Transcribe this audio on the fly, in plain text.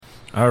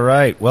All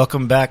right,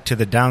 welcome back to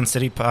the Down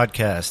City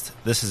Podcast.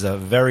 This is a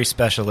very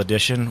special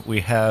edition. We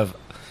have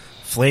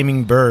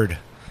Flaming Bird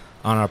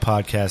on our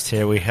podcast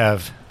here. We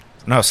have...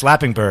 No,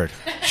 Slapping Bird.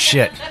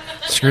 Shit.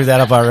 Screwed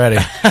that up already.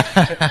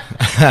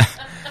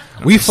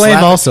 We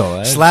flame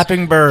also.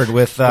 Slapping Bird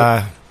with...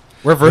 We're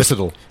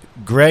versatile. With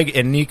Greg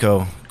and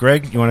Nico.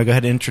 Greg, you want to go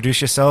ahead and introduce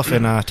yourself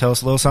and tell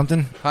us a little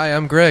something? Hi,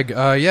 I'm Greg.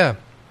 I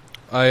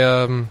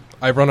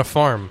run a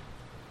farm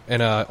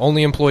and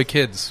only employ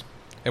kids,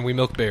 and we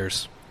milk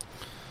bears.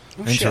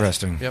 Oh,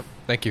 Interesting. Yep.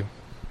 Thank you.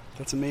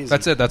 That's amazing.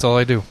 That's it. That's all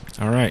I do.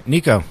 All right.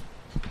 Nico.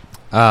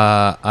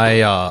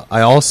 I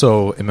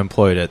also am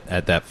employed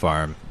at that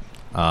farm,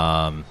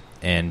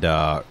 and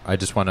I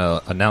just want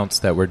to announce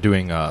that we're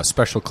doing a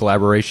special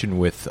collaboration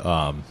with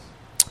what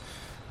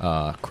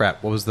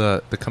was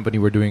the company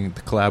we're doing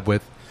the collab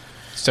with?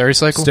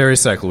 Stericycle?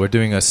 Stericycle. We're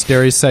doing a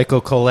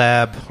Stericycle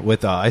collab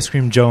with Ice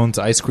Cream Jones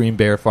Ice Cream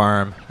Bear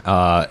Farm,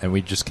 and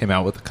we just came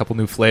out with a couple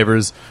new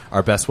flavors.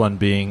 Our best one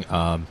being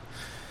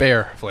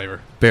bear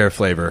flavor. Bear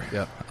flavor.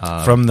 Yep.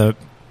 From the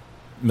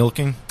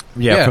milking?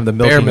 Yeah, from the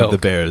milking bear milk. of the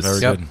bears. Very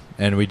good.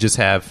 And we just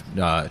have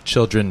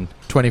children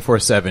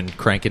 24/7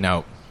 cranking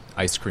out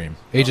ice cream.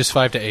 Ages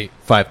 5 to 8.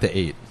 5 to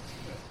 8.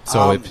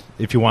 So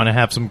if you want to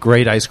have some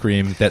great ice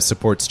cream that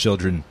supports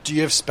children. Do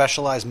you have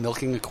specialized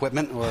milking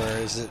equipment, or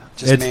is it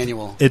just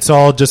manual? It's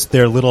all just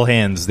their little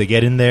hands. They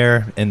get in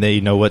there and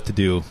they know what to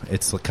do.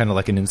 It's kind of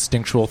like an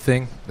instinctual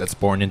thing that's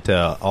born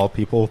into all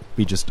people.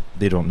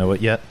 They don't know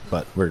it yet,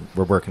 but we're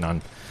working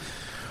on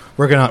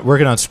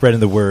spreading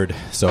the word.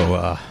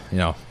 So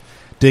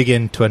dig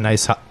into a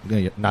nice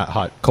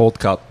cold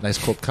cup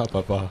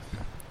of.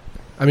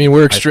 I mean,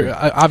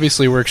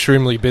 obviously we're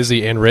extremely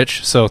busy and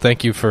rich, so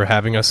thank you for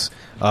having us.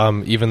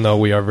 Even though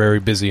we are very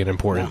busy and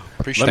important. Yeah,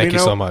 appreciate Thank you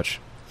so much.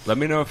 Let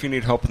me know if you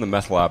need help in the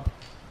meth lab.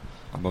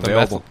 I'm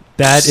available.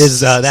 That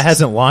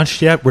hasn't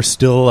launched yet. We're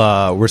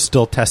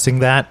still testing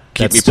that.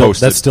 Keep me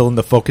posted. That's still in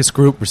the focus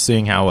group. We're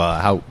seeing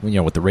how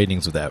what the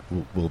ratings of that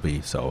will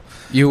be. So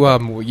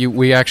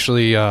we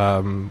actually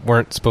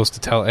weren't supposed to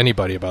tell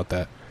anybody about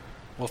that.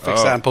 We'll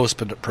fix that in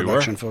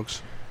post-production,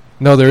 folks.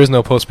 No, there is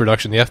no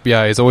post-production. The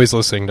FBI is always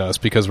listening to us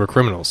because we're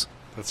criminals.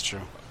 That's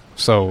true.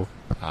 So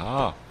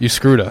you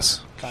screwed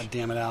us. God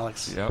damn it,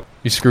 Alex. Yep.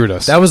 You screwed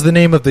us. That was the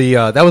name of the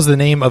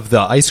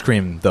ice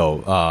cream,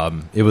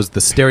 though. It was the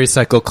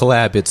Stericycle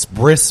collab. It's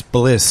Briss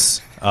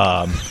Bliss.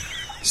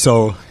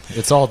 So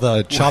it's all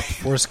the chopped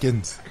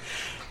foreskins.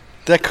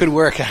 That could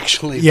work,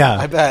 actually. Yeah.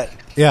 I bet.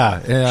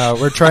 Yeah,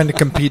 we're trying to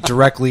compete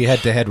directly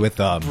head-to-head with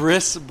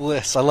Briss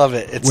Bliss. I love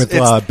it.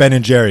 It's Ben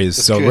and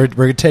Jerry's. So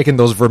we're taking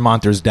those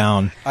Vermonters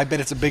down. I bet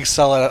it's a big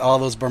seller at all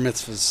those bar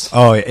mitzvahs.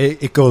 Oh,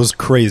 it goes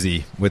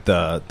crazy with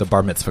the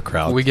bar mitzvah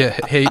crowd. We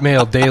get hate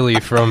mail daily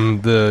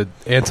from the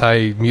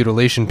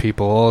anti-mutilation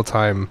people all the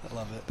time. I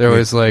love it. They're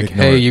always like,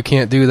 hey, you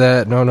can't do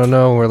that.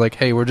 No. We're like,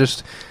 hey, we're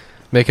just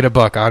making a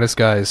buck. Honest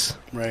guys.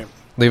 Right.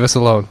 Leave us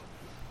alone.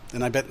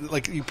 And I bet,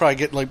 you probably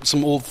get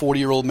some old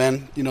 40-year-old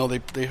men.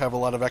 They have a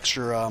lot of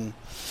extra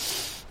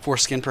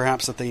foreskin,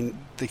 perhaps, that they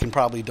can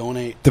probably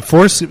donate. The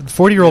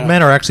 40-year-old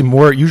men are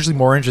actually usually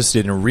more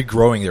interested in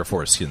regrowing their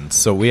foreskins.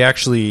 So we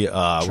actually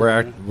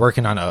we're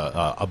working on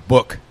a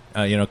book,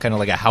 kind of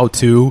like a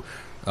how-to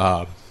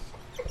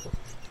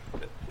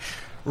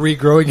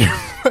regrowing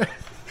your.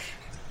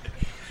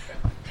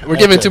 We're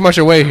giving too much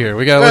away here.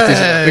 We gotta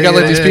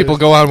let these people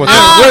go on with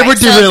it. We're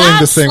derailing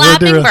this thing.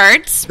 Slapping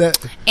Birds,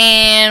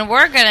 and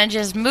we're gonna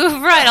just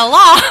move right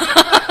along.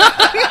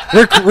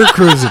 we're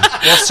cruising.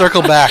 We'll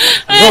circle back.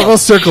 We'll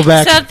circle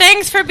back. So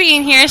thanks for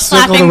being here,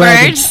 Slapping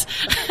Birds.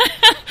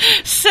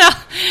 So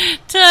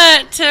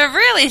to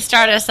really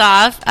start us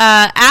off,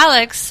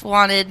 Alex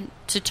wanted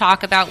to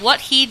talk about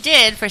what he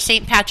did for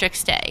St.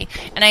 Patrick's Day,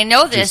 and I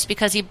know this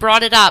because he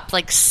brought it up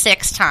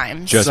 6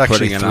 times. Just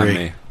putting it on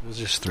me. It was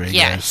just 3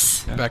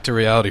 Yes. Yeah. Back to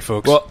reality,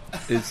 folks. Well,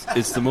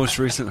 it's the most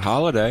recent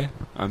holiday.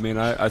 I mean,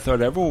 I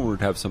thought everyone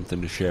would have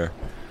something to share.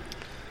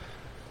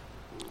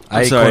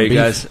 I'm sorry,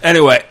 guys.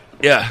 Anyway,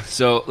 yeah.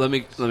 So let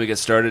me get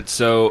started.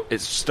 So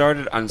it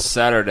started on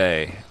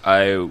Saturday.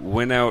 I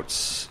went out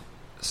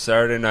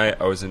Saturday night.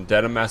 I was in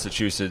Dedham,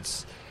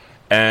 Massachusetts,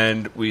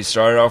 and we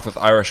started off with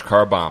Irish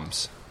car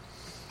bombs.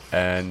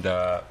 And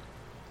so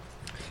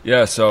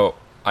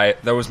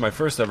that was my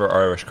first ever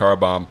Irish car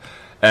bomb,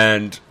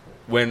 and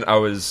when I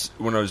was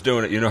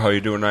doing it, you know how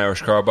you do an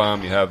Irish car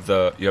bomb. You have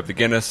the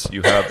Guinness,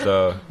 you have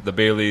the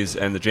Baileys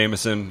and the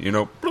Jameson.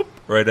 Bloop,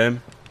 right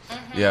in.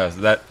 Mm-hmm. Yeah,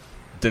 so that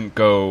didn't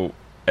go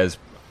as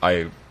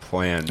I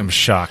planned. I'm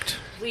shocked.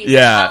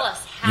 Tell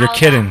us how You're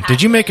kidding.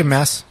 Did you make a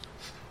mess?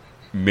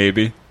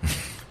 Maybe.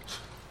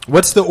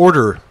 What's the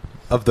order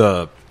of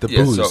the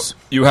booze? So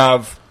you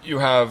have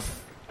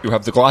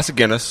the glass of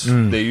Guinness.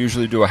 They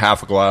usually do a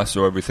half a glass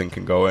so everything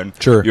can go in.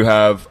 Sure. You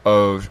have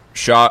a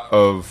shot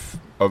of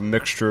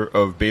mixture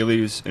of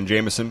Baileys and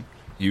Jameson.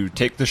 You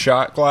take the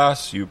shot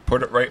glass, you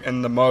put it right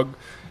in the mug,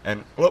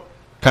 and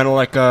kind of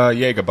like a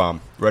Jaeger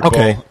bomb, Red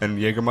Bull and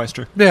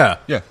Jägermeister. Yeah.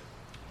 Yeah.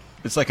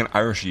 It's like an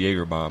Irish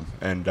Jaeger bomb,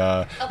 and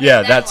then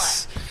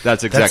that's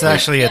exactly. That's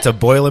actually it's a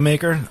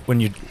Boilermaker. When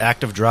you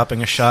act of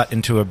dropping a shot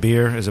into a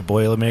beer is a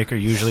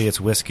Boilermaker. Usually it's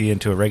whiskey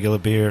into a regular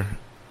beer,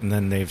 and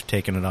then they've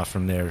taken it off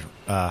from there.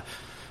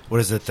 What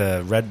is it?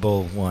 The Red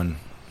Bull one.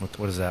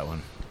 What is that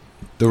one?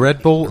 The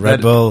Red Bull.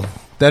 Red Bull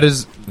That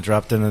is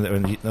dropped in.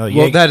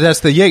 that's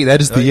the Jaeger.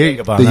 That is the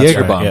Jaeger bomb. The that's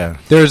Jaeger right, bomb. yeah.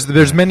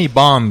 There's many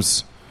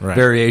bombs Right.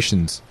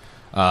 variations.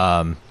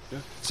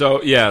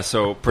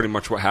 So pretty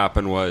much what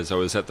happened was I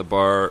was at the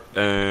bar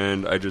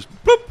and I just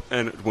boop,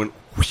 and it went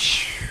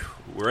whoosh,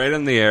 right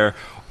in the air,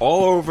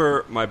 all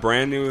over my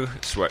brand new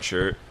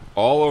sweatshirt,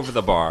 all over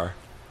the bar.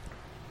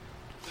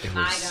 It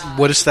was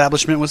What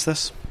establishment was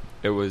this?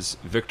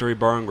 Victory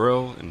Bar and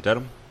Grill in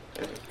Dedham.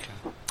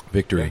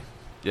 Victory.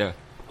 Yeah.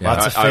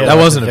 Lots of I- fail that at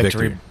the wasn't a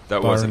Victory victory.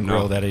 That Bar wasn't, and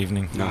Grill no. that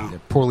evening. No.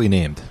 Poorly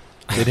named.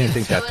 They didn't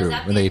think So that was through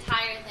that when the they.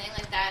 entire thing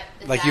like that?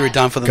 Is Like that, you were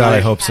done for the God, night?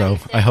 I hope so.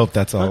 I hope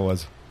that's all it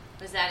was.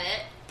 Was that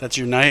it? That's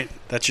your night?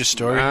 That's your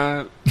story?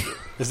 Uh,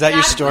 Is that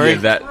your story? yeah,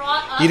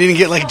 that- You didn't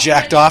get like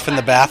jacked off in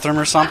the bathroom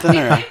or something?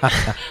 Or Are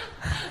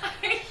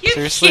you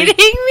Seriously? kidding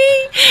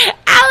me?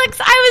 Alex,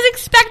 I was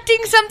expecting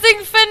something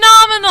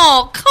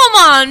phenomenal. Come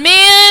on,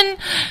 man.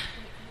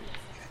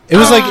 It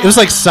was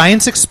like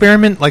science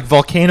experiment, like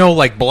volcano,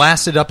 like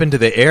blasted up into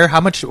the air.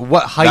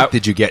 What height That-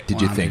 did you get?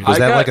 Did you Wow, think dude. was I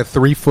that got- like a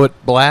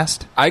 3-foot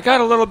blast? I got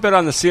a little bit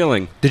on the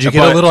ceiling. Did you get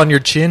but a little on your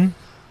chin?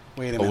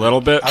 wait a A minute.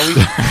 little bit. Are we,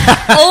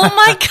 Oh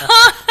my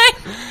god.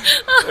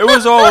 It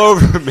was all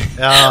over me.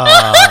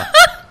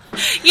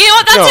 You know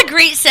what? That's No. a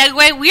great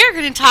segue. We are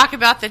going to talk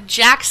about the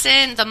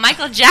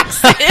Michael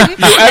Jackson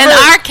and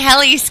R.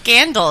 Kelly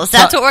scandals.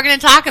 That's what we're going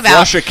to talk about.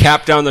 Flush a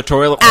cap down the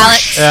toilet.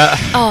 Alex.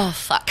 Oh,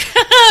 fuck.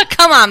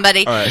 Come on,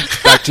 buddy. All right,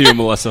 back to you,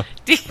 Melissa.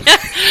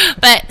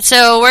 But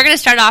so we're going to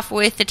start off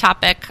with the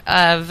topic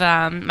of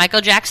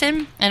Michael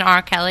Jackson and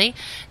R. Kelly.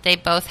 They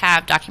both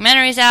have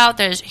documentaries out.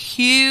 There's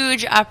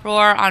huge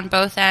uproar on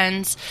both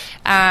ends.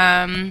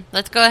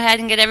 Let's go ahead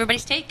and get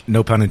everybody's take.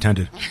 No pun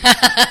intended.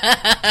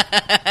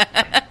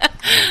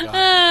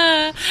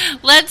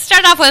 Let's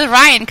start off with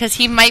Ryan because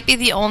he might be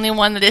the only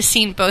one that has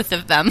seen both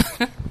of them.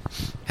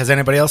 Has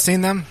anybody else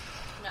seen them?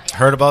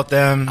 Heard about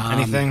them?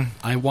 Anything?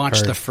 I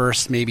watched Heard. the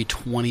first maybe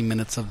 20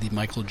 minutes of the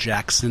Michael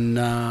Jackson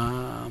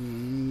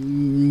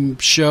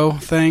show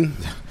thing,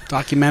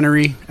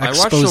 documentary, I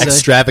watched expose. the-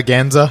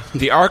 Extravaganza.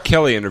 The R.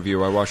 Kelly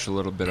interview, I watched a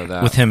little bit of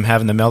that. With him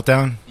having the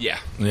meltdown? Yeah.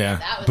 Yeah.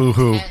 That was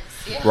Boo-hoo. intense.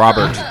 Yeah.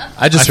 Robert.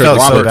 I just I heard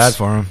felt so Roberts. bad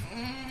for him.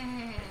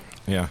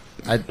 Yeah.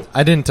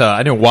 I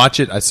didn't watch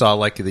it. I saw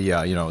like the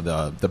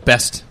the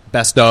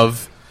best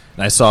of,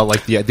 and I saw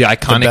like the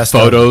iconic best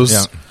of, photos.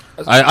 yeah.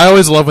 I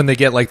always love when they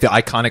get like the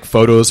iconic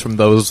photos from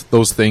those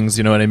things.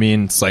 You know what I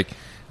mean? It's like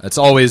it's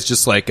always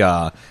just like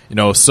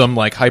some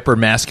like hyper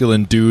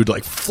masculine dude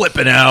like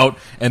flipping out,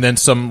 and then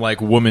some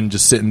like woman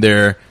just sitting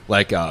there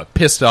like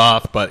pissed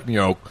off, but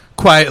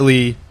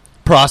quietly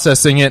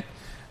processing it.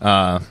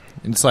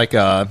 It's like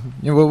what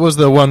was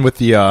the one with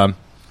the?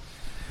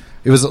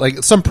 It was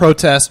like some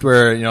protest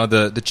where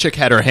the chick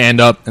had her hand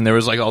up and there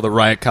was like all the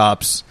riot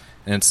cops,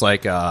 and it's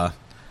like I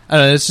don't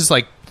know, it's just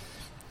like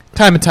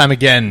time and time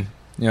again,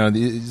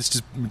 it's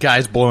just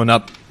guys blowing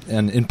up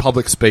and in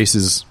public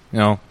spaces.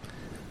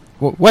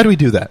 Why do we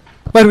do that?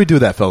 Why do we do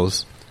that,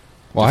 fellas?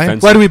 Why?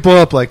 Defense- Why do we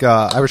blow up like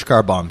Irish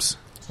car bombs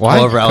Why?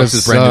 all over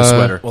Alex's 'Cause, brand new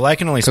sweater? Well, I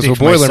can only 'Cause speak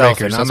for we're myself,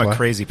 Boilermakers, and I'm that's a why.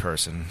 crazy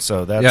person,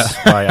 so that's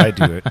why I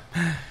do it.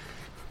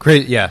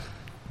 Great, yeah.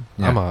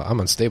 I'm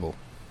unstable.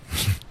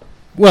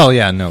 Well,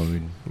 yeah, no,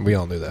 We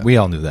all knew that. we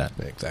all knew that.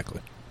 Yeah, exactly.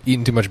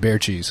 Eating too much bear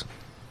cheese.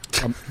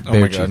 Oh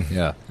Bear my cheese, God.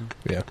 yeah,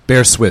 Yeah.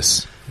 Bear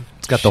Swiss.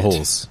 It's got the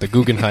holes. The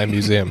Guggenheim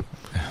Museum.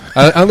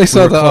 I only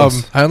saw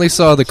I only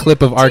saw the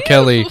clip of R.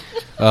 Kelly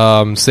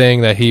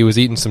saying that he was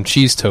eating some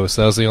cheese toast.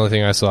 That was the only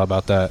thing I saw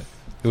about that.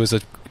 It was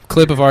a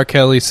clip of R.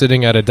 Kelly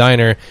sitting at a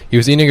diner. He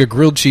was eating a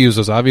grilled cheese. It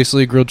was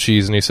obviously grilled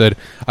cheese, and he said,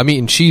 "I'm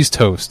eating cheese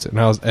toast."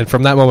 And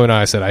from that moment on,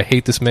 I said, "I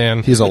hate this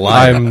man. He's a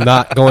liar. I'm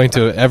not going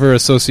to ever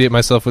associate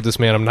myself with this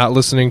man. I'm not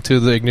listening to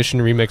the Ignition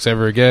remix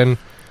ever again."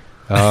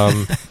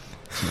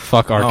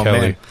 Fuck R. Oh, Kelly.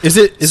 man. Is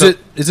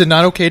it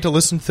not okay to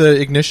listen to the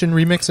Ignition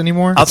remix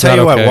anymore? I'll tell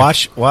you not okay.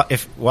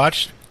 what.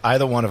 Watch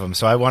either one of them.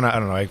 So I want to. I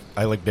don't know.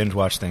 I like binge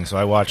watch things. So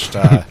I watched.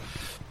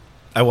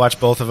 I watched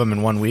both of them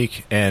in 1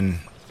 week, and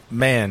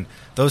man,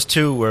 those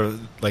two were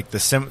like the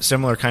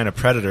similar kind of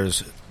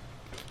predators.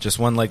 Just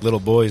one like little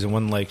boys and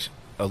one like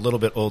a little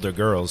bit older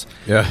girls.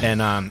 Yeah.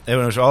 And it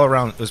was all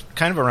around. It was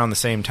kind of around the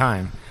same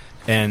time,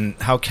 and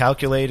how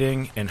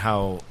calculating and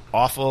how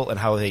awful and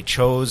how they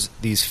chose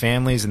these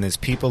families and these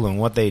people and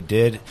what they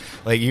did.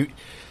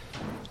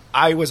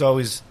 I was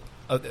always,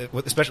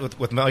 especially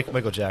with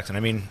Michael Jackson. I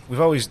mean,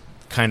 we've always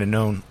kind of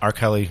known R.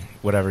 Kelly,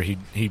 whatever, he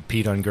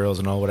peed on girls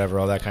and all whatever,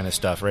 all that kind of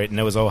stuff, right? And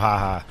it was ha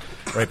ha,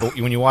 right? But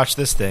when you watch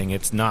this thing,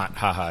 it's not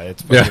ha ha.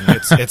 It's fucking,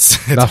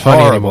 it's Not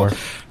funny horrible, anymore.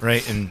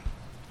 right? And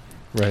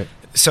Right.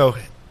 so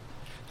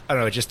I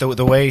don't know, just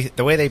the way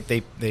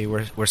they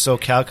were so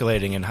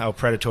calculating and how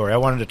predatory. I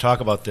wanted to talk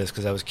about this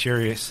because I was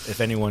curious if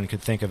anyone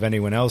could think of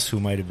anyone else who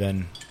might have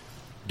been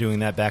doing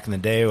that back in the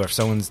day, or if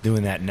someone's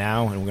doing that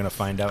now, and we're going to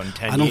find out in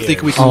 10 years. I don't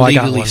think we can I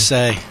got legally one.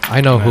 say.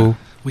 I know who.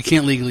 We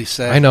can't legally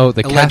say. I know,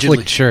 the Allegedly.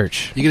 Catholic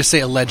Church. You're going to say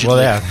allegedly.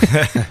 Well, yeah.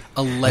 I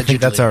Allegedly.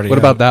 think that's already What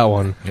out. about that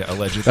one? Yeah,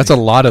 allegedly. That's a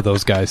lot of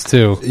those guys,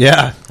 too.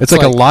 Yeah, It's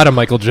like a lot of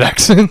Michael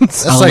Jacksons.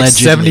 That's like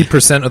Allegedly.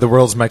 70% of the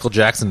world's Michael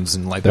Jacksons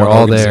in like They're one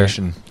all there.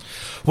 organization.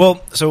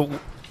 Well, so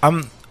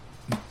I'm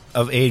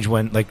of age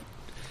when like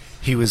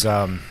he was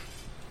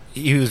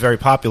very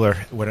popular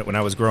when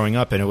I was growing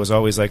up, and it was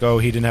always like, oh,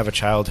 he didn't have a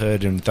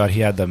childhood, and thought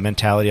he had the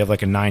mentality of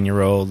like a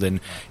 9-year-old,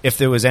 and if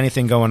there was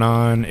anything going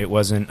on, it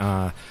wasn't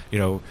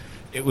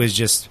it was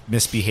just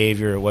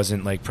misbehavior. It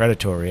wasn't like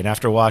predatory. And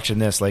after watching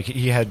this, like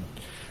he had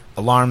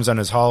alarms on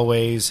his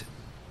hallways,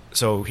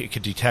 so he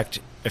could detect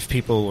if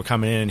people were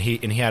coming in, and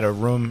he had a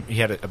room. He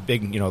had a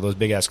big, those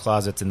big ass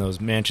closets in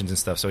those mansions and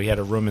stuff. So he had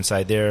a room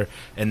inside there,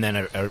 and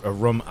then a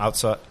room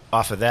outside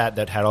off of that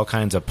had all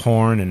kinds of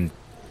porn and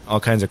all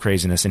kinds of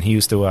craziness. And he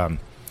used to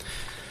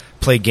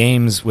play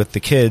games with the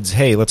kids.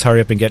 Hey, let's hurry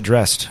up and get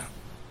dressed.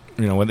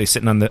 When they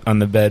sitting on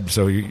the bed.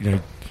 So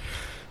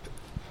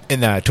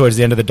And towards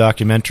the end of the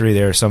documentary,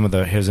 there are some of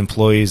his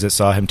employees that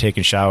saw him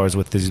taking showers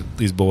with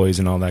these boys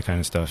and all that kind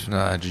of stuff.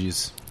 Ah,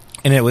 jeez.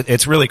 And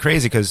it's really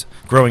crazy because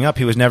growing up,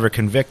 he was never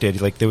convicted.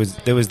 Like there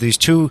was these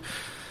two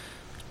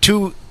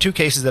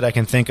cases that I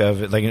can think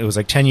of. Like it was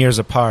like 10 years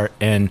apart,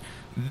 and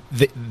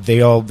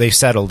they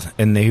settled,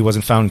 and he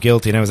wasn't found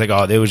guilty. And I was like,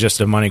 oh, it was just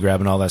a money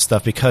grab and all that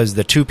stuff, because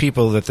the two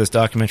people that this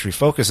documentary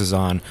focuses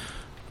on,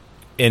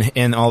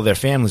 and all their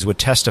families would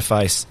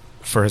testify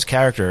for his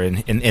character,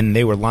 and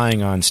they were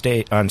lying on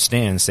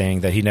stand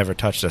saying that he never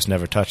touched us,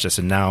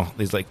 and now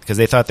he's like, because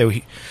they thought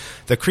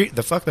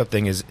the fucked up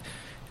thing is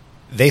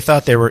they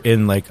thought they were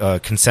in like a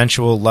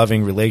consensual,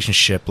 loving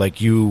relationship, like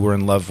you were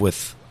in love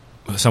with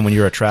someone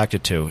you're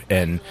attracted to,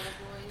 and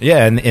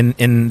yeah, and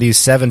in these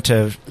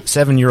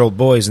 7-year-old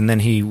boys, and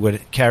then he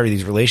would carry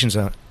these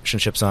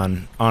relationships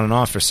on and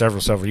off for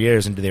several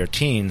years into their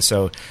teens.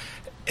 So,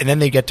 and then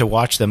they get to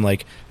watch them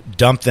like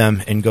dump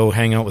them and go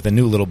hang out with a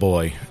new little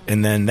boy,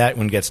 and then that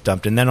one gets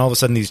dumped, and then all of a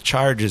sudden these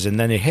charges, and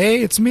then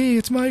hey, it's me,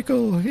 it's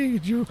Michael. Hey,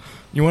 you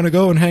want to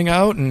go and hang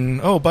out? And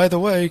oh, by the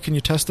way, can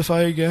you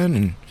testify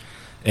again?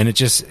 And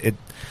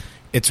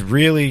it's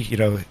really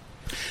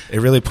it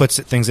really puts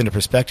things into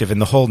perspective,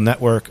 and the whole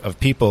network of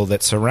people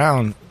that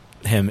surround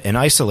him and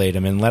isolate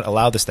him and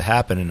allow this to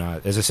happen. And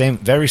there's the same,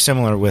 very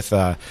similar with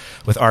R.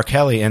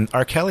 Kelly. And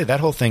R. Kelly, that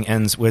whole thing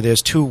ends where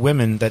there's two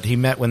women that he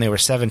met when they were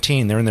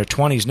 17. They're in their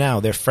 20s now.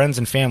 Their friends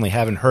and family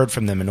haven't heard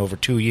from them in over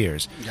 2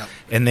 years. Yep.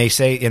 And they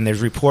say, and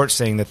there's reports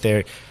saying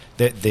that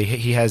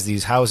he has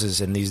these houses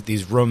and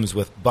these rooms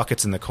with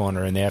buckets in the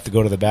corner, and they have to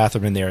go to the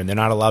bathroom in there, and they're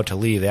not allowed to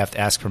leave. They have to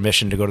ask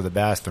permission to go to the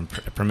bathroom,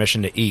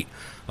 permission to eat,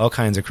 all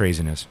kinds of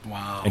craziness.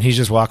 Wow. And he's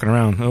just walking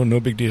around. Oh, no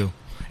big deal.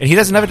 And he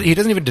doesn't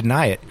even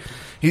deny it.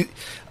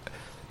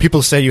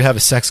 People say you have a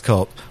sex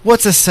cult.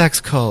 What's a sex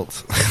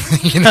cult?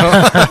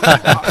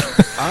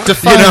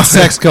 Define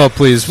sex cult,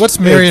 please. What's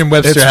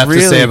Merriam-Webster have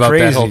to say about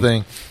that whole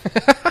thing?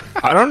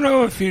 I don't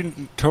know if he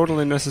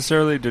totally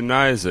necessarily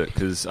denies it,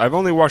 because I've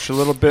only watched a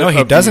little bit. No,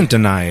 he doesn't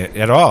deny it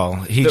at all.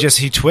 He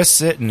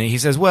twists it, and he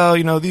says, "Well,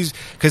 these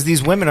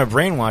women are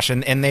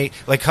brainwashed, and they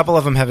a couple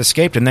of them have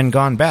escaped and then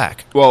gone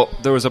back." Well,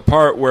 there was a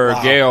part where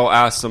Gail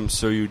asked him,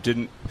 So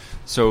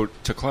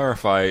to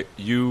clarify,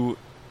 you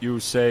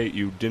say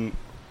you didn't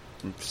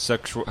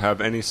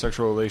have any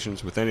sexual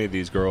relations with any of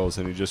these girls,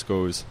 and he just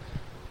goes,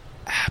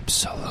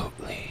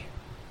 absolutely.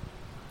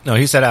 No,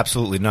 he said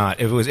absolutely not.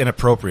 If it was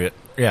inappropriate,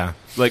 yeah.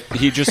 Like,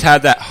 he just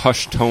had that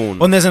hushed tone.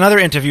 Well, and there's another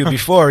interview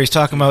before, he's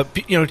talking about,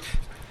 do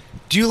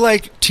you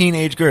like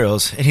teenage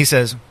girls? And he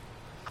says,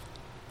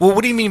 well,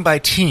 what do you mean by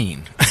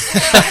teen?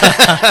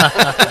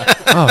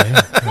 Oh,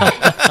 yeah.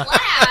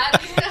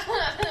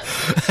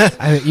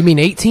 You mean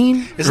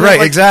 18?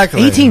 Right,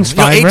 exactly. 18's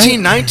fine, 18, right?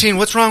 19,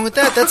 what's wrong with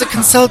that? That's a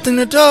consulting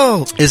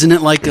adult. Isn't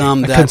it like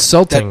that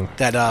consulting.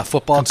 that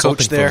football Consulting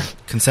coach there?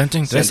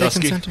 Consenting? Did I say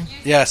Sandusky? consenting?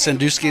 Yeah,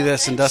 Sandusky.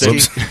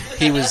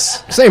 He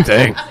was Same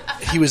thing.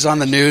 He was on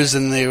the news,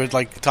 and they were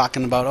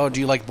talking about, oh,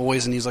 do you like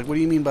boys? And he's like, what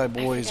do you mean by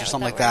boys, or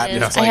something like that?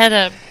 And it's I had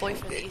a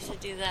boyfriend that used to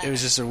do that. It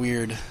was just a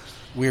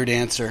weird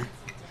answer.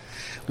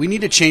 We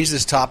need to change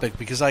this topic,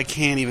 because I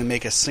can't even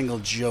make a single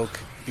joke,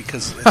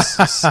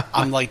 because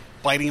I'm like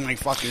biting my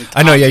fucking tongue.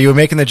 I know, yeah, you were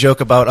making the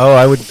joke about,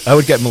 I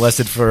would get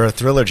molested for a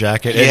Thriller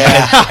jacket. And,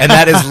 Yeah. and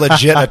that is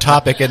legit a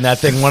topic in that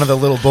thing. One of the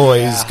little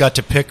boys got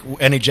to pick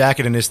any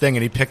jacket in his thing,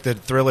 and he picked the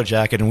Thriller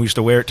jacket, and we used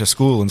to wear it to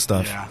school and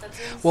stuff. Yeah.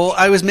 Well,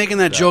 I was making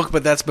that joke,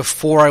 but that's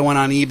before I went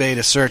on eBay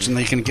to search, and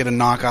they can get a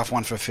knockoff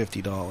one for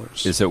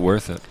 $50. Is it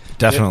worth it?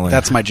 Definitely.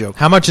 That's my joke.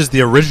 How much is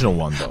the original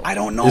one, though? I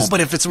don't know, but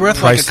if it's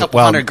worth like a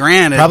couple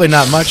 $100,000... Probably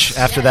not much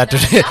after that.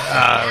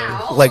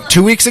 Like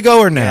 2 weeks ago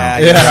or now?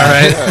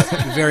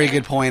 Yeah. Very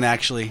good point,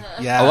 actually.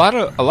 Yeah.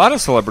 A lot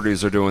of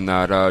celebrities are doing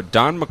that.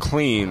 Don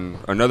McLean,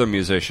 another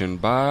musician,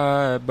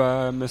 Bye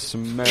Bye Miss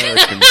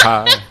American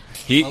Pie.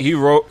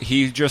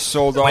 He just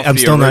sold off. I'm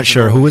still not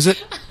sure. Who is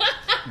it?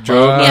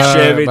 Drove the Bye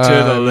Chevy to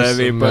bye, the Miss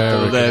levee, but the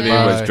American levee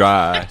Pie. was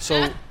dry.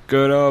 So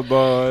Good old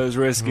boys,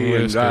 risky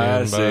and Whiskey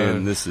and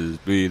dicing. This is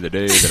be the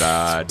day that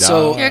I die.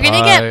 So- You're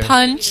gonna get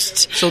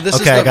punched. So this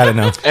Okay, is I got to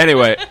know.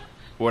 Anyway,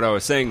 what I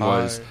was saying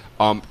was,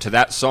 to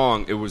that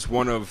song, it was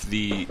one of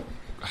the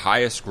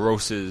highest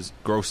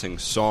grossing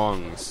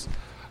songs,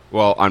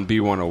 well, on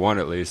B101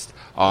 at least.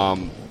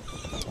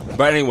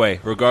 But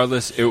anyway,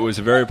 regardless, it was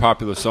a very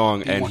popular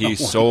song, and he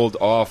sold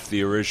off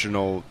the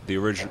original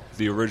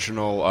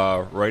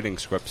writing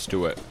scripts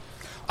to it.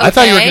 I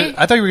thought you were Okay.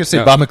 gonna say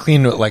No. Bob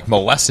McLean like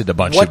molested a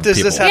bunch what of does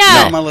people. this have Yeah. to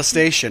do with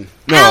molestation?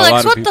 No, a lot Alex,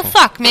 of what people. the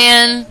fuck,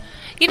 man?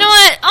 You know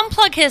what?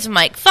 Unplug his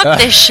mic. Fuck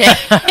this shit.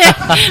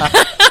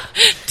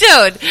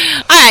 Dude.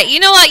 Alright, you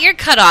know what? You're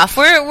cut off.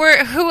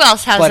 We're who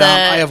else has But a...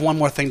 I have one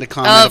more thing to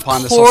comment Of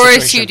upon this whole course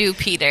situation. you do,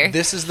 Peter.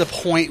 This is the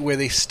point where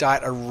they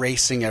start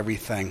erasing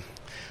everything.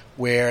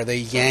 Where they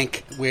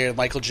yank, where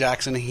Michael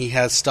Jackson, he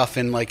has stuff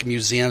in like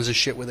museums and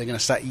shit where they're going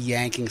to start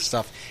yanking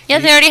stuff. Yeah,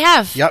 they already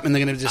have. Yep, and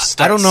they're going to just I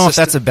start don't know if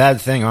that's a bad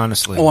thing,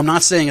 honestly. Oh, I'm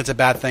not saying it's a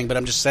bad thing, but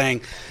I'm just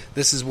saying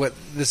this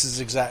is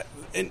exact.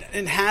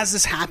 And has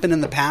this happened in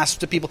the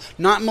past to people?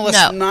 Not No.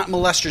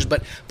 molesters,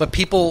 but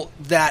people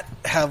that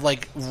have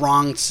like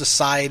wronged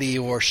society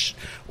or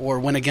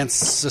went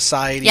against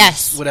society.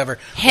 Yes. Whatever.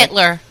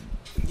 Hitler.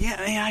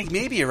 Yeah,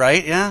 maybe you're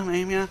right. Yeah,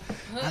 maybe. Yeah.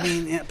 I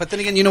mean, yeah. But then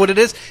again, you know what it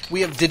is?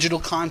 We have digital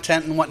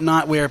content and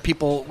whatnot where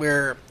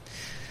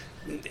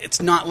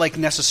it's not like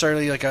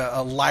necessarily like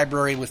a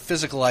library with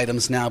physical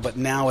items now, but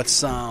now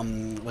it's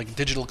like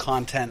digital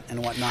content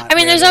and whatnot. I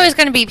mean, where there's always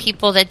going to be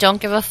people that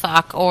don't give a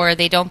fuck or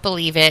they don't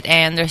believe it,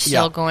 and they're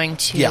still Yeah. going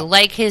to Yeah.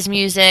 like his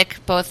music,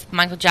 both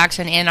Michael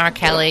Jackson and R.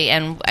 Kelly,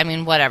 and I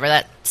mean, whatever.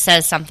 That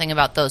says something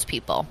about those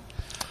people.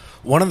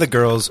 One of the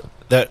girls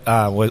that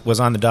was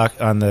on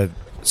the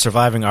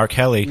Surviving R.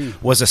 Kelly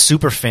was a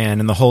super fan,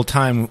 and the whole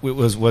time it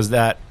was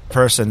that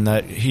person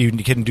that he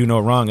couldn't do no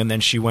wrong, and then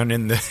she went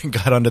in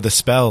got under the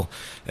spell,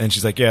 and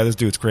she's like, yeah, this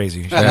dude's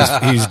crazy.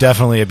 He's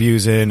definitely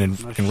abusing and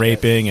fucking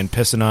raping and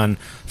pissing on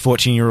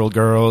 14-year-old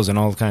girls and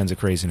all kinds of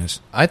craziness.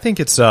 I think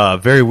it's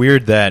very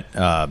weird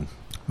that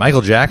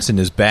Michael Jackson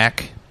is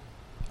back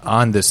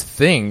on this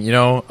thing,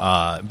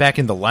 back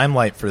in the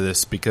limelight for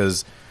this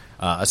because,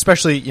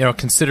 especially,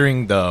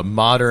 considering the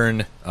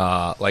modern,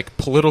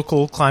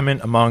 political climate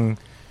among,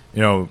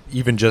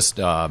 even just,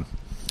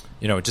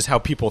 just how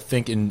people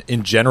think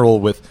in general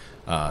with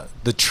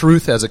the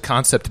truth as a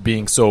concept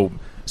being so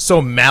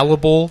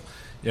malleable.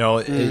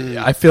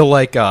 I feel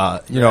like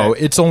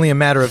it's only a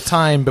matter of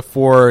time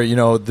before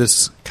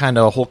this kind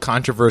of whole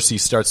controversy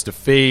starts to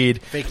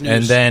fade. Fake news.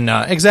 And then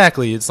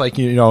exactly, it's like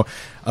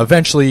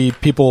eventually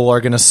people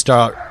are going to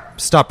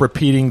stop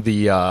repeating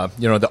the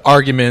the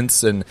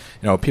arguments, and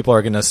people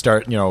are going to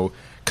start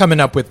coming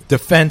up with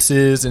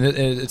defenses, and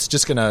it's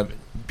just going to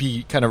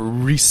be kind of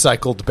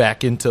recycled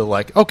back into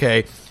like,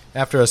 okay,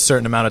 after a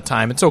certain amount of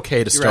time, it's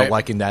okay to start right.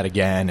 liking that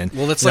again, and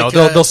Well, it's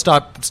they'll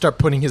start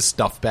putting his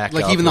stuff back,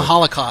 like up, even the or-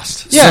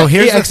 Holocaust. Yeah, So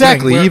here's the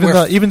exactly.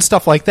 thing. Even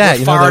stuff like that.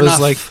 we're far that was enough-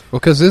 like Well,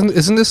 because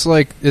isn't this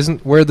like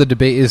isn't where the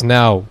debate is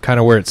now kind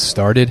of where it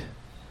started?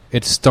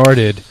 It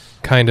started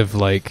kind of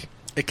like,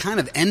 It kind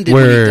of ended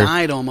when Where- he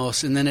died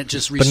almost, and then it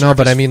just but no,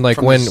 but I resurfaced mean like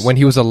from when his-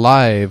 he was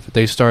alive,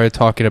 they started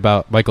talking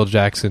about Michael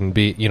Jackson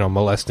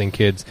molesting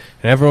kids,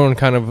 and everyone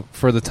kind of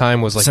for the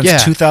time was like, Since yeah.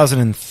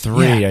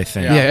 2003, Yeah. I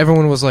think. Yeah,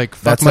 everyone was like,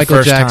 fuck That's the Michael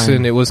first Jackson.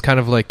 time. It was kind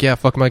of like, yeah,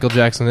 fuck Michael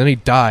Jackson. Then he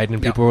died,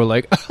 and Yeah. people were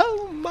like,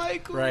 oh,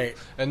 Michael. Right.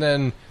 And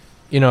then,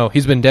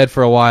 he's been dead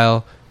for a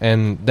while,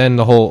 and then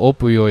the whole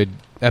opioid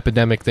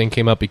epidemic thing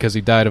came up because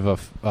he died of a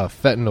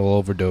fentanyl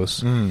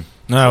overdose.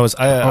 No, it was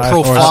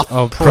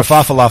Profafalafel.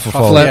 Profafalafel.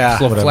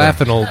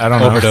 Flafanol I don't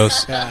know.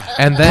 overdose.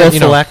 And then,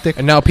 Prophylactic.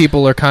 and now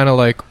people are kind of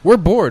like, we're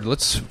bored.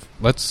 Let's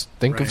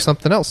think of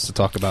something else to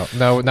talk about.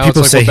 Now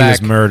People it's say like he we're was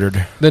back.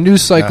 murdered. The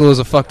news cycle is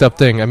a fucked up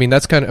thing. I mean,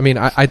 that's kind of. I mean,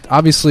 I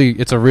obviously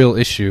it's a real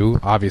issue,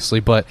 obviously,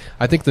 but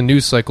I think the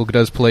news cycle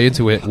does play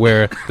into it,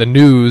 where the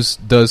news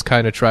does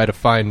kind of try to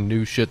find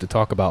new shit to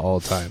talk about all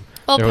the time.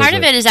 Well, There part was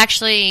of it is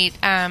actually,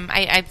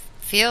 I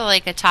feel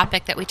like a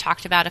topic that we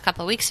talked about a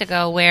couple of weeks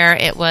ago, where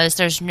it was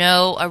there's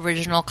no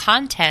original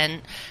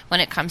content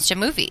when it comes to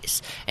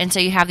movies, and so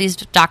you have these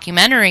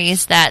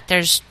documentaries that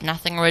there's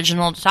nothing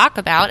original to talk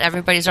about.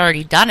 Everybody's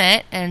already done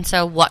it, and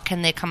so what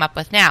can they come up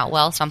with now?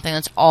 Well, something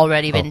that's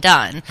already been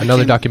done.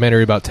 Another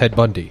documentary about Ted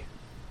Bundy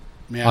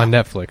Yeah. on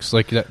Netflix.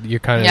 Like you're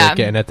kind of Yeah.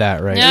 getting at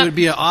that, right? Yeah. It would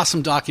be an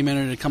awesome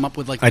documentary to come up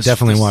with like I this,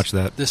 definitely this- watched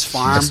that. This I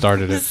farm.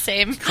 started it.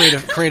 Same.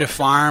 create a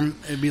farm.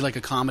 It'd be like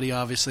a comedy,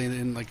 obviously,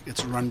 and like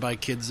it's run by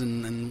kids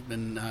and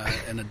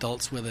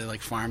adults where they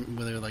like farm,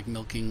 where they're like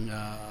milking,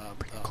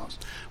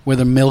 where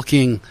they're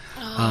milking,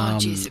 Oh,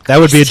 Jesus that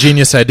would be a Christ.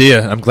 genius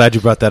idea. I'm glad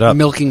you brought that up.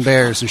 milking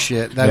bears and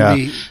shit.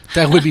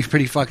 That would be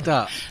pretty fucked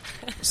up.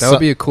 That would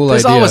be a cool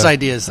There's idea. always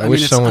ideas. I mean,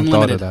 wish it's someone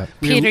unlimited. thought of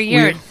that. Peter,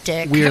 you're a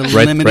dick. We are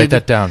Write limited.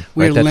 that down.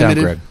 We are Write that down,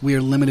 limited. Greg. We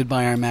are limited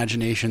by our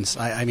imaginations.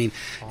 I mean,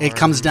 it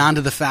comes down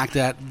to the fact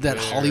that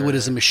Hollywood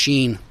is a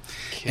machine,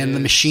 and the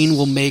machine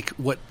will make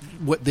what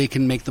they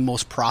can make the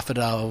most profit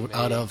out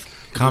of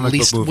Comic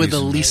book movies. with the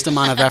least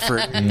amount of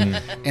effort.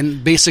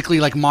 And basically,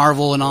 like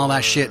Marvel and all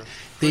that shit,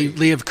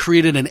 they have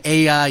created an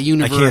AI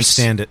universe. I can't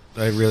stand it.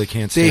 I really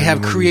can't stand it. They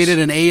have created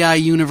an AI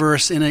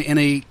universe in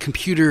a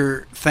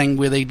computer thing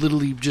where they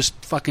literally just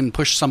fucking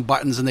push some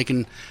buttons and they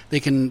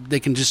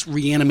can just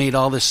reanimate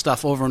all this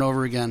stuff over and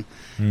over again.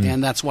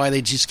 And that's why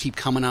they just keep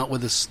coming out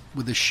with this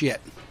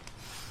shit,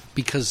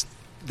 because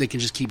they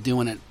can just keep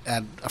doing it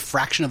at a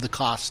fraction of the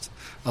cost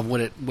of what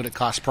it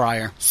cost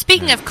prior.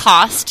 Speaking of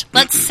cost,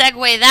 let's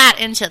segue that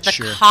into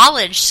the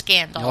college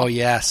scandal. Oh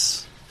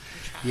yes.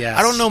 Yes.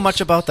 I don't know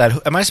much about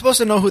that. Am I supposed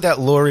to know who that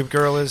Lori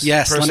girl is?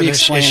 Yes, let me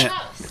explain is it.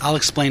 I'll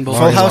explain both.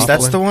 Full House,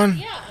 that's the one?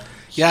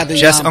 Yeah,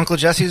 Uncle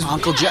Jesse's?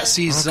 Uncle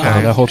Jesse's.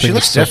 Okay, that whole thing she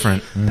looks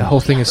different. The whole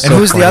thing is so And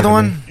who's the funny other to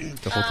one? me.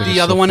 The whole thing The is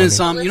other so one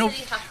funny.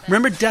 is,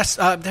 remember,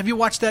 have you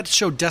watched that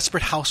show,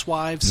 Desperate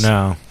Housewives?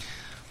 No.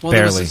 Well,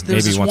 Barely. There was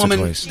Maybe this once or woman,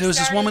 twice. There was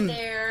this woman.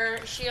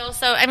 She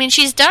also,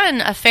 she's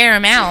done a fair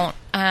amount.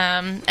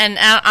 And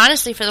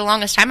honestly, for the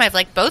longest time, I've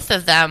liked both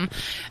of them.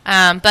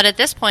 But at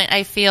this point,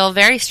 I feel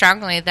very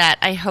strongly that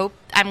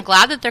I'm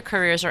glad that their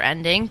careers are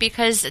ending,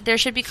 because there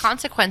should be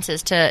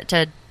consequences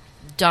to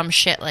dumb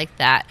shit like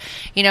that.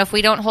 If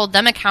we don't hold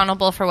them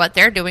accountable for what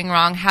they're doing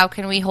wrong, how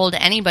can we hold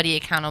anybody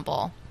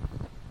accountable?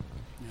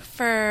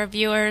 For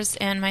viewers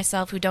and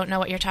myself who don't know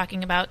what you're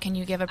talking about, can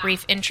you give a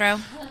brief intro?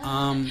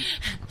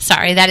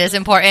 Sorry, that is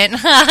important.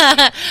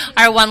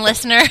 Our one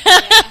listener.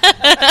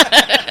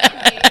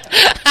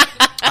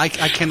 I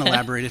can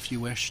elaborate if you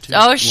wish to.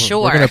 Oh,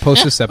 sure. We're gonna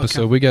post this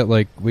episode. We get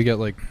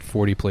like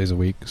 40 plays a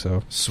week.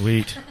 So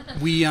Sweet.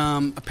 We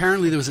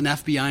apparently there was an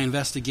FBI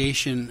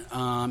investigation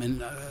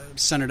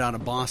centered out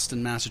of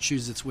Boston,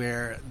 Massachusetts,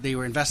 where they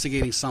were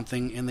investigating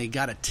something and they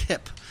got a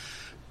tip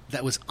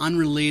that was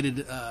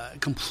unrelated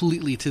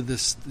completely to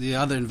the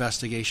other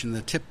investigation.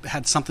 The tip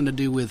had something to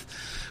do with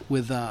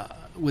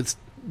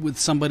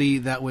somebody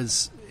that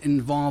was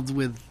involved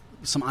with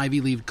some Ivy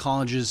League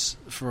colleges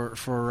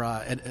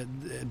for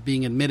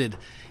being admitted,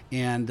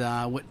 and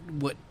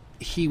what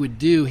he would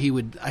do,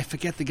 I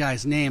forget the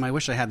guy's name. I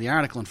wish I had the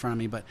article in front of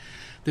me, but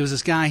there was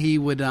this guy. He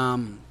would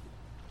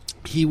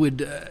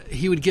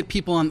get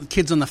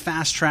kids on the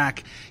fast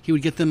track. He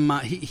would get them.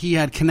 He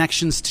had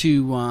connections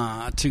to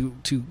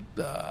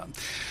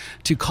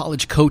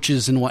college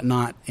coaches and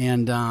whatnot.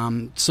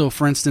 And so,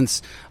 for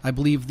instance, I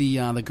believe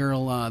the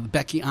girl Aunt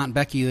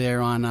Becky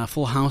there on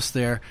Full House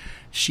there.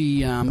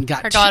 She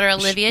got her daughter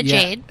Olivia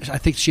Jade. I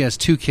think she has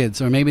 2 kids,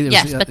 or maybe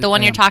yes, but the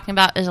one you're talking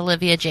about is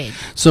Olivia Jade.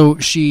 So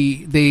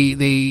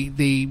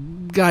they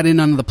got in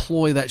on the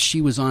ploy that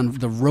she was on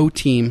the row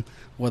team,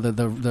 or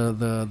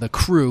the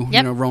crew,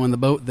 yep. Rowing the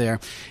boat there,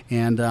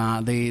 and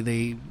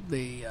they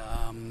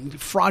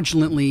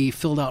fraudulently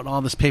filled out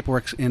all this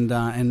paperwork, and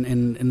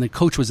the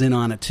coach was in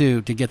on it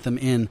too, to get them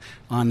in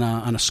on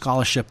a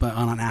scholarship,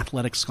 on an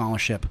athletic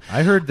scholarship.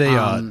 I heard they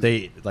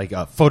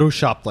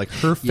photoshopped like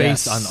her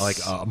face Yes. on like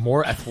a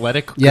more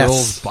athletic Yes.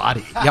 girl's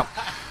body. Yep.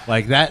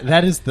 Like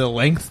that is the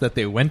length that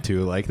they went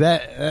to. Like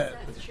that.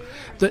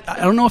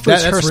 I don't know if it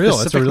was her that's real.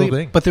 That's a specifically, real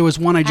thing. but there was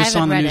one I just saw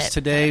on the haven't read news it,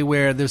 today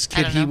where this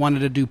kid, he wanted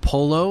to do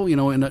polo,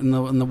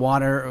 in the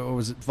water, or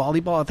was it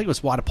volleyball? I think it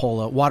was water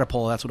polo.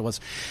 That's what it was.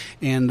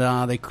 And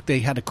they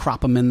had to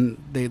crop him in.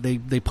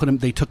 They put him.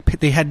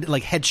 They had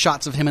like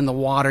headshots of him in the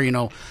water,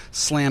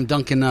 slam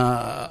dunking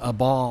a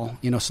ball,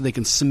 so they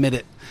can submit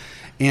it.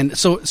 And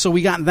so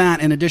we got that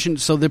in addition.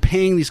 So they're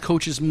paying these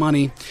coaches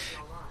money.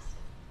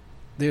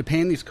 They're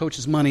paying these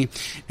coaches money.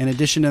 In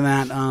addition to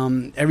that,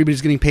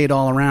 everybody's getting paid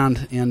all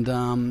around, and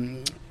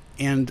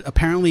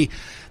apparently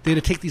they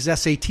had to take these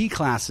SAT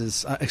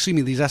classes,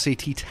 these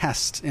SAT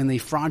tests, and they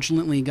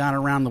fraudulently got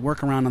around the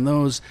workaround on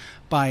those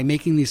by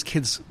making these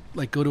kids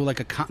go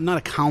to not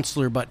a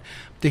counselor, but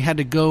they had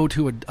to go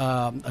to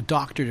a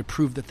doctor to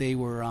prove that they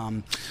were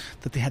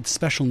that they had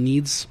special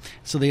needs.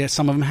 So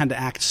some of them had to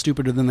act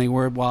stupider than they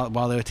were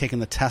while they were taking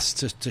the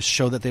tests to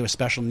show that they were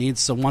special needs.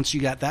 So once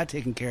you got that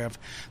taken care of,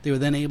 they were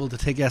then able to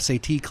take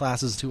SAT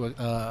classes to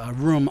a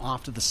room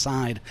off to the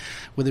side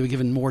where they were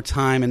given more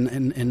time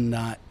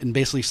and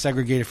basically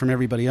segregated from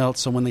everybody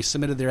else. So when they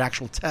submitted their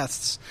actual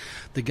tests,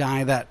 the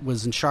guy that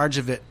was in charge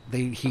of it,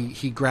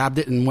 he grabbed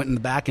it and went in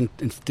the back and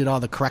did all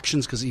the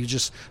corrections, because he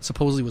just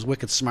supposedly was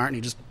wicked smart, and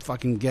he just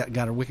fucking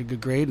got a wicked good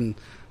grade and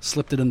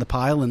slipped it in the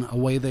pile, and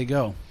away they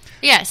go.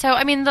 Yeah, so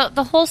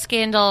the whole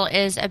scandal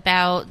is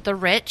about the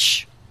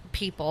rich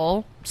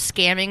people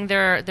scamming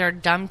their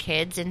dumb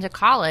kids into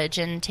college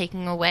and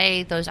taking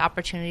away those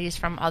opportunities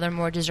from other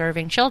more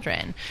deserving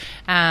children.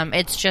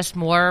 It's just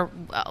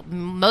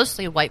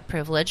mostly white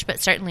privilege, but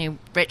certainly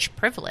rich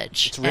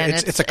privilege.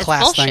 It's a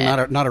class thing,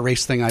 not a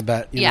race thing, I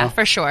bet. You know?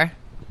 For sure.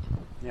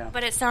 Yeah.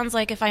 But it sounds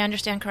like, if I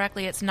understand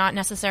correctly, it's not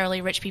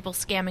necessarily rich people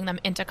scamming them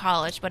into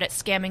college, but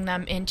it's scamming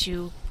them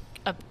into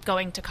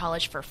going to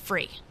college for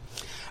free.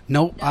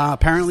 No,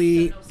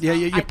 apparently,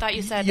 I thought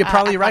you said you're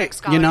probably right. athletic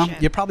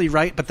scholarship. You're probably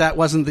right, but that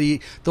wasn't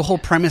the whole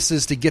premise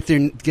is to get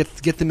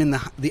them in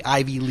the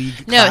Ivy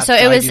League. No, class, so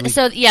it was Ivy League.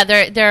 so yeah,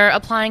 they're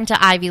applying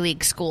to Ivy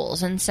League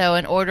schools, and so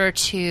in order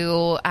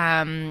to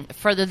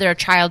further their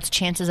child's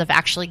chances of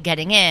actually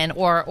getting in,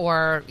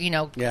 or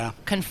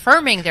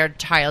confirming their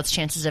child's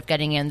chances of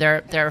getting in,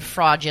 they're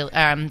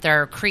fraudulent.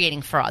 They're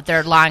creating fraud.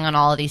 They're lying on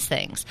all of these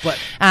things. But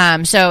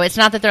so it's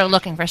not that they're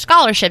looking for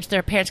scholarships.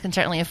 Their parents can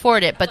certainly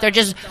afford it, but they're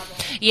just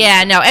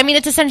I mean,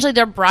 it's essentially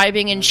they're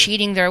bribing and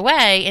cheating their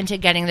way into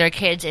getting their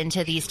kids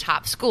into these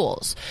top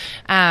schools.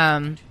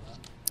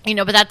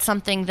 But that's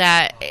something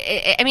that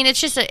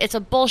it's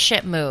a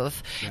bullshit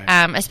move,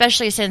 right.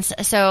 Especially since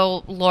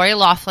Lori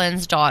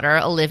Loughlin's daughter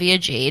Olivia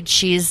Jade,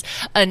 she's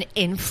an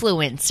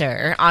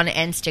influencer on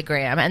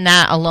Instagram, and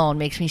that alone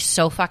makes me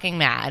so fucking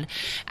mad.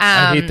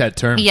 I hate that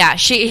term. Yeah,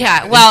 she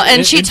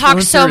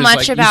talks so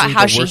much about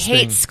how she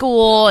hates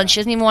school and she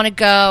doesn't even want to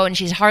go and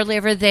she's hardly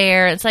ever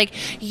there. It's like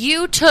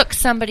you took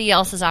somebody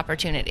else's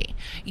opportunity.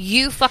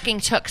 You fucking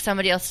took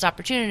somebody else's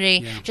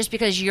opportunity just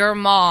because your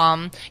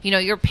mom,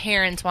 your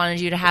parents wanted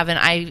you to have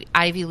an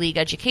Ivy League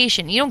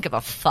education. You don't give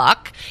a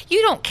fuck.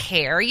 You don't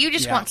care. You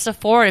just want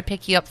Sephora to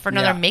pick you up for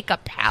another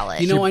makeup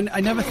palette. I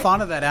never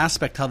thought of that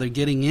aspect, how they're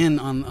getting in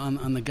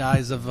on the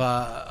guise of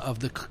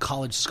the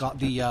college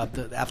the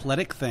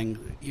athletic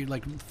thing. You're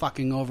like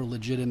fucking over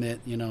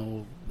legitimate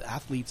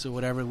athletes or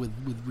whatever with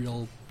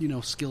real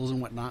skills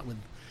and whatnot. With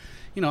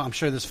I'm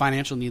sure there's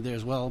financial need there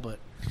as well, but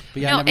I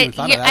never even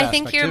thought of that. I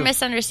think you're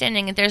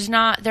misunderstanding.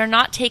 They're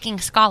not taking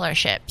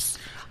scholarships.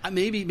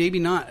 Maybe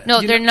not.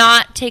 No, they're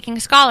not taking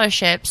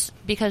scholarships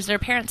because their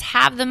parents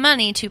have the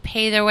money to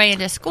pay their way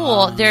into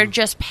school. They're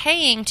just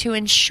paying to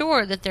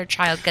ensure that their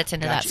child gets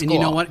into that school. And you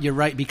know what? You're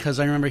right,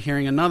 because I remember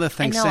hearing another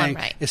thing saying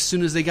as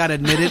soon as they got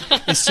admitted,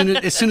 as soon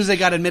as they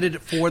got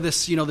admitted for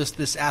this,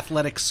 this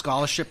athletic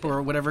scholarship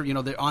or whatever,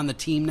 they're on the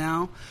team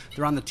now.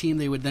 They're on the team.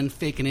 They would then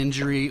fake an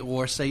injury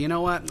or say, you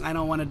know what? I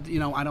don't want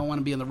to. I don't want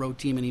to be on the road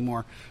team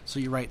anymore. So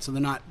you're right. So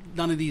they're not.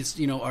 None of these,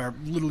 are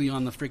literally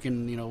on the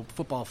freaking,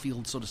 football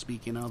field, so to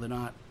speak. They're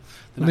not.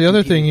 The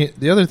other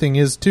thing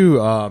is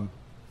too.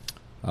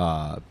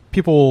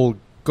 People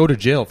go to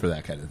jail for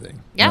that kind of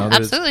thing. Yeah,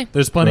 absolutely.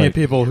 There's plenty of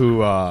people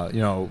who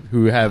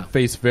who have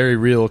faced very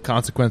real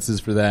consequences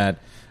for that,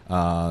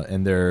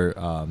 and they're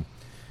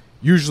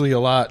usually a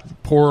lot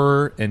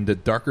poorer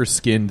and darker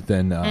skinned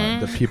than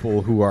the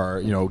people who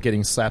are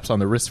getting slaps on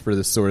the wrist for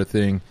this sort of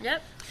thing.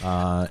 Yep.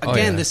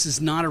 This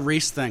is not a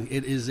race thing.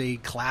 It is a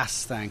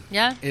class thing.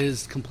 Yeah. It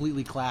is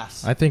completely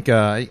class. I think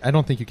I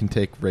don't think you can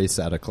take race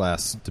out of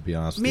class, to be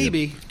honest.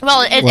 Maybe.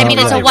 Well,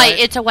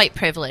 it's a white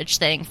privilege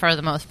thing for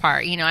the most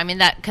part.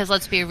 Because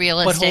let's be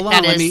realistic.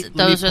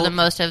 Those are the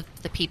most of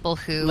the people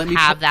who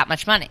have that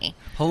much money.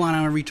 Hold on,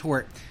 I'm going to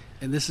retort.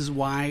 And this is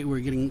why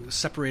we're getting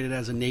separated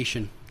as a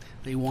nation.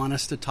 They want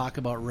us to talk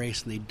about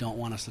race, and they don't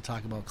want us to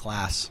talk about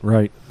class.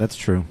 Right, that's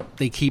true.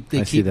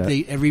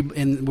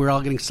 And we're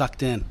all getting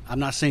sucked in. I'm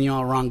not saying you're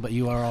all wrong, but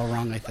you are all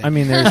wrong, I think. I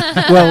mean,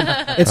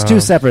 it's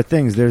two separate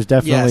things. There's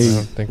definitely I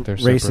don't think they're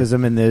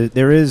racism, and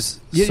there is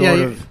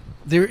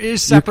there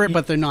is separate,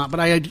 but they're not. But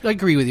I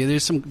agree with you.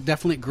 There's some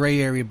definite gray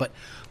area, but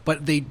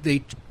they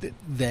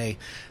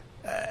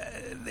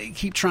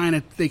keep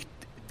trying to.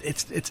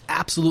 It's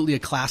absolutely a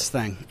class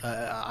thing.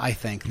 I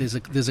think there's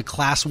a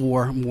class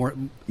war more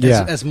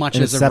as much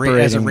as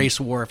a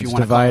race war. If you want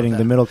to dividing,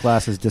 the middle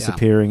class is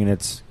disappearing, and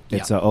it's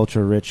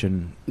ultra rich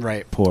and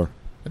poor.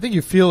 I think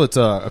you feel it's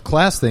a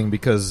class thing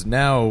because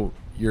now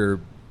you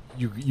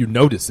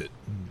notice it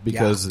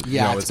because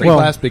it's a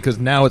class because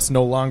now it's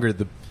no longer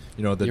the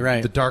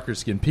darker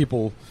skinned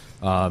people.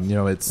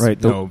 It's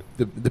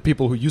the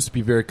people who used to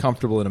be very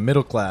comfortable in a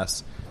middle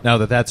class. Now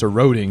that's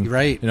eroding,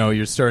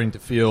 you're starting to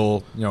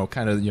feel,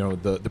 kind of,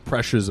 the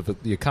pressures of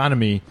the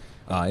economy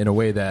in a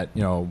way that,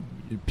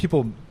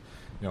 people,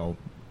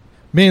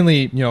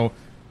 mainly,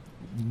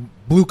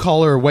 blue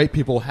collar white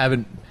people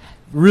haven't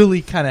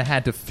really kind of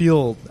had to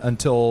feel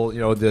until,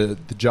 the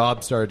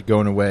job started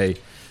going away.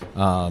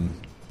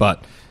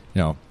 But,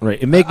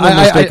 Right. And make no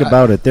mistake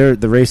about it. The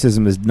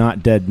racism is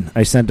not dead.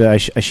 I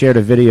shared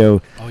a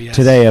video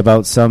today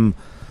about some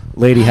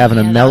lady having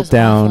a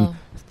meltdown,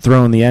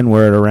 throwing the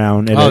N-word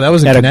around that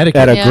was in Connecticut.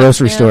 At a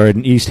grocery store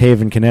in East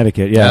Haven,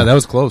 Connecticut. Yeah, that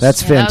was close.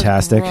 That's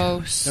fantastic.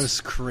 That was That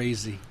was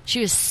crazy. She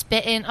was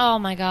spitting. Oh,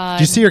 my God.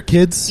 Did you see her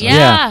kids?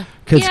 Yeah.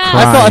 Kids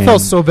crying. I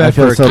felt so bad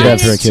for her kids.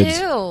 bad for her kids.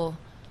 Too.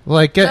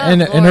 Like,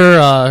 and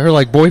her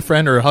like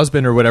boyfriend or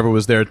husband or whatever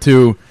was there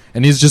too,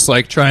 and he's just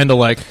like trying to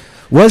like.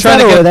 Was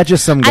that or that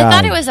just some guy? I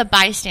thought it was a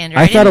bystander.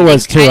 I thought it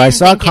was too. I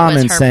saw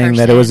comments saying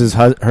that it was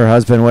her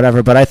husband,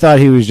 whatever. But I thought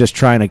he was just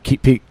trying to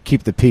keep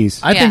the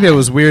peace. I think that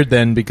was weird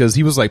then because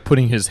he was like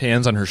putting his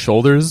hands on her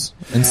shoulders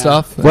and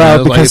stuff.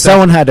 Well, because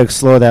someone had to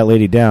slow that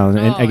lady down,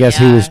 and I guess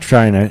he was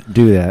trying to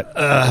do that.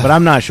 But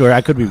I'm not sure.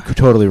 I could be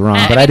totally wrong,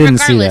 but I didn't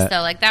see that.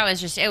 Though, that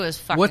was just it was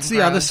fucking. What's the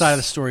gross. other side of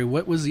the story?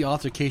 What was the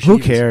altercation? Who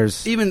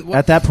cares? Even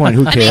at that point,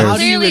 who cares? How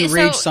do you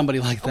enrage somebody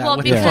like that?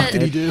 What the fuck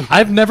did he do?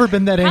 I've never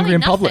been that angry in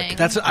public.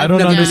 I've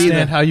don't never been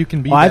understand either. how you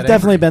can be. Well, I've that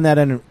definitely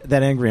angry. been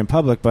that angry in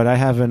public, but I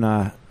haven't.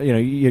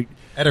 You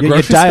At a you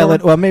grocery dial store?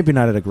 it. Well, maybe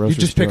not at a grocery You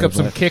just store. pick up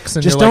some but kicks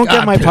and just you're don't like,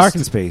 get "Ah, my I'm pissed."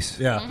 parking space.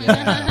 Yeah.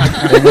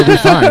 And we'll be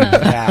fine.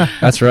 Yeah.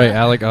 That's right,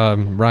 Alec.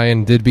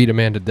 Ryan did beat a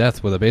man to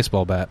death with a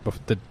baseball bat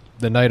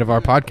the night of our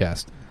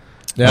podcast.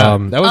 Yeah.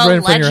 Um, that was right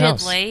in front of your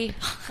house. Allegedly.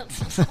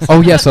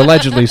 Oh yes,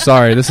 allegedly.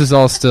 Sorry, this is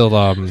all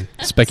still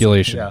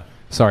speculation. Yeah.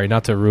 Sorry,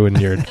 not to ruin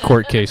your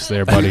court case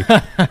there, buddy.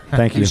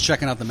 Thank He you. was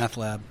checking out the meth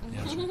lab.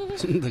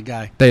 The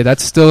guy. Hey,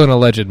 that's still an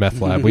alleged meth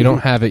lab. We don't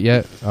have it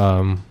yet.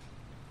 You're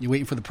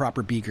waiting for the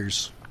proper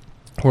beakers.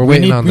 We're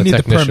waiting on we the need the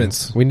technicians.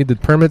 permits. We need the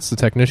permits, the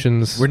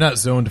technicians. We're not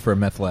zoned for a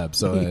meth lab,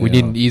 so we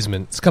need an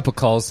easement. It's a couple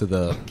calls to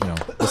the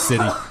the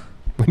city.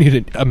 We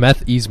need a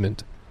meth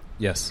easement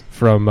Yes.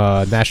 from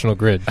National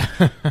Grid.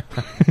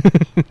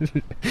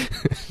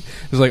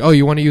 It's like, oh,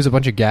 you want to use a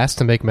bunch of gas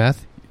to make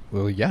meth?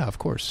 Well, yeah, of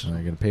course. I'm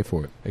going to pay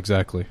for it.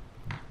 Exactly.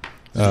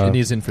 It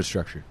needs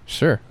infrastructure.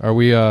 Sure. Are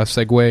we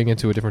segueing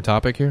into a different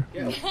topic here?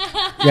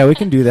 Yeah, we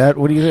can do that.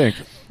 What do you think?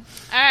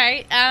 All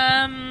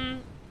right.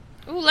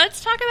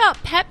 Let's talk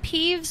about pet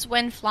peeves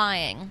when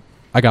flying.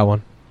 I got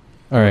one.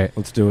 All right.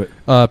 Let's do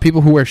it.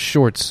 People who wear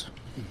shorts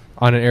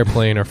on an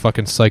airplane are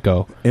fucking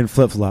psycho. In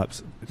flip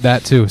flops.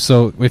 That too.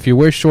 So if you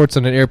wear shorts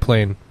on an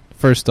airplane,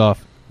 first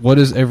off, what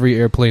is every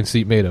airplane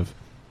seat made of?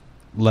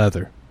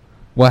 Leather.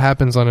 What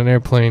happens on an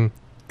airplane,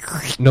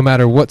 no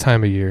matter what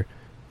time of year,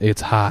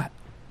 it's hot.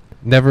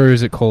 Never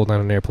is it cold on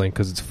an airplane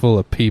because it's full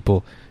of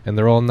people, and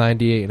they're all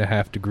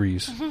 98.5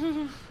 degrees.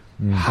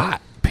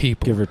 Hot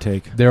people. Give or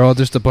take. They're all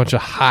just a bunch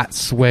of hot,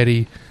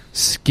 sweaty,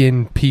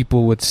 skinned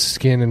people with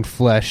skin and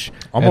flesh.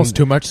 Almost And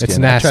too much skin. It's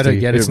nasty. I try to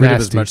get it's rid of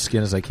as nasty. much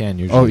skin as I can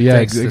usually. Oh yeah,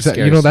 thanks to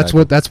exactly.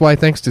 Stericycle. That's why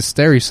thanks to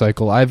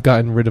Stericycle, I've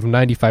gotten rid of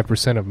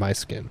 95% of my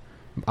skin.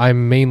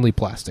 I'm mainly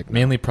plastic. Now.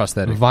 Mainly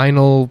prosthetic.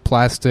 Vinyl,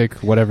 plastic,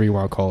 whatever you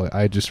want to call it.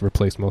 I just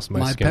replaced most of my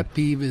My skin. pet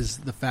peeve is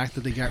the fact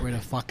that they got rid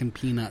of fucking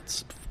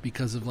peanuts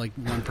because of like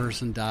one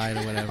person died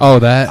or whatever. Oh,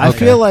 that I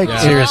feel like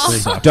seriously.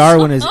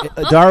 Darwin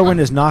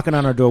is knocking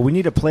on our door. We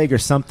need a plague or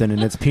something,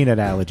 and it's peanut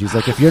allergies.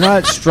 Like if you're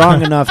not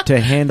strong enough to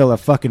handle a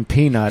fucking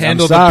peanut,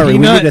 Handle I'm the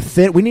sorry.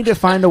 peanut. We need to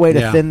find a way to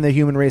Yeah. thin the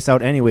human race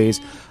out. Anyways,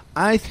 in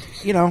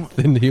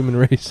the human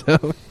race.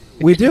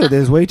 we do.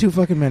 There's way too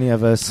fucking many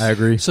of us. I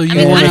agree. So you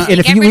And want if- and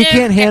if Get we rid of-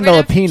 can't get handle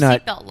rid a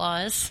peanut, of seatbelt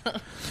laws.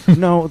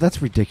 no, that's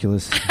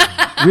ridiculous.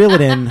 Reel it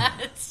in.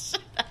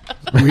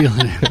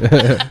 really?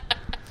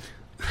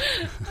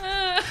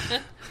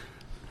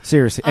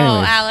 Seriously. Oh,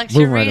 Anyways, Alex,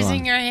 moving you're right raising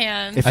along. your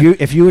hand.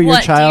 If you or your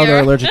What, child dear? are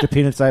allergic to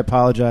peanuts, I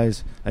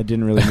apologize. I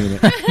didn't really mean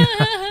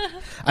it.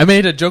 I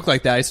made a joke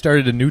like that. I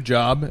started a new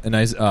job, and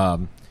I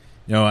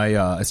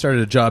started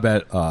a job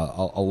at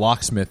a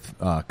locksmith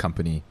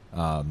company.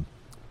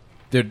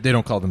 They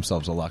don't call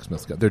themselves a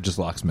locksmith. They're just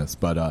locksmiths,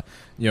 but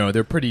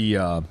they're pretty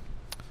I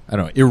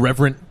don't know,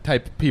 irreverent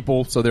type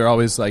people. So they're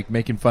always like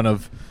making fun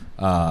of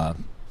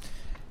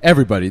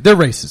everybody. They're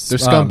racist. They're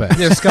scumbags.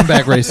 They're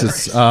scumbag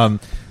racists.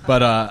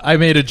 But I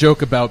made a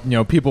joke about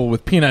people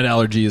with peanut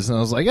allergies, and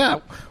I was like,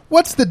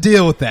 what's the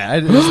deal with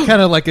that? It was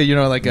kind of like a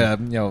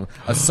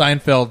a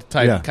Seinfeld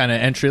type Yeah. kind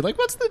of entry. Like,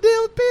 what's the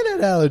deal with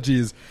peanut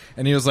allergies?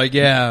 And he was like,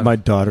 yeah, My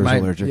daughter's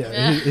allergic.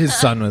 Yeah, his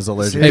son was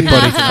allergic. Hey,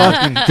 buddy.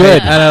 Fucking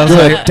good. And I was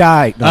Good. like,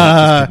 Die. No,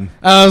 just kidding.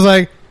 I was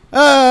like,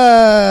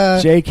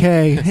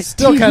 JK.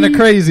 still kind of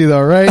crazy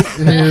though, right?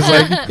 And he was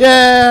like,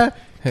 yeah.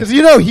 Because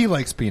he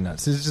likes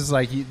peanuts. It's just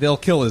like they'll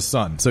kill his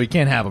son, so he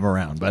can't have him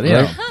around. But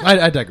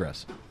I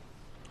digress.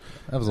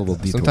 That was a little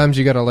detour. Sometimes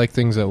you gotta like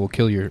things that will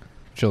kill your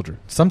children.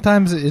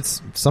 Sometimes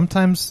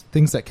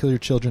things that kill your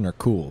children are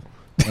cool,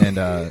 and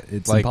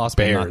it's Like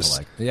impossible not bears. to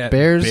like. Yeah,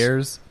 Bears?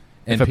 bears.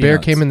 And If a bear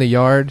peanuts. came in the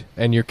yard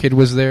and your kid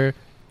was there,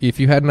 if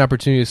you had an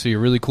opportunity to see a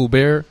really cool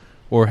bear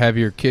or have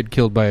your kid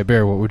killed by a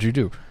bear, what would you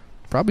do?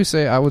 Probably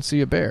say, I would see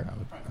a bear.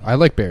 I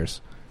like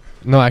bears.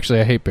 No, actually,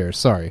 I hate bears.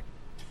 Sorry.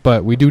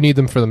 But we do need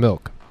them for the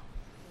milk.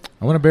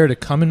 I want a bear to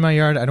come in my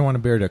yard. I don't want a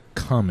bear to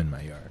come in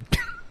my yard.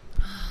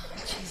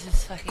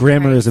 Jesus fucking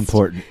Grammar Christ. is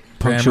important.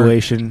 Grammar.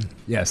 Punctuation.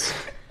 Yes.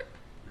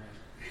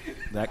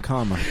 That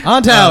comma.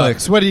 On to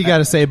Alex. What do you got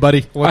to say,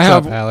 buddy? What's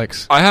have- up,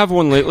 Alex? I have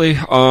one lately.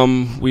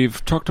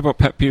 We've talked about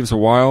pet peeves a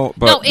while,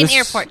 but No, in this-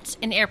 airports.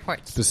 In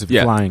airports. Specific.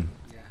 Yeah. Flying.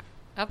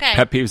 Okay.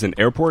 Pet peeves in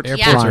airports.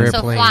 Airports yeah, or so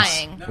airplanes?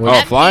 flying. Oh,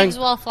 Pet flying? peeves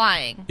while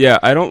flying. Yeah,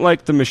 I don't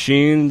like the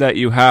machine that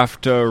you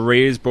have to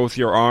raise both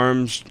your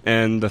arms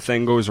and the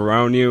thing goes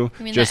around you.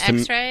 You mean just the to,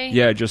 X-ray?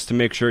 Yeah, just to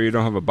make sure you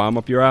don't have a bomb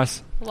up your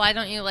ass. Why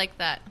don't you like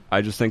that? I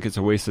just think it's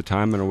a waste of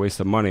time and a waste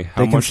of money.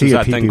 How They can much see does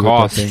your that thing pee-pee with that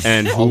cost, thing.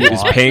 and who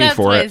is paying That's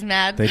for why it? he's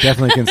mad. They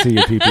definitely can see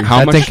your pee-pee. How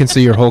That much- thing can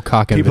see your whole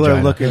cock and People vagina.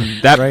 are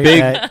looking That right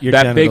big, at your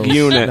that big genitals.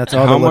 unit. That's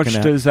all How they're much looking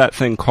at. does that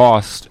thing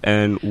cost,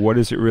 and what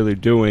is it really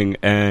doing,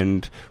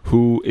 and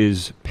who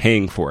is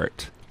paying for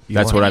it?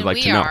 That's what I'd like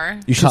we to know. are.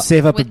 You should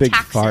save up a With big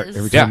taxes. fart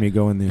every Yeah. time you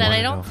go in there. That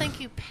I don't think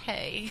you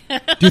pay.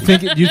 Do you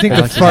think the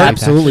Alex, fart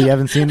absolutely. You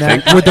haven't seen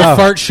that? would the Oh,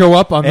 fart show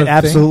up on the It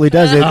absolutely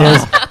does.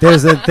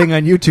 There's a thing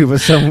on YouTube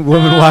of some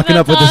woman walking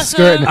up with a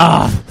skirt and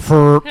awesome.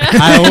 for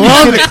I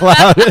love it.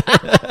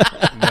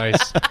 cloud.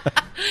 Nice.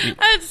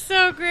 That's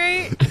so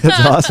great.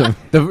 That's awesome.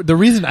 The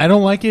reason I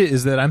don't like it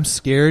is that I'm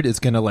scared it's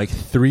gonna like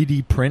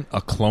 3D print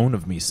a clone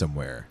of me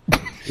somewhere.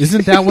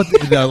 Isn't that what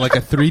like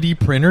a 3D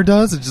printer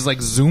does? It just like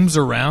zooms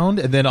around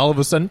and then all of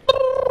a sudden,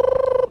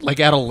 like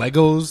out of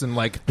Legos and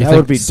like That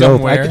would be dope.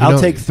 somewhere. I'll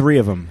take 3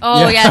 of them.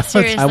 Oh, yeah,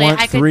 seriously. I want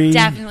I 3 could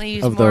definitely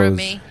use of more of those.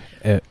 me.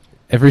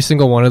 Every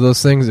single one of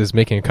those things is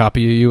making a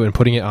copy of you and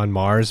putting it on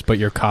Mars, but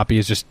your copy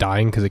is just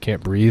dying because it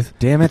can't breathe.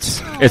 Damn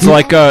it. It's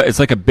like a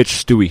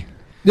bitch Stewie.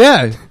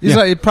 Yeah, he's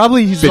like he's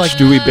Bitch like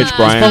Stewie, bitch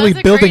Brian. probably That's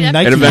a building great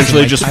Nike. It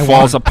eventually like, just I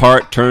falls want-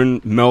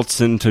 apart, melts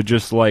into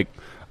just like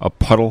a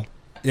puddle.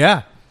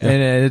 Yeah,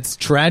 and it's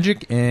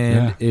tragic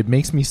and it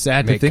makes me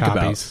sad to Make think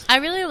copies. I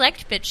really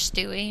liked Bitch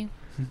Stewie.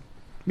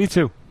 Me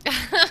too.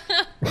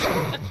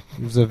 about.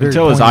 It was a very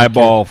Until his poignant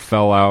eyeball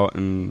fell out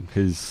and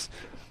his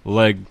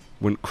leg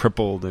went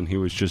crippled, and he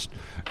was just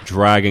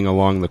dragging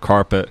along the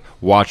carpet,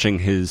 watching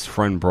his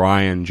friend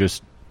Brian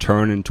just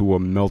turn into a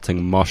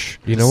melting mush,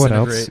 You know what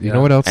Disintegrate, else? You yeah.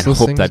 know what else and those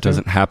hope things that do?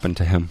 doesn't happen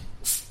to him.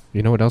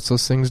 You know what else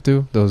those things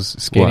do?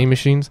 Those scanning What?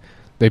 machines?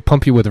 They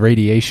pump you with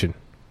radiation.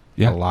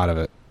 Yeah. A lot of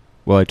it.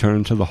 Will I turn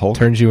into the Hulk?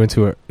 Turns you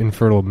into an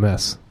infertile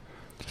mess.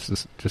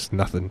 Just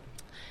nothing.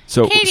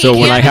 So Katie, so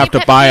when you I have have any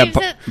to buy a pet peeves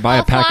that buy a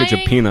while package of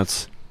flying?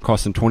 peanuts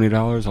costing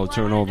 $20, I'll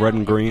turn all red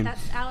and green.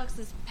 That's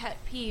Alex's pet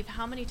peeve.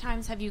 How many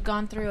times have you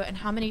gone through it, and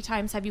how many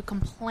times have you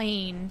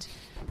complained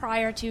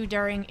prior to,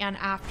 during, and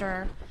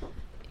after?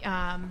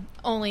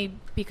 Only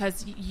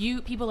because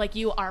people like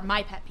you are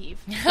my pet peeve.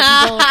 The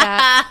people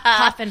that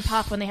huff and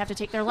puff when they have to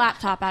take their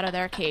laptop out of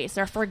their case,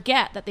 or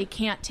forget that they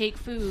can't take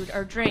food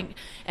or drink,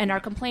 and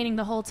are complaining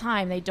the whole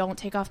time. They don't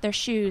take off their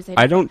shoes. They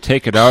I don't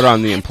take it out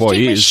on the Take my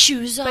employees.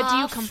 shoes off. But do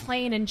you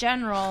complain in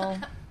general?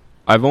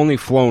 I've only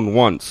flown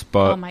once,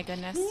 but Oh my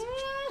goodness!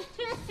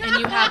 And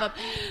you have a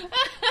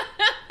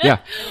yeah.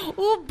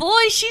 Oh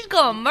boy, she's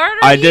gonna murder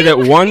I you. did it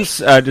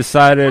once. I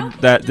decided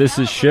that this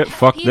is shit.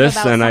 Fuck peeve this,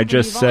 about and I something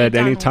just you've only said,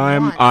 done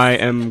anytime once. I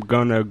am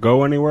gonna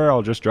go anywhere,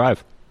 I'll just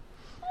drive.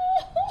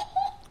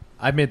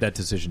 I made that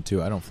decision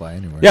too. I don't fly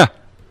anywhere. Yeah.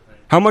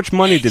 How much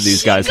money did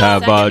these guys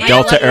have? Second,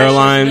 Delta my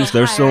Airlines, electrician's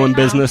they're high still in right now.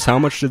 business. How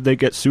much did they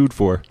get sued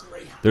for?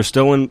 They're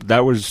still in.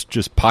 That was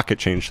just pocket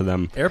change to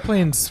them.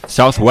 Airplanes.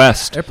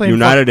 Southwest, Airplane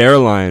United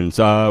Airlines.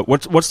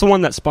 What's the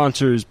one that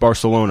sponsors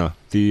Barcelona?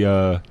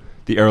 The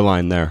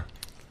airline there.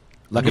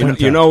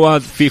 You know,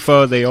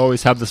 FIFA. They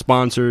always have the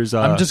sponsors.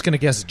 I'm just gonna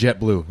guess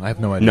JetBlue. I have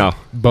no idea. no.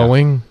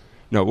 Boeing.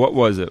 No, what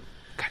was it?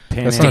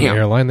 That's not an Damn.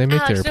 airline. They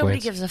make Alex, their nobody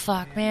airplanes. gives a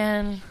fuck,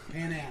 man.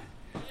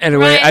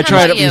 Anyway, Ryan, I how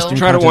tried about it. you?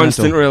 Tried it once.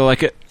 Continental. Didn't really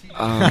like it.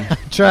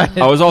 Try it.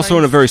 I was also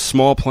in a very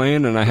small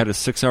plane, and I had a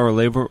 6-hour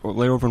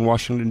layover in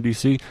Washington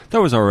D.C.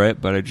 That was all right,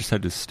 but I just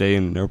had to stay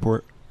in an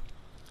airport.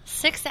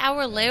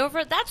 6-hour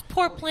layover? That's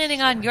poor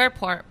planning on your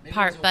part,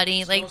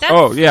 buddy. Like that's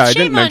Oh yeah, I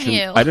shame didn't mention. on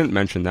you. I didn't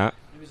mention that.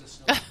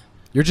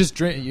 You're just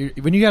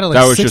when you got a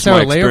That was just 6-hour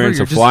my layover. experience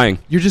You're of just, flying.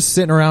 You're just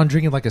sitting around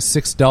drinking like a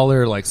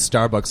 $6 like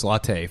Starbucks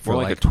latte for For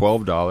like a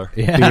 $12.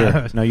 yeah.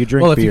 Beer. No, you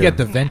drink Well, if beer. you get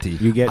the venti,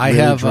 You get I really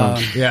have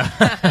drunk.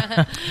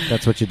 yeah.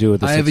 That's what you do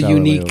with the I have a 6-hour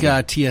unique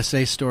layover.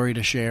 TSA story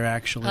to share.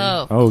 Actually,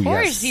 Oh, Oh, of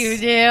course yes. you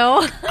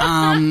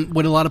do.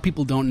 what a lot of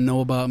people don't know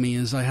about me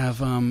is I have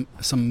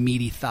some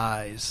meaty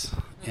thighs,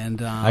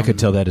 and I could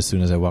tell that as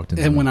soon as I walked in.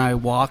 And when I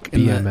walk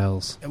in the,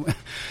 BMLs.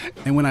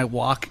 and when I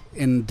walk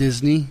in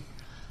Disney,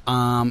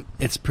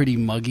 it's pretty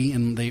muggy,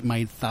 and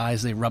my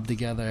thighs they rub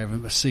together. I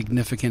have a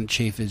significant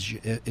chafage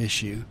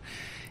issue.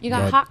 You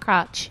got Mud. hot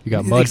crotch. You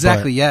got mud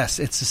Exactly. butt. Yes,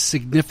 it's a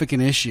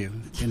significant issue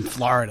in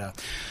Florida.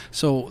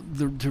 So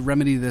to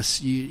remedy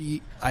this,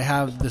 I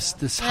have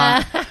this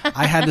hot.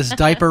 I had this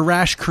diaper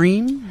rash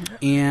cream,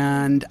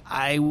 and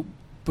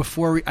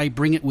before I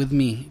bring it with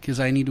me because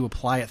I need to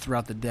apply it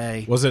throughout the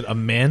day. was it a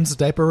man's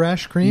diaper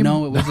rash cream?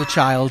 No, it was a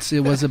child's.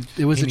 It was a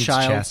needs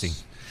child's. chassis.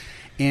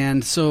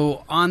 And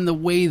so on the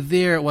way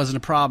there, it wasn't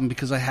a problem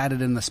because I had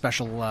it in the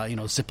special,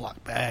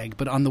 Ziploc bag.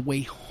 But on the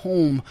way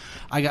home,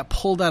 I got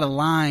pulled out of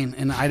line,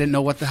 and I didn't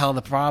know what the hell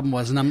the problem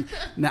was. And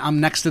I'm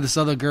next to this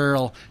other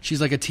girl.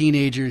 She's like a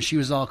teenager, and she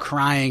was all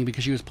crying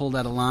because she was pulled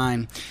out of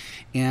line.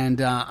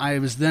 And I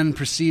was then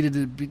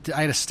proceeded to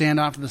I had to stand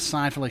off to the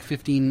side for like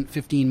 15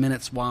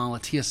 minutes while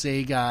a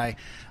TSA guy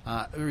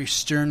very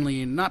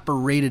sternly, not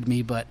berated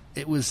me, but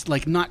it was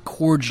like not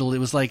cordial. It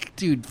was like,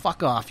 dude,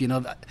 fuck off.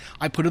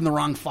 I put it in the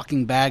wrong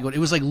fucking bag. It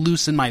was like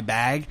loose in my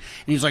bag. And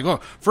he's like,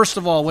 oh, first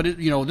of all,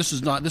 this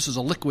is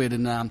a liquid.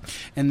 And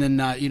then,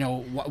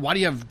 why do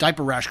you have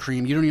diaper rash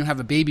cream? You don't even have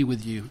a baby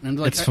with you. And I'm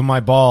like, It's for my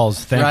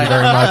balls. Thank Right. you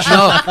very much.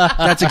 No,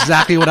 that's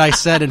exactly what I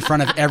said in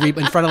front of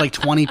like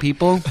 20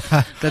 people.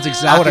 That's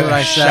exactly what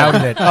I said.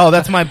 Shouted it. Oh,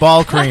 that's my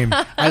ball cream.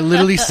 I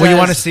literally said, Well, you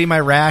want to see my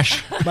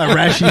rash? My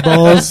rashy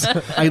balls.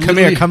 I Come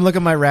literally- Come look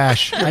at my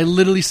rash. I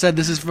literally said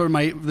this is for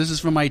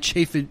my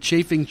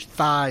chafing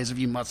thighs, if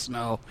you must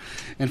know,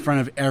 in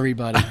front of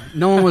everybody.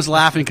 No one was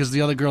laughing because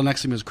the other girl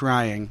next to me was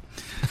crying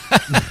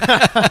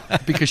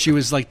because she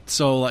was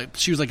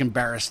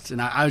embarrassed,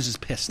 and I was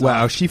just pissed.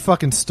 Wow, off. she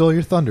fucking stole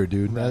your thunder,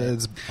 dude. That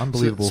is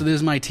unbelievable. So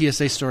there's my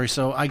TSA story.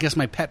 So I guess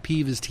my pet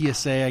peeve is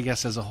TSA, I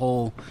guess, as a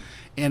whole.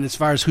 And as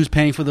far as who's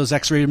paying for those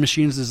X-rated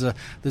machines,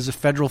 there's a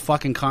federal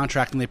fucking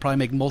contract, and they probably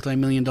make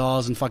multi-million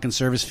dollars in fucking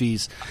service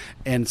fees,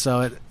 and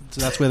so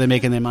that's where they're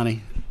making their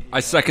money. I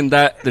second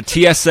that. The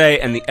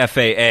TSA and the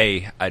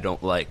FAA I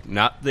don't like,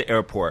 not the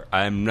airport.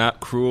 I am not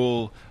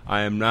cruel.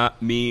 I am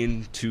not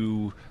mean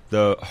to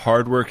the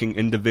hardworking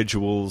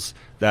individuals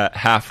that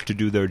have to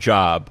do their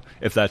job,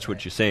 if that's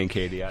what you're saying,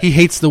 Katie. He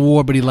hates the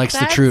war, but he likes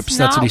the troops.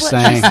 That's what he's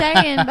saying. That's not what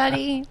she's saying,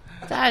 buddy.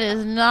 That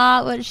is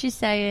not what she's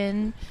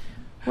saying.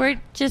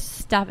 We're just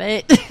stop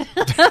it.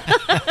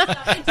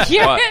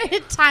 You're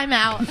time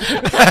out.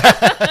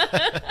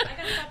 I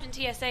got stopped in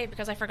TSA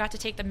because I forgot to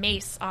take the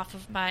mace off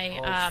of my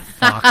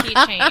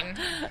keychain.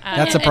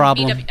 That's a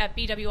problem. At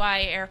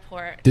BWI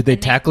Airport. Did they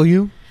tackle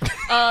you?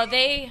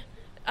 They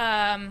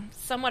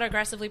somewhat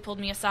aggressively pulled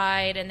me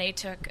aside, and they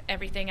took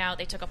everything out.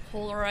 They took a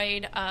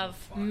Polaroid of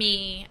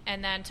me,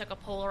 and then took a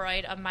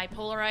Polaroid of my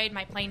Polaroid,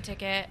 my plane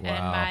ticket,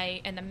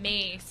 and the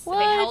mace. What?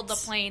 They held the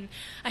plane.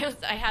 I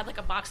had like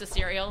a box of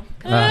cereal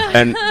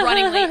And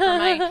running late for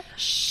my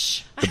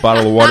shh. the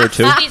bottle of water,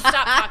 too. Please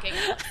stop talking.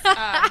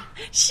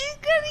 She's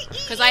gonna eat.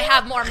 Because I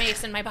have more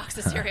mace in my box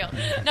of cereal.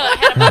 No, I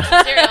had a box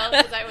of cereal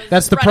because I was.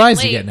 That's the running prize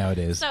late. you get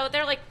nowadays. So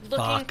they're like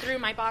looking through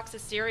my box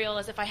of cereal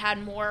as if I had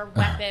more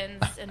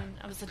weapons, and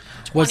I was.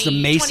 Was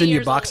the mace 20 in your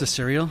years box old. of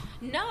cereal?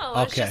 No, it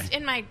was Okay. just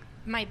in my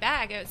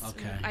bag. It was,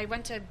 Okay. I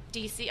went to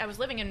D.C. I was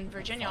living in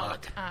Virginia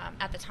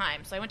at the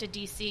time, so I went to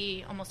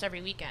D.C. almost every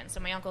weekend.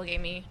 So my uncle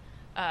gave me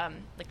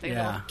like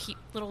the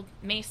little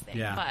mace thing.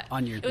 Yeah,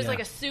 But it was like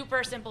a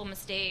super simple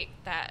mistake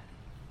that.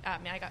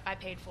 I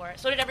paid for it.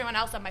 So did everyone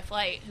else on my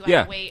flight who Yeah.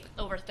 had to wait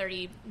over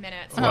 30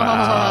 minutes. Oh,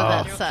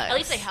 that sucks. At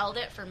least they held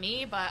it for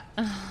me, but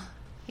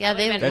Yeah,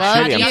 they That's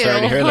love shitty. you. I'm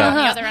sorry to hear that. on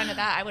the other end of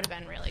that, I would have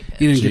been really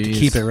pissed. You didn't get to Jeez.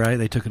 keep it, right?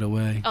 They took it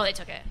away. Oh, they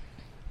took it.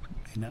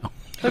 No.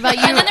 What about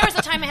And you? then there was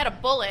a time I had a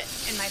bullet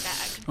in my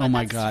bag. But Oh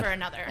my that's God. For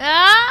another.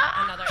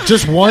 Ah!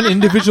 Just one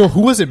individual?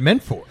 Who was it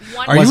meant for?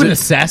 One- Are Was you an it-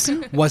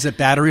 assassin? Was it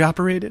battery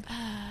operated?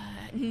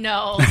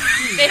 No,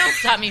 they don't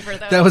stop me for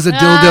those. That was a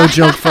dildo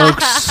joke,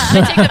 folks.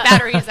 They take the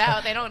batteries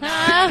out. They don't know.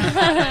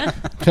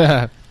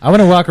 I want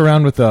to walk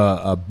around with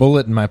a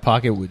bullet in my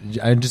pocket.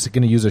 I'm just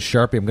going to use a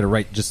Sharpie. I'm going to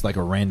write just like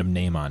a random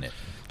name on it.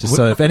 Just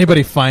so if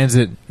anybody finds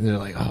it, they're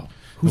like, oh,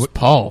 who's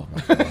Paul?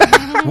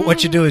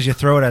 What you do is you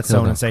throw it at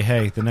someone and say,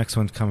 "Hey, the next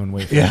one's coming.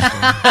 Wait for That's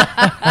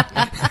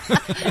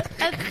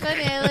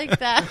funny. I like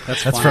that.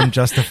 That's from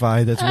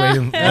Justified. That's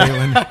Raylan.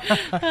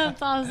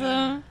 That's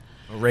awesome.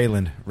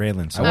 Raylan.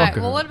 All right.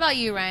 Well, what about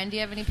you, Ryan? Do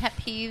you have any pet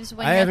peeves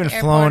when I you're at the haven't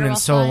airport flown or in while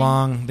so flying?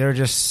 long. There are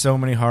just so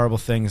many horrible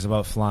things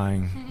about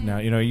flying. Now,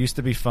 it used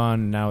to be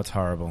fun. Now it's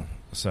horrible.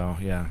 So,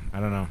 yeah, I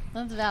don't know.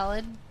 That's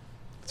valid.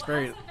 It's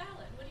very.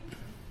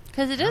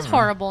 Because it is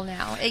horrible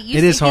now. It used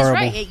It is to, he's horrible.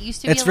 Right. It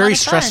used to be It's a very lot of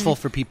fun. stressful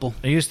for people.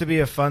 It used to be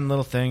a fun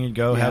little thing. You'd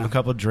go have a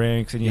couple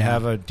drinks, and you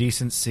have a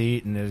decent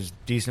seat, and there's a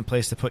decent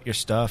place to put your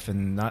stuff,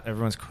 and not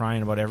everyone's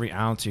crying about every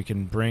ounce. You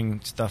can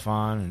bring stuff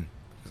on. And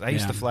 'cause I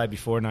used to fly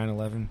before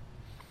 9/11,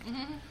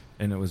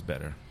 and it was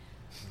better.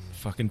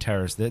 Fucking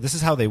terrorists. This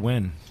is how they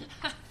win.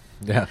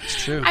 Yeah.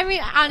 It's true. I mean,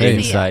 honestly,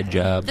 Inside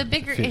job. the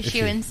bigger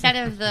issue instead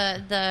of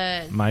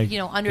the My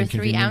under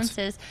 3 inconvenience?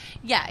 ounces,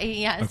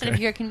 instead of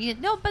Okay. your convenience.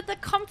 No, but the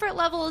comfort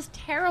level is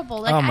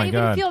terrible. Like Oh my I even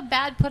God. feel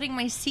bad putting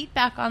my seat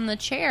back on the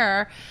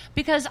chair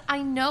because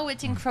I know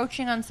it's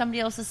encroaching on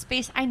somebody else's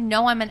space. I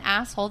know I'm an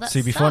asshole. That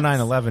See, before sucks.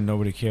 9/11,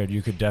 nobody cared.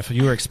 You could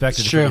you were expected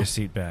It's to put true. your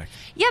seat back.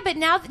 Yeah, but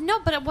now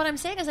but what I'm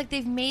saying is like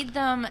they've made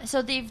them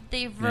so they've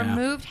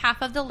removed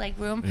half of the leg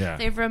room. Yeah.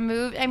 They've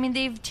removed. I mean,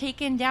 they've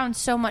taken down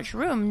so much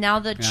room. Now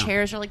the chairs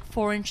are like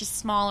 4 inches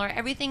smaller.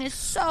 Everything is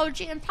so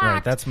jam packed.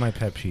 Right, that's my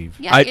pet peeve.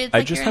 yeah. I it's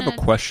like just you're have in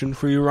a question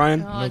for you,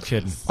 Ryan. Oh, No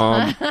kidding. jeez. No,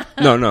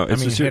 I it's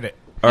mean, a hit it.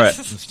 All right.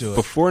 Let's do it.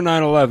 Before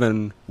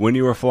 9/11, when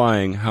you were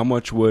flying, how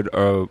much would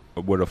a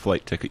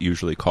flight ticket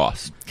usually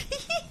cost?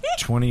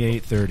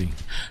 $28.30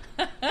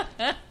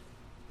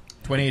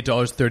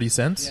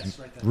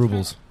 $28.30.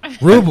 rubles.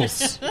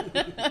 Rubles.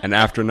 And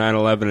after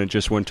 9/11, it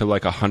just went to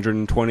like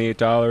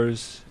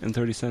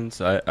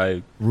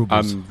 $128.30.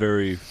 Rubles. I'm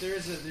very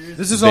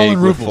This is all vague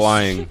in with rubles.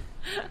 flying.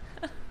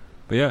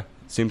 But yeah, it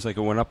seems like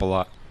it went up a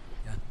lot.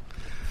 Yeah,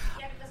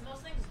 because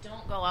most things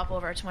don't go up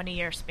over a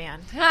 20-year span.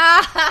 You do.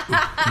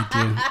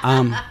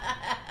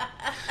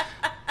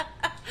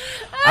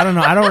 I don't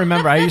know. I don't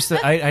remember. I used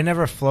to. I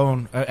never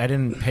flown. I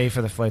didn't pay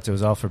for the flights. It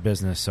was all for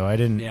business, so I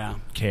didn't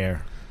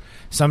care.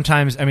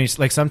 Sometimes,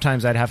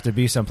 sometimes I'd have to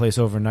be someplace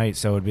overnight,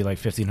 so it would be like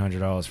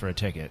 $1,500 for a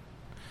ticket,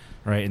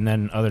 right? And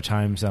then other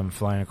times I'm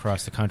flying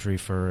across the country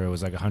it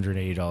was like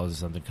 $180 or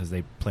something because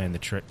they planned the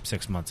trip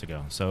 6 months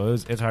ago. So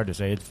it's hard to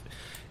say.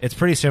 It's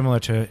pretty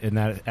similar to in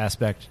that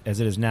aspect as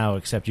it is now,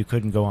 except you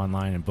couldn't go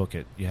online and book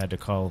it. You had to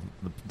call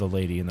the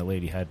lady, and the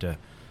lady had to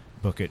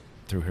book it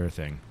through her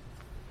thing.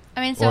 I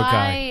mean, so Or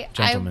guy,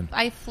 gentleman.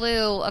 I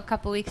flew a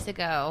couple weeks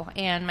ago,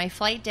 and my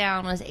flight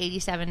down was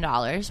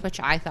 $87, which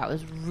I thought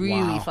was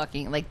really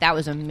fucking, like, that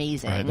was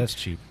amazing. All right, that's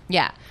cheap.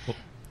 Yeah.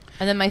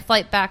 And then my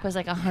flight back was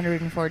like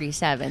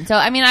 $147. So,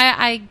 I mean,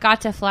 I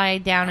got to fly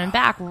down and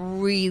back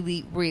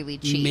really, really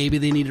cheap. Maybe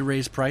they need to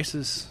raise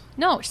prices.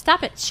 No,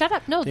 stop it. Shut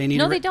up. No, They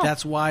need they don't.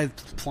 That's why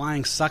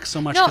flying sucks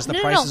so much No, because the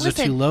prices are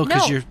too low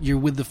because no. you're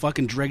with the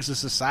fucking dregs of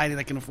society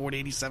that can afford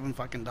 $87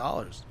 fucking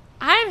dollars.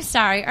 I'm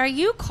sorry. Are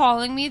you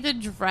calling me the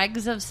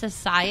dregs of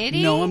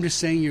society? No, I'm just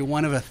saying you're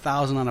one of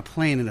 1,000 on a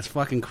plane and it's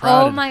fucking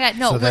crowded. Oh my god!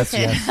 No, So that's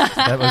listen. yes.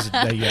 That was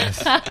a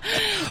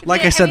yes.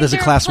 Like I said, there's a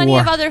class there are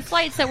war. plenty of other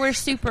flights that were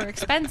super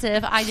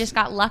expensive. I just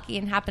got lucky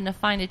and happened to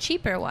find a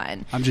cheaper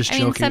one. I'm just I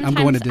mean, joking. I'm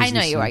going to sometimes- Disney I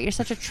know you soon. are. You're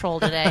such a troll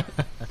today.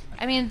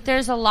 I mean,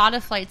 there's a lot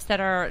of flights that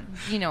are,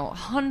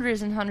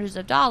 hundreds and hundreds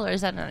of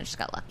dollars, and I just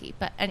got lucky.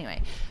 But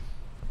anyway,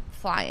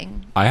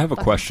 flying. I have a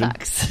fucking question.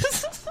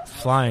 sucks.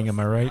 Flying, am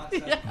I right?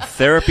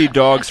 Therapy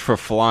dogs for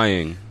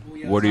flying.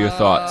 What are your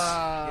thoughts?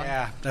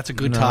 Yeah, that's a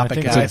good No, topic,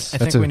 I think, guys. I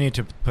think we need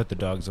to put the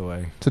dogs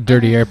away. It's a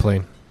dirty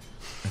airplane.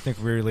 I think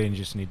we really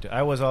just need to.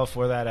 I was all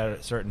for that at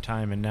a certain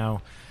time, and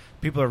now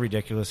people are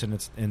ridiculous,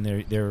 and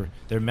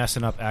they're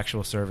messing up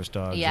actual service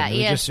dogs. Yeah, and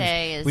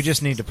ESA we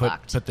just need to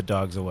fucked. put the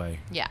dogs away.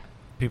 Yeah.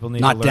 People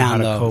need Not to learn down, how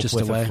to though, cope just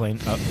with away. a plane,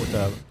 with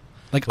a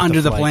Like with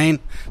under the flight. plane.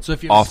 So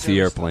if you're Off the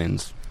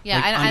airplanes. Yeah,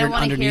 Like I don't want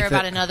to underneath hear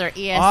about it. another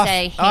ESA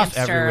Off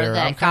hamster everywhere.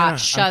 that I'm got kinda-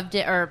 shoved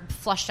it or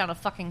flushed down a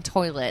fucking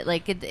toilet.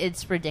 Like,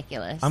 it's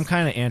ridiculous. I'm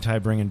kind of anti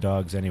bringing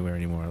dogs anywhere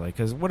anymore. Like,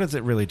 because what is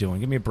it really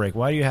doing? Give me a break.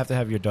 Why do you have to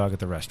have your dog at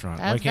the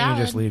restaurant? Why That's can't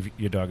you just valid. leave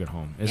your dog at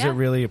home? Is Yeah. it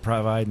really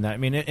providing that? I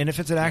mean, and if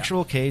it's an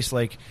actual case,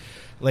 but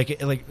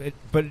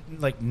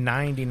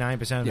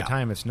 99% of the Yeah.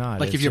 time it's not.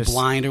 Like It's if you're just-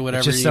 blind or whatever,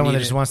 it's just you someone need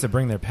that just it. wants to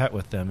bring their pet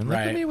with them. And look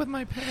Right. at me with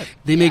my pet.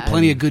 They make Yeah.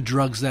 plenty of good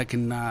drugs that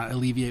can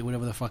alleviate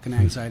whatever the fucking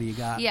anxiety you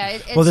got. yeah,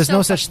 it's Well, there's so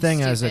no such fucking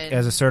thing as stupid.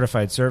 a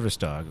certified service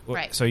dog.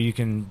 Right. So you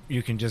can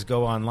just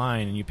go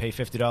online and you pay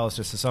 $50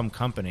 just to some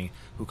company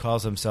who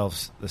calls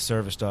themselves the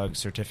service dog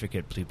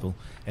certificate people,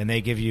 and they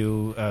give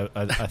you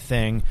a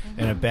thing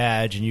and a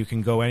badge, and you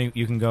can go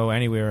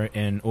anywhere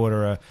and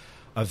order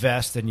a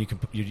vest, and you can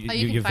you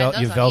can find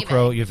those on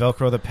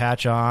velcro the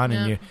patch on,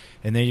 Yeah.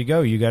 and there you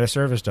go. You got a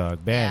service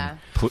dog. Bang.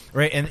 Yeah.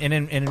 Right.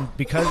 And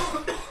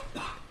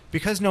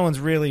because no one's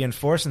really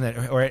enforcing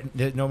that, or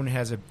no one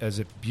has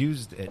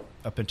abused it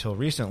up until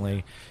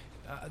recently.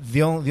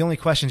 The only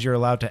questions you're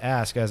allowed to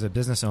ask as a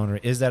business owner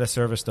is that a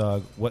service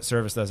dog? What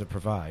service does it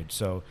provide?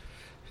 So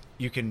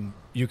you can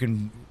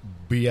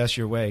BS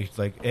your way,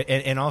 like,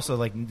 and also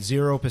like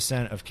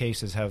 0% of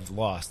cases have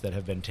lost that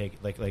have been taken,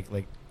 like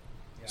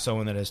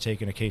someone that has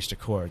taken a case to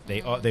court.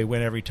 They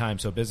win every time.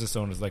 So business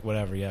owners like,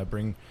 whatever, yeah,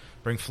 bring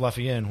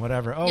Fluffy in,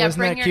 whatever. Oh, Yeah, isn't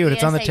bring that your cute?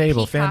 It's on the ESA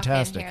table. peacock in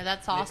Fantastic. here.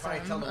 That's They probably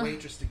tell the awesome.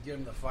 waitress to get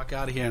them the fuck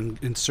out of here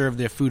and serve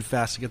their food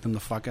fast to get them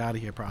the fuck out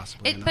of here,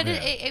 possibly.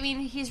 I mean,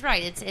 he's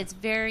right.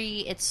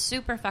 It's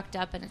super fucked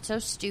up, and it's so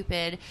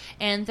stupid,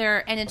 and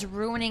it's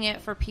ruining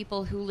it for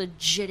people who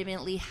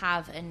legitimately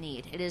have a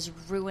need. It is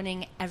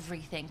ruining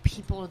everything.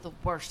 People are the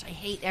worst. I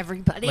hate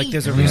everybody. Like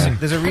there's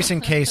a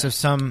recent case of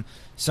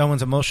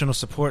someone's emotional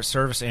support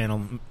service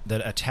animal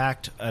that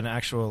attacked an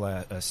actual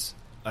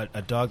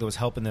a dog that was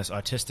helping this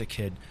autistic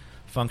kid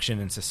function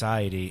in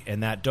society,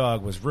 and that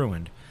dog was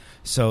ruined.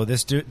 So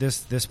this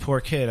poor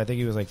kid, I think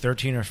he was like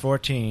 13 or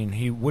 14.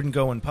 He wouldn't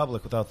go in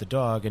public without the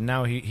dog, and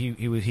now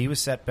he was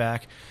set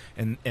back,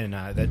 and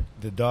that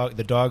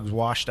the dog's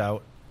washed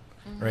out.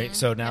 Right,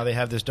 so now they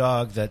have this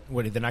dog that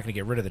they're not going to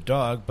get rid of the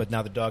dog, but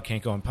now the dog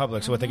can't go in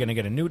public. So what they're going to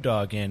get a new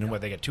dog in, and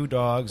what they get two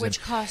dogs, Which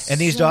costs and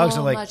these so dogs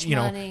are like much $50,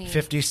 money.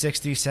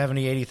 $60,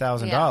 $70,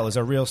 $80,000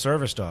 a real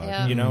service dog,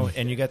 Yeah.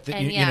 and you get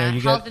And you yeah, know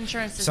you health get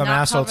insurance does some not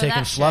asshole cover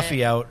taking that Fluffy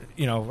shit. out,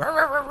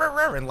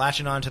 and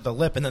latching onto the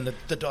lip, and then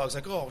the dog's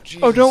like, oh,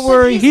 Jesus. Oh, don't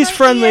worry, he's my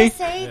friendly.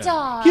 ESA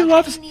dog.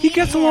 He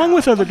gets along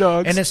with other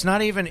dogs. And it's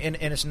not even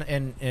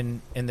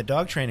in the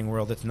dog training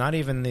world. It's not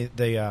even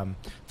the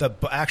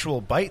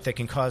actual bite that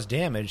can cause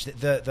damage.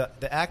 The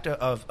act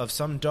of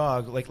some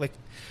dog, like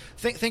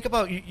think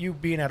about you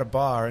being at a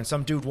bar and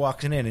some dude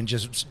walking in and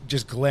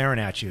just glaring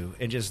at you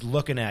and just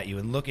looking at you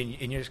and looking,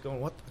 and you're just going,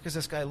 what the fuck is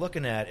this guy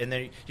looking at? And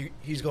then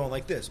he's going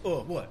like this.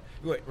 Oh, what?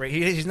 Right?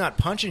 He's not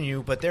punching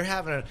you, but they're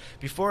having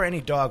before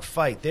any dog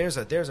fight. There's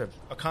a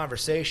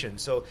conversation.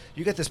 So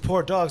you get this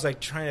poor dog's like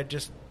trying to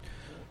just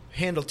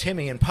handle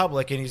Timmy in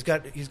public, and he's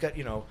got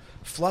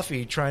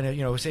Fluffy trying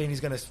to saying he's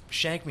going to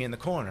shank me in the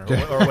corner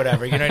or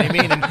whatever, you know what I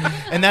mean,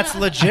 and that's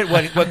legit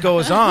what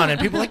goes on,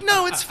 and people are like,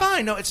 no, it's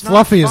fine, no, it's not.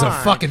 Fluffy is a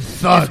fine. fucking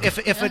thug. No,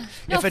 Fluffy is fucked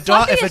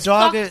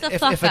the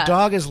fuck if a up.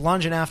 dog is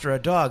lunging after a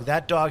dog,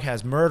 that dog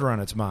has murder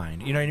on its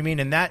mind, you know what I mean,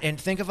 and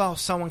think of how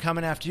someone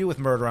coming after you with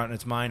murder on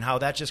its mind, how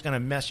that's just going to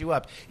mess you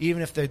up,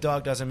 even if the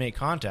dog doesn't make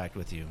contact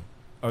with you.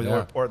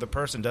 Or the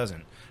person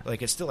doesn't.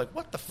 Like, it's still like,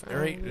 what the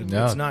right?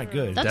 No. It's not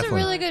good. That's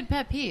Definitely. a really good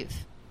pet peeve.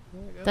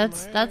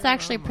 That's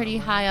actually pretty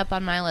high up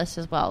on my list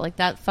as well. Like,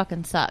 that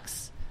fucking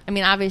sucks. I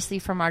mean, obviously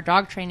from our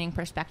dog training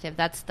perspective,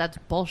 that's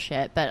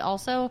bullshit. But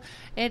also,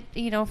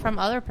 from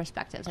other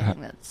perspectives, I think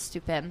that's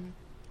stupid.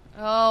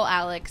 Oh,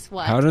 Alex,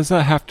 what? How does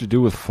that have to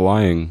do with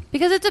flying?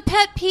 Because it's a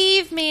pet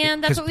peeve, man.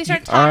 That's what we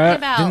started talking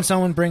about. Didn't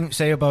someone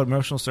say about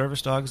emotional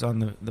service dogs on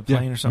the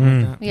plane or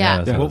something like that?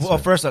 Yeah. Well,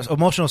 first,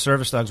 emotional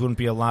service dogs wouldn't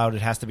be allowed.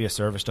 It has to be a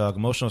service dog.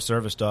 Emotional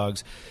service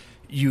dogs,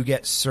 you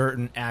get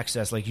certain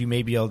access. Like you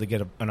may be able to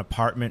get an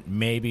apartment,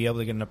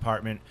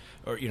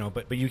 or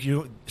but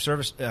you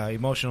service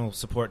emotional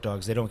support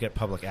dogs. They don't get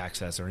public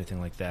access or anything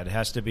like that. It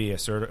has to be a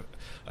service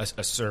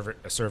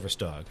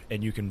dog,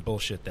 and you can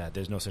bullshit that.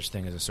 There's no such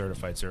thing as a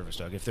certified service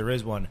dog. If there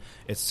is one,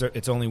 it's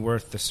only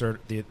worth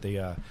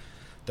the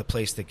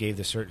place that gave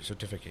the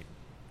certificate,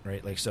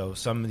 right? Like so,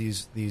 some of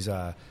these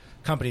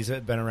companies that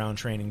have been around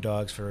training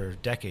dogs for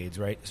decades,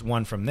 right?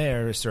 One from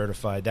there is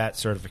certified. That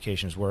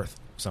certification is worth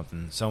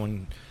something.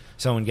 Someone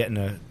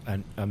getting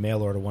a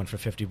mail order one for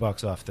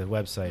 $50 off the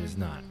website is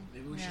not.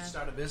 Maybe we should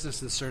start a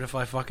business and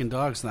certify fucking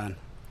dogs then.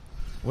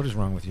 What is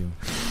wrong with you?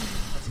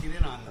 Let's get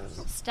in on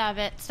this. Stop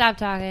it. Stop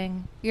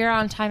talking. You're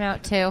on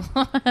timeout too.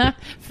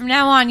 From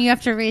now on, you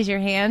have to raise your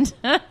hand.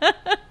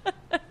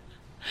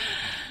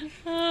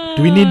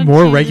 Do we need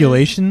more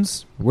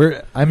regulations?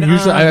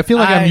 I feel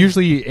like I'm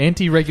usually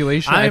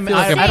anti-regulation. I feel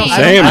like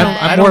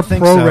I'm more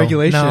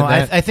pro-regulation. No,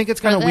 I think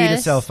it's going to weed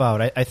itself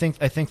out. I think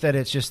that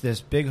it's just this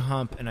big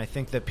hump, and I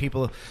think that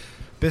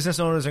business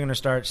owners are going to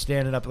start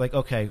standing up like,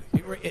 okay,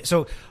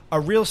 so a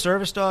real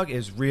service dog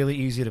is really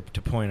easy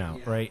to point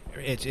out, right?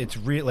 It's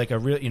real, like a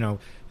real,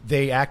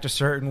 they act a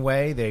certain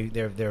way.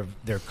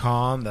 They're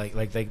calm.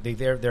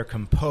 They're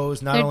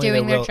composed. Not only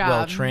they're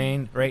well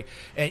trained, right?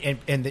 And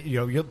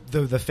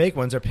the fake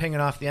ones are pinging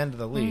off the end of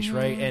the leash,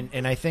 right?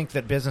 And I think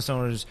that business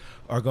owners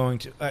are going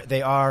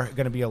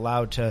to be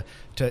allowed to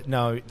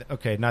no,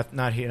 okay,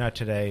 not here, not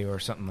today, or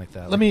something like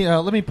that. Let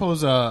me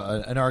pose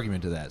an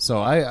argument to that. So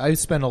I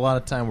spend a lot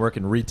of time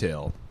working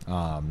retail,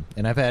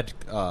 and I've had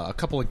a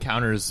couple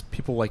encounters.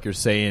 People like you're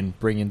saying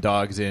bringing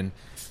dogs in.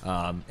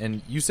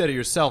 And you said it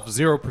yourself,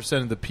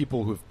 0% of the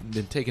people who've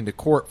been taken to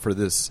court for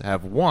this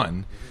have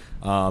won.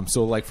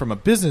 So like from a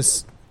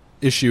business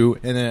issue,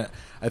 and then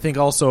I think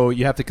also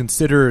you have to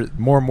consider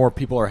more and more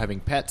people are having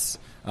pets.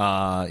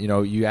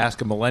 You ask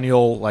a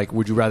millennial, like,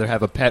 would you rather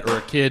have a pet or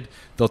a kid?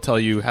 They'll tell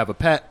you have a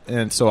pet.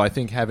 And so I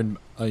think having,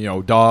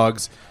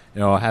 dogs,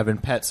 having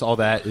pets, all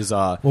that is...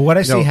 well, what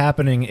I see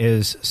happening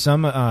is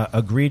some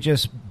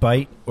egregious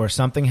bite or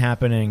something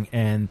happening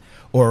and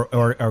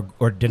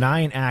or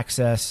denying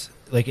access...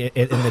 and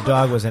the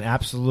dog was an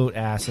absolute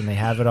ass, and they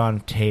have it on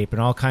tape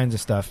and all kinds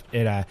of stuff.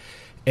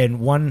 And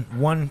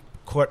one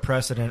court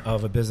precedent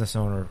of a business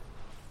owner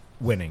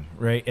winning,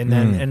 right? And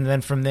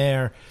then from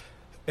there,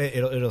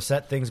 it'll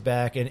set things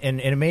back, and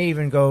it may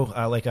even go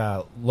like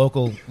a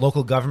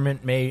local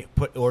government may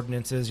put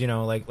ordinances,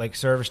 like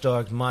service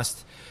dogs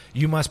must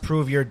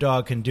prove your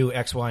dog can do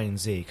X, Y, and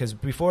Z. Because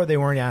before they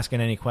weren't asking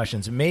any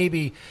questions.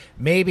 Maybe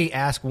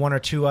ask one or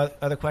two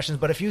other questions,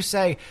 but if you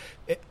say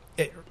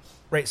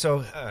right,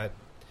 so.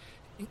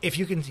 If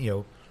you can,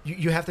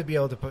 you have to be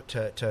able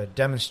to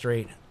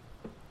demonstrate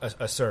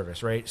a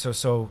service, right?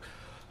 So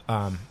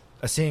a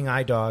seeing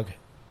eye dog,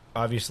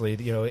 obviously,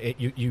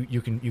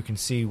 you can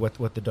see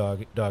what the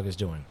dog is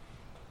doing,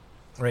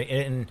 right?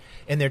 And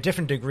there are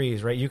different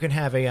degrees, right? You can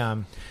have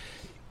a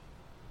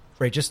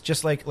right,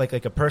 just like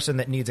a person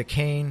that needs a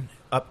cane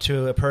up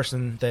to a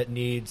person that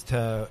needs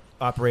to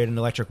operate an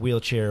electric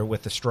wheelchair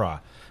with a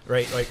straw,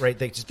 right?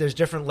 There's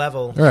different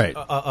level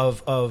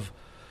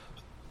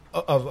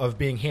of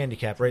being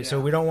handicapped, right? Yeah. So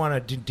we don't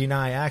want to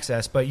deny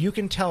access, but you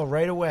can tell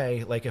right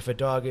away, like if a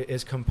dog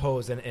is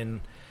composed,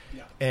 and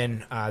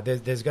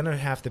there's going to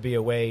have to be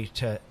a way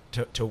to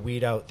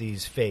weed out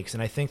these fakes.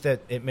 And I think that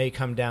it may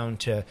come down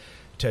to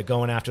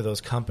going after those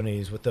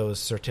companies with those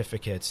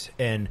certificates,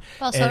 and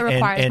also it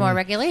requires more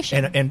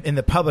regulation. And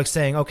the public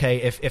saying,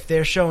 okay, if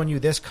they're showing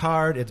you this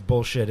card, it's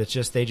bullshit. It's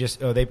just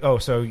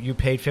so you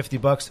paid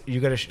 $50,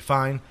 you got a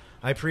fine.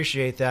 I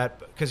appreciate that,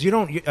 because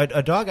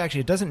a dog actually,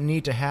 it doesn't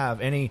need to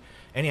have any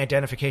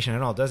identification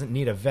at all. It doesn't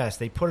need a vest.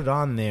 They put it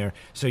on there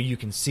so you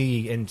can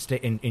see and stay,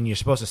 and you're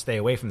supposed to stay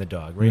away from the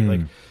dog, right? Like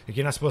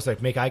you're not supposed to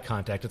make eye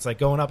contact. It's like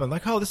going up and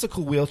like, oh, this is a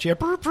cool wheelchair.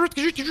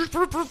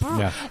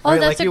 Yeah. Oh,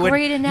 that's a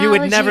great analogy. You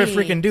would never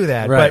freaking do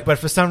that, right. but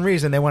for some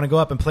reason they want to go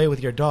up and play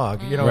with your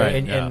dog, right.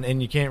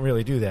 and you can't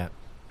really do that,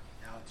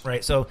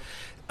 right? So.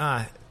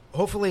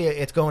 Hopefully,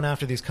 it's going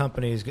after these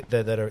companies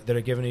that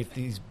are giving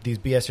these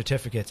BS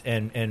certificates,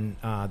 and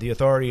the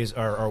authorities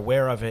are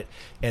aware of it,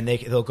 and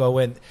they'll go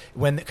in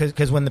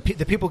because when the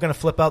people are going to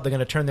flip out, they're going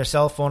to turn their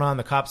cell phone on.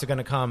 The cops are going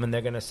to come, and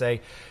they're going to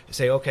say,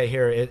 okay,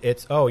 here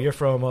it's you're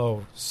from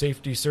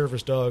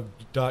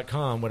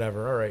safetyservicedog.com,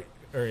 whatever. All right,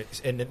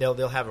 and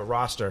they'll have a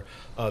roster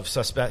of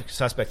suspect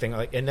thing,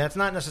 and that's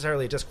not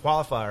necessarily a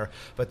disqualifier,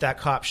 but that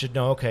cop should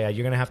know. Okay,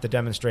 you're going to have to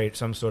demonstrate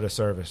some sort of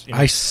service.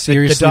 I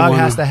seriously the dog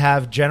has to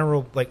have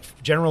general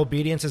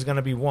obedience is going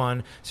to be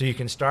one, so you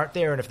can start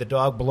there. And if the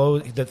dog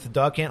the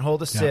dog can't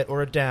hold a sit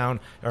or a down,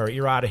 or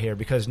you're out of here,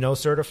 because no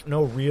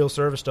real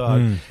service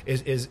dog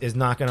is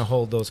not going to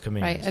hold those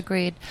commands. Right,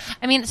 agreed.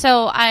 I mean,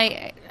 so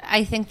I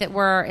think that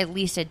we're at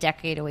least a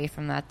decade away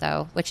from that,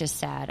 though, which is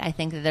sad. I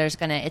think that it's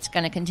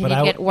gonna continue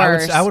to get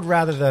worse. I would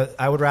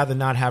rather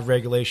not have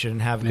regulation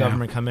and have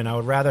government come in. I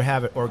would rather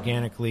have it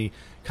organically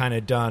kind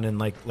of done,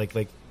 and I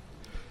think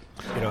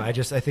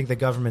the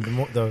government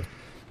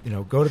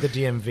go to the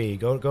DMV,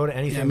 go to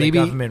anything the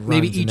government runs.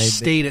 Maybe each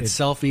state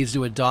itself needs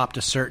to adopt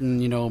a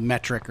certain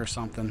metric or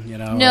something.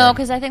 No,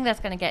 because I think that's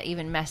going to get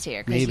even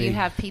messier. Because you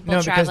have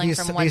people traveling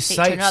from one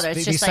state to another.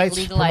 It's just like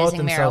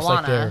legalizing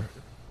marijuana.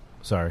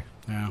 Sorry.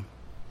 Yeah.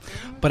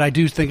 But I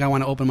do think I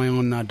want to open my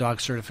own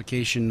dog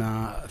certification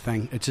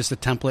thing. It's just a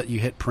template. You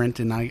hit print,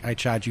 and I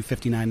charge you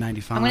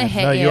 $59.95. I'm going to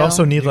hit you. You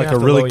also need a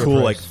really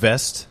cool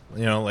vest.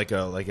 Like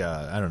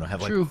a I don't know,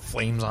 have like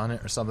flames on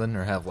it or something,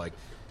 or have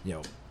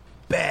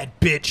bad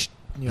bitch.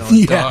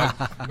 Dog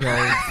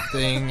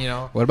thing.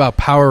 What about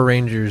Power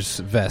Rangers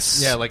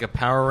vests? Yeah, like a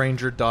Power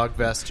Ranger dog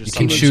vest. Or you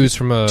can choose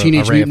from a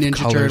Teenage array Mutant of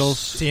Ninja colors. Turtles.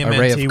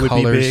 TMNT would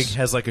be big.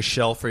 Has like a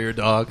shell for your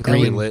dog.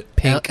 Green, lit.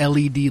 pink,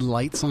 LED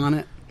lights on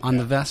it on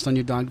the vest, on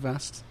your dog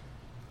vest.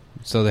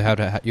 So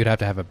you'd have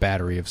to have a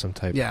battery of some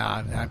type.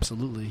 Yeah,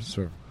 absolutely.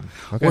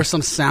 Okay. Or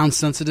some sound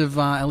sensitive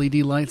LED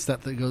lights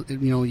that go.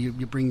 You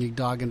bring your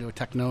dog into a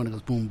techno and it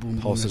goes boom,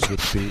 boom, pulses boom.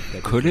 with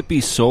beat. Could it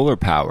be solar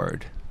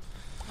powered?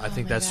 I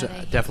think that's God, I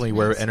hate definitely that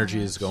where so energy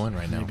much. is going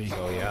right now. Maybe.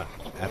 So yeah,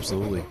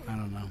 absolutely. I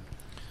don't know.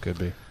 Could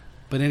be.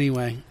 But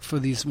anyway, for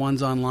these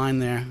ones online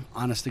there,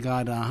 honest to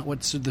God,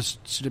 what should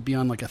it be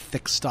on, like a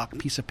thick stock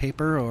piece of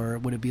paper, or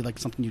would it be like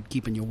something you'd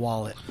keep in your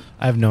wallet?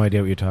 I have no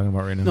idea what you're talking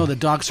about right now. No, the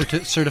dog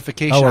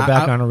certification. Oh, we're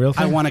back on a real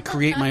thing? I want to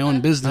create my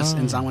own business,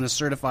 and I want to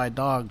certify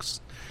dogs.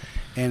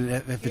 And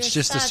if it's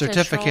just a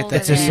certificate,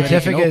 it's a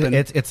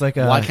certificate. It's like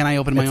a. Why can't I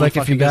open my own? It's like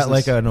if you got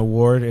business? like an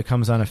award, it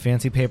comes on a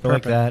fancy paper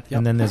like that,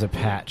 and then there's a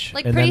patch,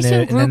 Like and pretty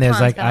then soon there's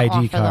like Groupon's gonna ID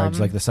offer cards,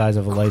 them. like the size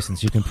of a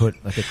license. You can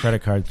put like a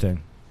credit card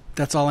thing.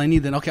 That's all I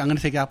need then. Okay, I'm going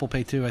to take Apple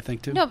Pay too, I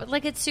think, too. No,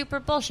 but it's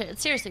super bullshit.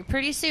 Seriously,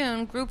 pretty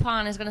soon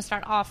Groupon is going to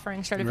start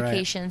offering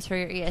certifications for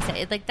your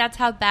ESA. That's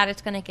how bad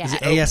it's going to get. Is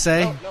it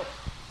ASA? No.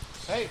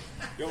 Hey,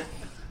 yo,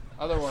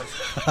 other one.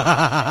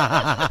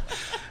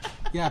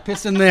 Yeah,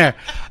 piss in there.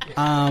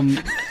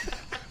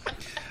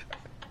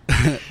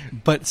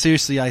 But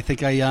seriously, I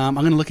think I'm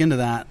going to look into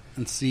that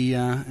and see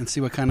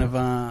what kind of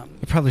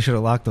You probably should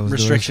have locked those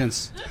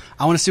restrictions.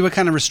 I want to see what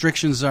kind of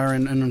restrictions are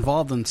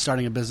involved in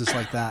starting a business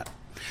like that.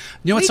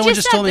 You know what? We Someone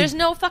just just told said me. there's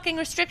no fucking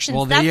restrictions.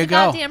 Well, there That's you the go.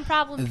 goddamn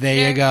problem. There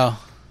Peter. you go.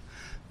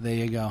 There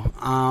you go.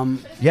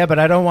 Yeah, but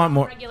I don't want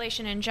more.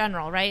 Regulation in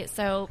general, right?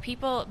 So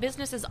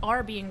businesses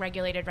are being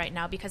regulated right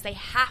now because they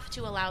have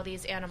to allow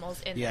these animals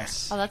in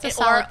Yes. there. Oh, that's a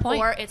solid point.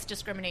 Or it's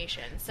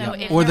discrimination. So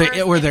Yeah. if Or they're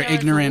if there's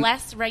ignorant.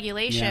 less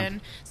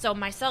regulation. So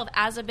myself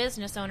as a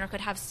business owner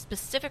could have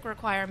specific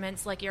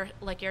requirements, like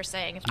you're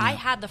saying. If I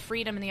had the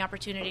freedom and the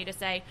opportunity to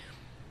say,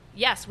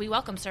 yes, we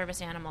welcome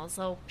service animals.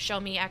 So show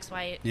me X,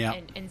 Y, Yeah.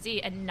 and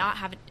Z, and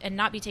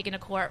not be taken to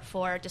court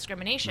for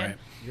discrimination. Right.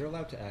 You're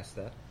allowed to ask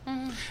that.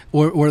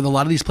 Or a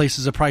lot of these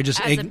places are probably just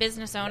As a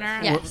business owner,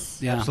 Yes.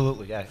 Yeah.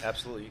 Absolutely, yeah,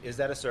 absolutely. Is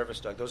that a service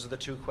dog? Those are the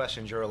two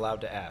questions you're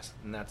allowed to ask,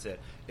 and that's it.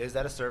 Is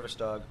that a service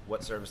dog?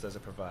 What service does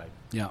it provide?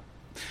 Yeah.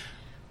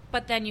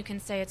 But then you can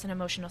say it's an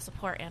emotional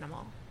support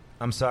animal.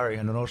 I'm sorry,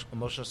 an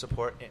emotional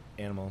support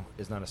animal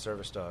is not a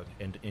service dog,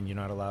 and you're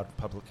not allowed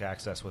public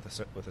access with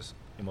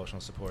a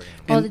emotional support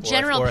animal. Well, the Or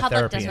general or a public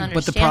therapy doesn't animal.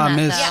 understand But the problem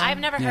that, is- though. Yeah, I've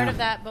never heard Yeah. of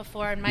that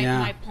before, and Yeah.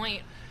 my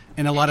point.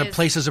 And a lot of is-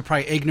 places are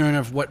probably ignorant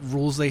of what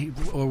rules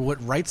or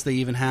what rights they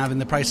even have, and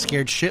they're probably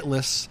scared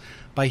shitless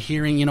by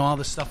hearing, all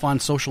this stuff on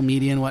social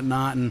media and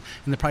whatnot, and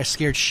they're probably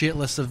scared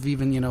shitless of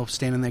even,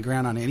 standing their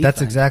ground on anything.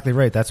 That's exactly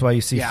right. That's why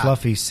you see Yeah.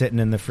 Fluffy sitting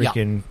in the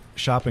freaking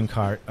shopping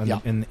cart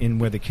in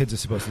where the kids are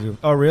supposed to do.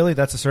 Oh, really?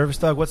 That's a service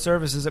dog? What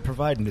service is it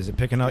providing? Is it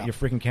picking out your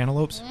freaking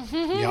cantaloupes?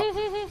 Yep.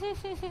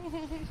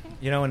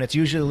 And it's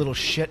usually a little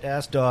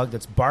shit-ass dog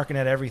that's barking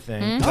at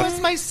everything. Mhm. Oh, it's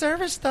my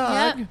service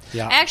dog. Yep.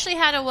 Yeah. I actually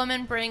had a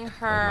woman bring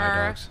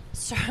her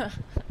dogs.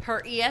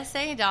 her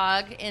ESA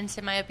dog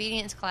into my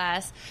obedience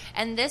class,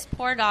 and this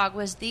poor dog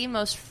was the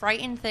most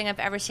frightened thing I've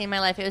ever seen in my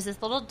life. It was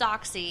this little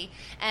Doxy,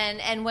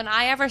 and when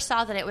I ever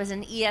saw that it was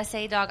an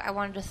ESA dog, I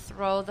wanted to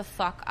throw the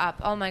fuck up.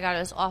 Oh my God, it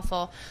was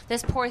awful.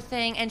 This poor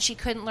thing, and she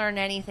couldn't learn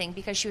anything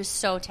because she was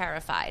so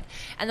terrified.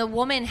 And the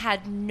woman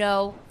had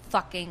no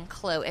fucking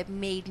clue. It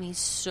made me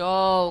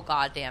so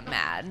goddamn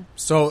mad.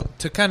 So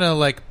to kind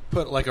of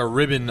put like a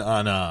ribbon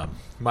on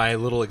my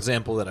little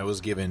example that I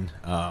was given,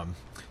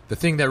 the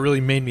thing that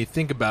really made me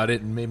think about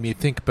it and made me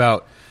think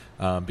about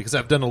because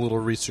I've done a little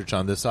research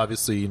on this.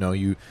 Obviously,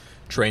 you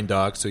train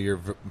dogs, so you're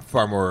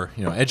far more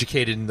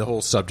educated in the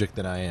whole subject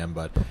than I am.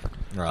 But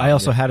I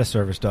also had a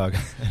service dog,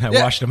 and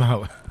I washed him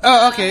out.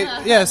 Oh, okay,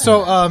 yeah.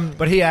 So,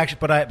 but he actually,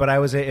 but I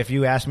was. If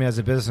you asked me as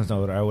a business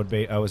owner,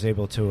 I was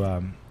able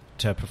to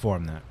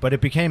perform that. But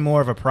it became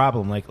more of a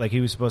problem. Like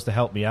he was supposed to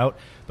help me out,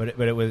 but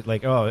it was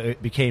like,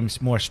 it became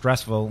more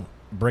stressful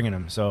bringing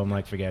him. So I'm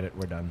like, forget it,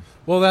 we're done.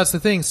 Well, that's the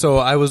thing. So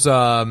I was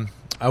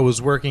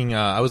working.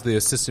 I was the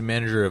assistant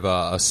manager of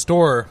a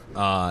store,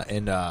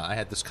 and I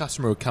had this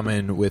customer who come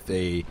in with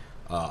a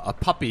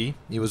puppy.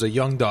 He was a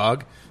young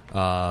dog,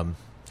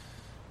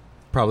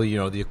 probably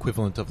the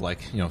equivalent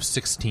of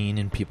 16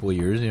 in people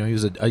years. He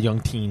was a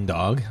young teen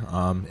dog,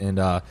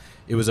 and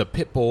it was a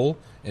pit bull.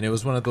 And it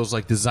was one of those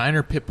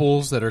designer pit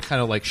bulls that are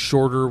kind of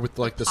shorter with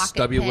the pocket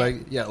stubby pit.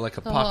 leg. Yeah, like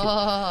a pocket.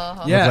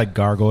 Oh. Yeah, Like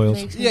gargoyles.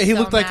 Makes me yeah. He so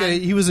looked like mad.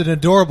 he was an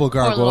adorable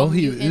little gargoyle.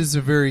 He mutant. is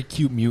a very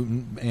cute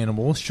mutant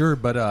animal, sure,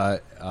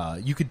 but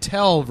you could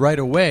tell right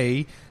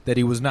away that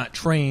he was not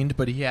trained.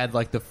 But he had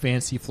the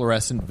fancy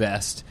fluorescent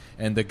vest,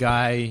 and the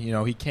guy,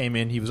 he came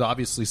in. He was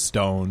obviously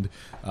stoned,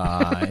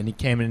 and he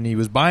came in and he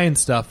was buying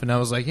stuff. And I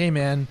was like, "Hey,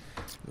 man,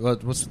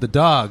 what's with the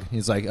dog?"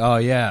 He's like, "Oh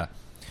yeah,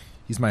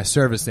 he's my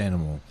service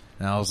animal."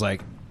 And I was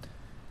like,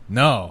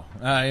 no,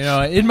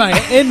 in my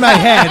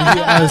head,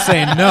 I was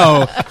saying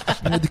no,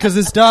 because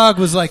this dog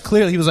was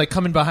clearly he was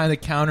coming behind the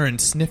counter and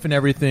sniffing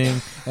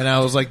everything, and I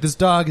was like, this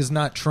dog is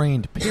not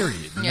trained.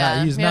 Period.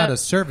 Yeah, He's not a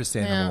service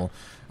animal.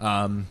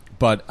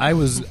 But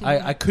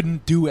I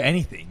couldn't do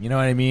anything. You know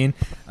what I mean?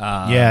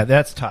 Yeah,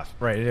 that's tough,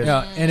 right? It is.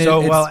 Yeah, and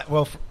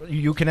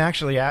you can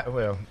actually.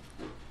 I've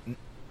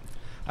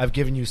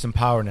given you some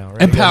power now,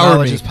 right? Empower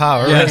Knowledge me. is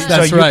power. Yes, right?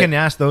 that's so you right. can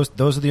ask those.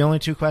 Those are the only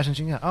two questions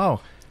you can ask.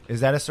 Oh,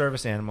 is that a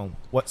service animal?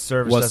 What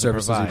service does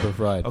it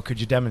provide? Oh,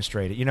 could you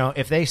demonstrate it?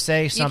 If they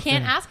say something, You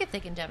can't ask if they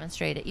can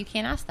demonstrate it. You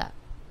can't ask that.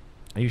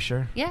 Are you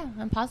sure? Yeah,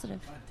 I'm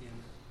positive.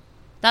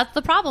 That's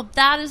the problem.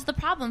 That is the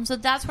problem. So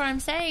that's what I'm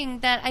saying,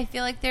 that I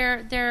feel like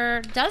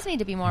there does need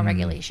to be more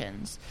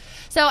regulations.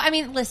 So, I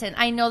mean, listen,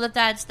 I know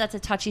that's a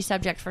touchy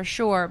subject for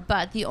sure,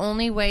 but the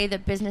only way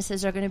that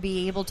businesses are going to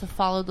be able to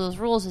follow those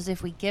rules is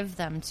if we give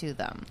them to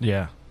them.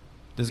 Yeah.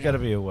 There's got to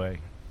be a way.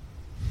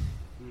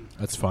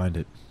 Let's find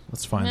it.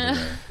 Let's find the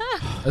way.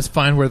 Let's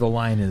find where the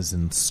line is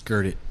and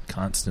skirt it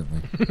constantly.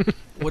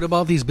 What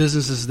about these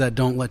businesses that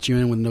don't let you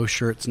in with no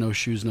shirts, no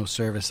shoes, no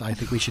service? I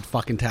think we should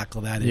fucking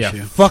tackle that Yeah,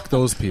 issue. fuck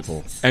those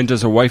people. And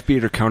does a wife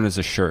beater count as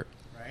a shirt?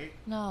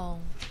 No,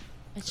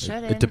 it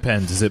shouldn't. It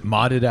depends. Is it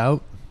modded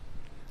out?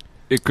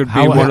 It could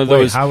be one of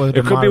those.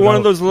 It could be one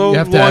of those little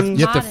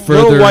ones,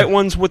 little white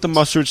ones with the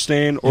mustard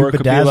stain, or it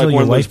could be like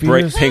one of those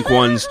bright pink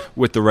ones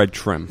with the red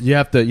trim. You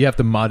have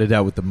to mod it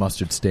out with the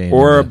mustard stain,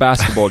 or a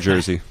basketball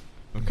jersey.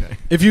 Okay.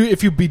 If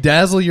you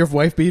bedazzle your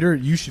wife beater,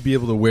 you should be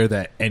able to wear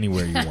that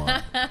anywhere you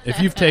want. If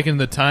you've taken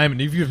the time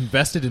and if you've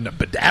invested in a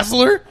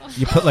bedazzler,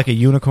 you put a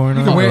unicorn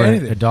on, wear or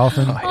anything. a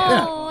dolphin.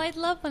 Oh, I'd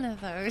love one of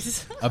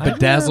those. A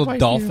bedazzled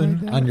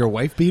dolphin on your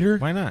wife beater?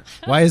 Why not?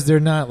 Why is there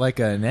not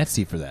an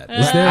Etsy for that?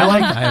 Is there? I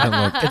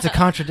haven't looked. It's a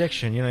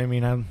contradiction. You know what I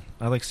mean?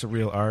 I like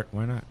surreal art.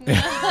 Why not?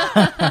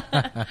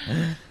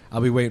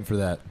 I'll be waiting for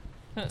that.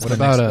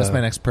 That's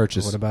my next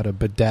purchase. What about a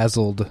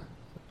bedazzled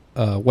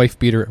wife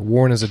beater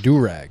worn as a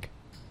do-rag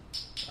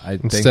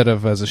instead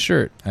of as a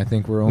shirt? I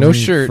think we're only no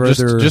shirt,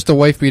 further... just a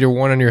wife beater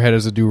worn on your head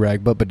as a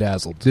do-rag, but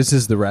bedazzled. This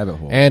is the rabbit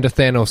hole. And a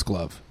Thanos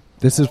glove.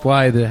 This is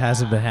why that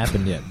hasn't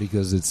happened yet,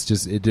 because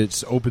it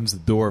just opens the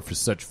door for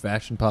such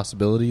fashion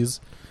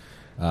possibilities.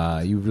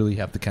 You really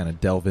have to kind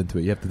of delve into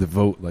it. You have to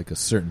devote a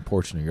certain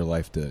portion of your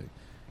life to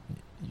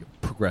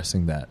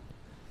progressing that.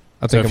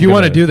 So if you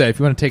want to do that, if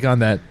you want to take on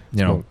that,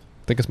 I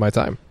think it's my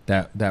time.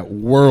 That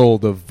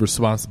world of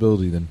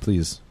responsibility, then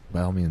please,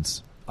 by all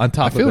means. On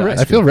top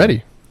I feel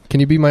ready. Can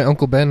you be my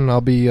Uncle Ben and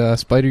I'll be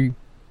Spider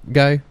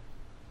guy?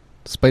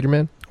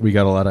 Spider-Man? We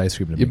got a lot of ice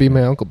cream to You be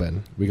my Uncle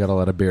Ben. We got a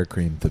lot of bear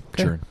cream to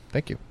churn.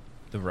 Thank you.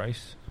 The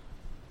rice?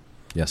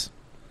 Yes.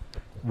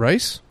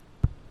 Rice?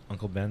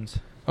 Uncle Ben's?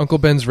 Uncle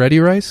Ben's Ready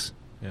Rice?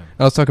 Yeah.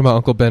 I was talking about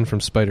Uncle Ben from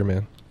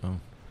Spider-Man. Oh.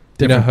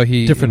 You know how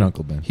different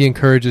Uncle Ben. He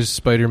encourages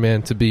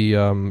Spider-Man to be,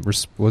 what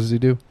does he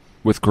do?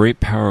 With great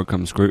power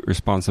comes great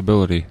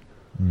responsibility.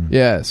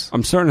 Yes.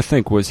 I'm starting to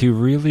think, was he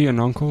really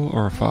an uncle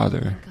or a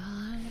father?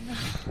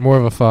 More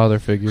of a father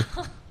figure.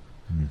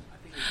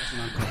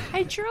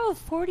 I drove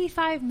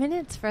 45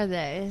 minutes for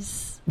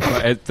this.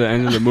 But at the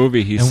end of the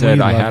movie, he And said,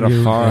 we I love had a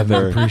you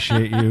father. and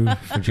appreciate you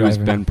for He was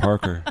driving. Ben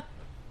Parker.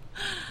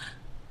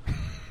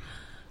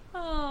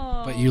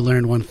 Oh. But you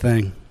learned one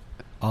thing.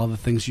 All the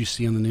things you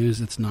see on the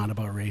news, it's not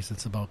about race.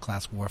 It's about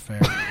class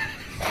warfare.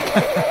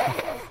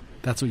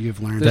 That's what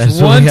you've learned. There's That's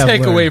what one we have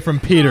takeaway learned. from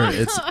Peter.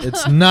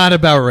 It's not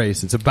about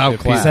race. It's about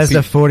class. Says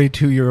the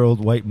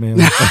 42-year-old white male.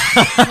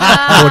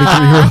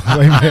 43-year-old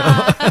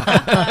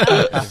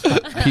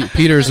white male.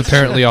 Peter's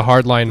apparently a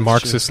hardline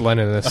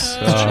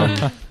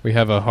Marxist-Leninist. We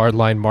have a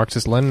hardline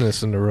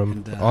Marxist-Leninist in the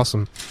room. And,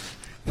 awesome.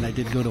 And I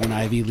did go to an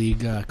Ivy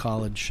League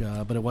college,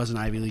 but it wasn't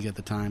Ivy League at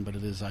the time, but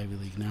it is Ivy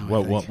League now.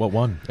 I think. What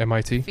one?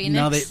 MIT?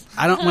 Phoenix.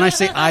 No, I don't. When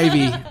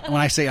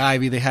I say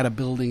Ivy, they had a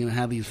building and it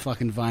had these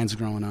fucking vines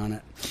growing on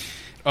it.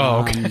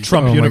 Oh, okay.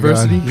 Trump Oh, my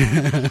University.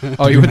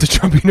 Oh, you went to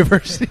Trump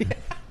University?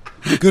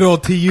 Good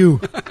old TU.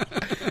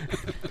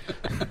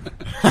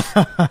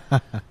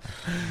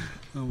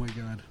 Oh my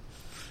god!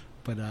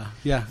 But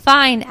yeah,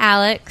 Fine,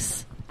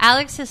 Alex.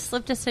 Alex has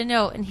slipped us a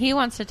note, and he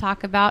wants to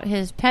talk about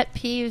his pet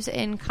peeves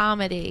in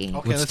comedy.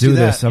 okay, Let's do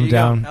this. that. I'm Here you go.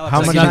 down. Alex, How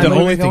let's much get Not time the are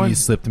we only thing going? you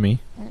slipped me.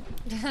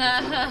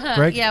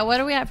 Greg? Yeah, what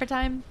are we at for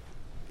time?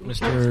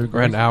 Mr.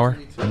 We're at an hour.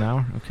 An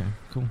hour? Okay,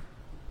 cool.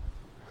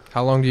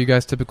 How long do you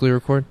guys typically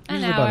record? An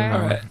Usually about an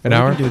hour. hour. An We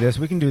hour? can do this.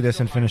 We can do this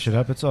and finish it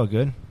up. It's all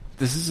good.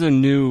 This is a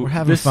new. We're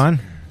having fun.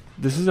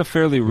 This is a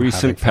fairly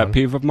recent having fun. pet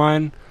peeve of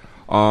mine.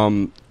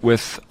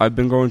 I've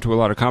been going to a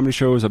lot of comedy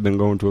shows. I've been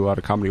going to a lot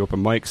of comedy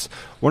open mics.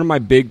 One of my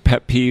big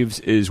pet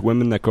peeves is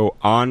women that go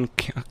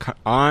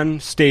on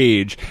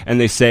stage and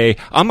they say,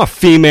 "I'm a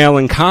female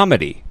in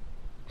comedy."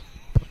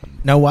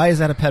 Now, why is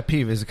that a pet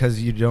peeve? Is it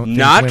because you don't think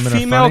Not women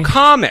female are funny?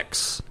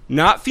 comics.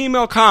 Not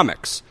female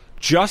comics.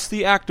 Just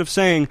the act of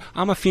saying,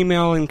 "I'm a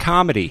female in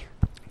comedy."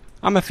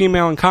 I'm a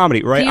female in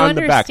comedy, right Do you on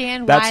the back.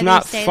 understand That's why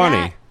not they say funny.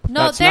 that?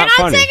 No, That's they're not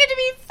funny. saying it to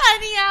be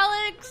funny,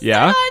 Alex. Yeah?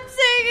 They're not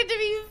saying it to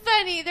be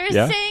funny. They're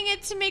Yeah? saying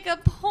it to make a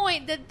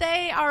point that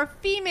they are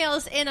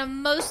females in a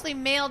mostly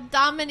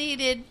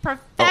male-dominated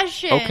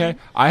profession. Okay,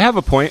 I have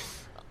a point.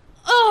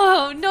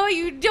 Oh, no,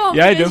 you don't.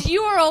 Yeah, I do. because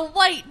you are a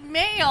white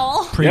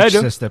male. Preach, Yeah, I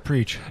do. sister,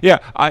 preach. Yeah,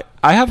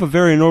 I have a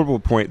very notable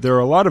point. There are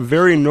a lot of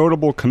very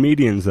notable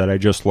comedians that I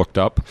just looked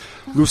up.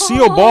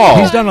 Lucille Ball.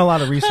 He's done a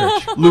lot of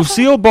research.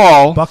 Lucille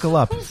Ball Buckle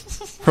up.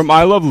 from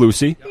I Love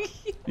Lucy.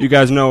 You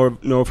guys know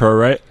of her,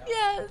 right?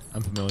 Yes.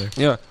 I'm familiar.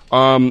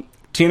 Yeah.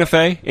 Tina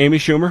Fey, Amy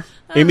Schumer,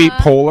 Amy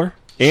Poehler,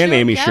 and Sure,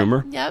 Amy yep,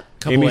 Schumer. Yep.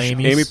 Couple of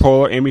Amy's. Amy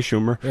Poehler, Amy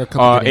Schumer. There are a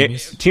couple of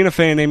Amy's. Tina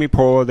Fey and Amy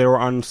Poehler, they were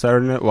on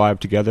Saturday Night Live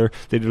together.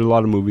 They did a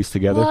lot of movies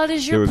together. What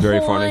is they your were very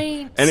funny.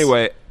 point?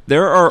 Anyway,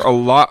 there are a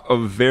lot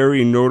of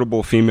very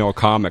notable female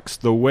comics.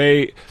 The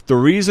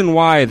reason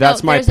why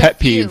that's my there's a pet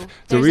few. peeve.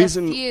 There's The a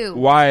reason few.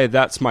 why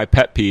that's my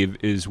pet peeve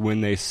is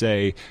when they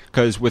say,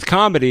 because with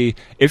comedy,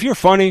 if you're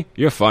funny,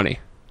 you're funny.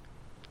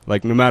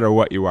 Like, no matter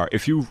what you are.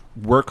 If you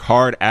work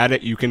hard at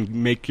it, you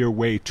can make your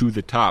way to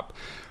the top.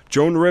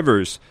 Joan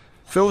Rivers,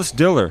 Phyllis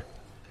Diller,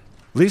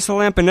 Lisa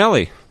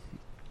Lampanelli,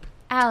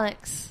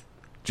 Alex,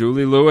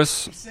 Julie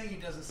Lewis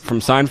from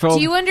Seinfeld.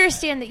 do you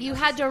understand that you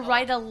had to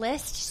write a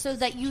list so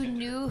that you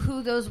knew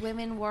who those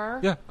women were?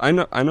 Yeah, I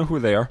know who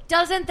they are.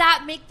 Doesn't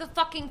that make the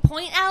fucking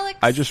point, Alex?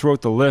 I just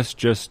wrote the list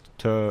just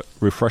to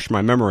refresh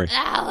my memory.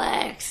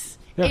 Alex,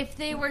 Yeah. if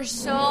they were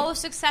so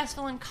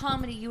successful in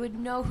comedy, you would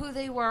know who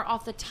they were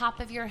off the top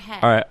of your head.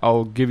 All right,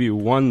 I'll give you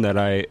one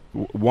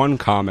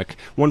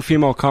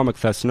female comic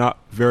that's not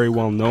very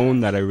well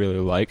known that I really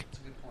like.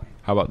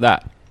 How about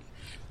that?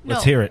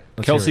 Let's hear it.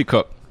 Let's Kelsey hear it.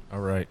 Cook. All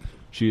right.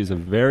 She is a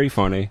very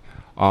funny.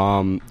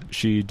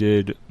 She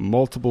did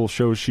multiple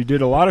shows. She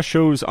did a lot of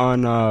shows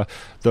on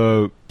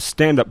the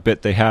stand-up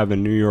bit they have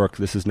in New York,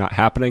 This Is Not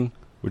Happening,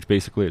 which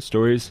basically is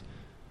stories.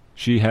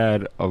 She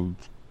had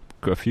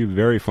a few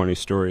very funny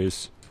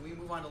stories. Can we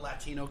move on to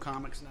Latino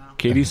comics now?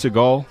 Katie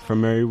Seagal from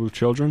Married with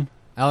Children.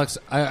 Alex,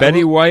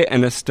 Betty White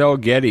and Estelle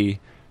Getty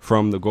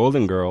from The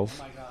Golden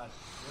Girls.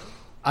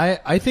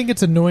 I think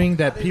it's annoying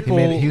that people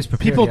he was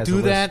prepared. people He has do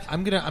a that.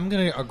 I'm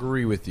gonna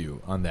agree with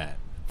you on that.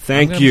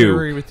 Thank I'm gonna you.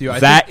 agree with you. I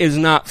That think- is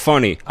not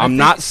funny. I'm think-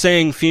 not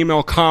saying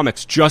female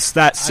comics, just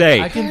that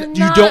say. I can- They're You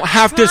not don't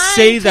have to trying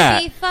say to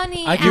that. be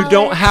funny, You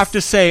don't Alex. have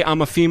to say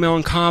I'm a female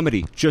in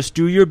comedy. Just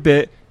do your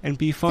bit and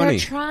be funny.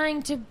 They're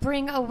trying to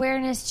bring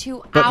awareness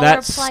to But our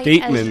that plight as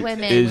statement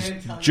women. is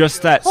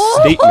just that oh,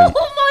 statement.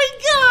 Oh my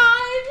god!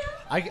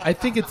 I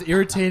think it's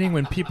irritating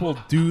when people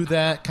do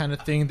that kind of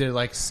thing. They're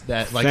like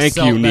that, like Thank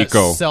you,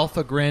 Nico.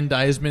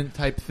 self-aggrandizement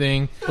type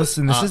thing.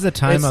 Listen, this is the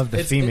time it's- of the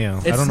it's- female.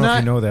 I it's don't know if not-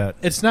 you know that.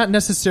 It's not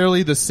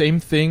necessarily the same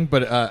thing,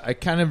 but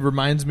it kind of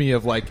reminds me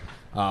of like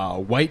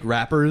white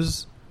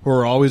rappers who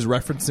are always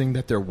referencing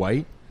that they're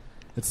white.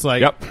 It's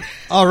like, Yep.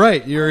 all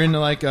right, you're in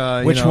like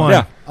Which one?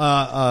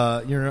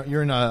 Yeah.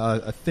 you're in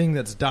a thing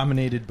that's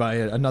dominated by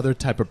another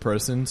type of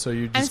person. So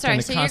you just sorry, kind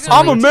of so you're constantly.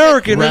 I'm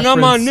American and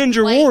I'm on reference-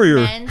 Ninja White Warrior.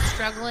 men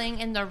struggling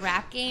in the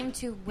rap game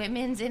to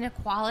women's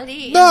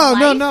inequality. in No,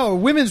 life? no.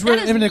 Women's That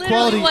is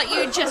inequality. literally what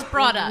you just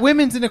brought up.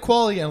 Women's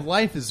inequality in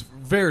life is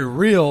very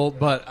real,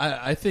 but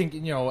I think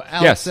Alex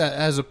Yes.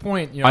 has a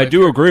point. I if do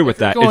you're- agree with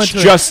if you're that. going It's to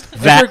just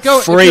if that you're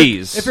go-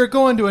 phrase. If you're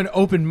going to an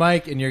open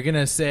mic and you're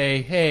gonna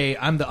say, "Hey,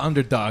 I'm the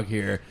underdog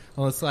here,"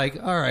 well, it's like,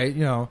 all right,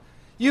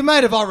 you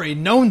might have already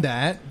known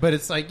that, but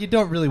it's like you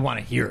don't really want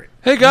to hear it.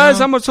 Hey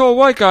guys, I'm a tall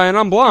white guy and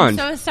I'm blonde.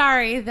 So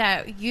sorry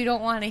that you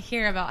don't want to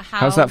hear about how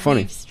How's that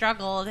funny? we've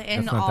struggled in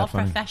That's not all that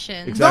funny.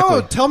 professions. Exactly.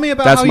 No, tell me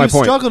about That's how my you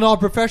point. struggle in all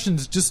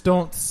professions. Just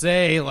don't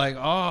say like,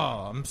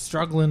 "Oh, I'm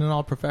struggling in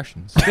all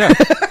professions." Yeah.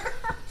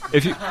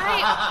 If you,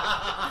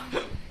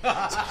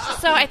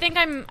 So I think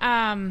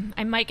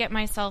I might get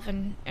myself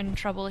in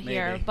trouble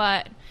here, Maybe.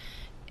 but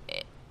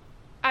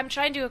I'm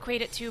trying to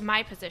equate it to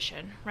my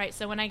position, right?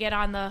 So when I get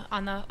on a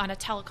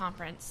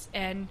teleconference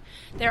and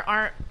there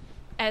aren't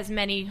as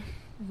many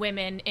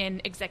women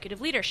in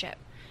executive leadership,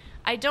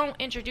 I don't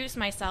introduce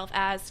myself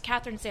as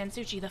Catherine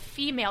Sansucci, the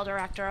female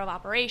director of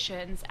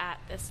operations at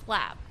this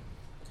lab.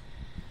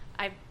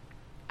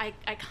 I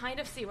kind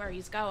of see where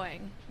he's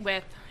going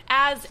with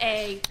as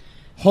a.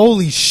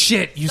 Holy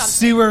shit! You Something.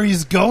 see where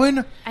he's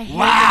going? I hate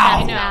Wow. that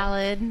that's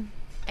valid.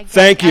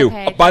 Thank you.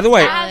 Okay, By the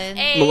way, As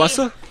a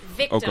Melissa?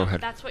 victim, Oh, go ahead.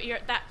 that's what you're.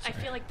 That I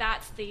feel like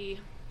that's the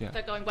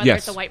going. Whether Yes.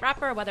 it's a white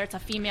rapper, whether it's a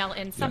female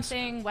in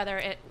something, whether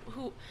it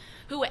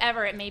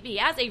whoever it may be.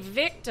 As a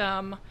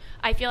victim,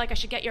 I feel like I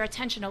should get your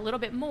attention a little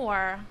bit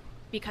more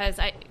because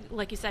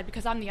like you said,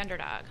 because I'm the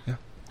underdog. Yeah.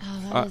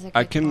 Oh, that is a good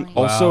I can point.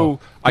 also Wow.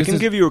 I This can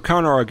is- give you a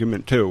counter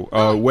argument too.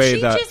 A way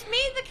she that just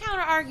made the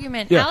counter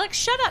argument. Yeah. Alex,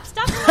 shut up.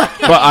 Stop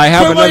talking. But I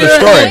have another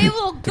I story.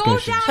 will go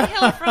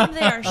downhill from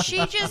there.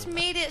 She just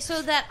made it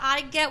so that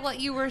I get what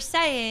you were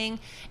saying,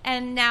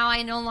 and now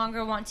I no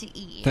longer want to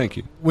eat. Thank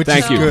you. Which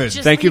Thank is you. good.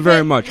 Just Thank you leave very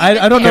it- much. leave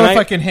it I don't know there. if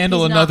I can handle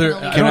He's not another.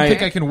 gonna I leave don't it think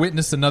there. I can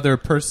witness another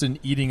person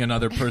eating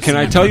another person. Can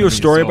I in tell front you a of me,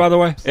 story, so- by the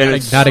way? And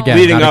it's Not again,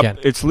 leading not up. again.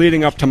 It's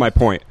leading up to my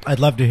point. I'd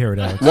love to hear it,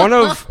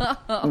 Alex.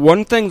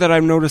 One thing that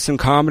I've noticed in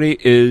comedy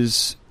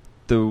is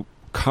the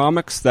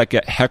comics that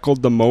get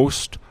heckled the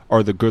most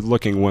are the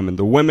good-looking women.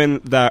 The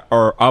women that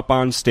are up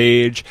on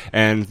stage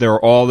and they're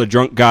all the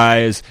drunk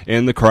guys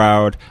in the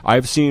crowd.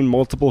 I've seen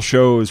multiple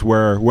shows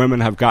where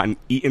women have gotten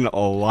eaten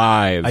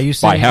alive Are you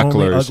by saying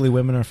only hecklers. ugly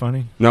women are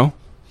funny? No,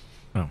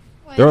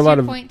 What there are a is lot your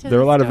of point to there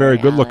are a the lot of very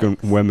story, good-looking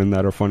Alex? women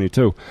that are funny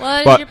too.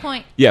 What is But your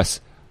point? yes,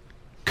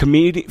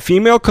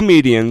 female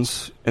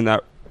comedians and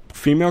that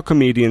female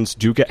comedians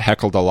do get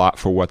heckled a lot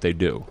for what they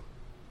do,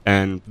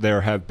 and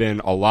there have been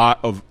a lot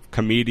of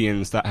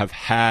comedians that have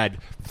had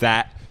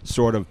that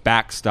sort of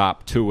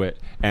backstop to it,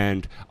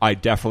 and I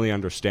definitely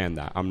understand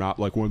that. I'm not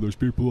like one of those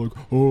people like,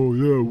 oh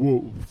yeah,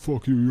 well,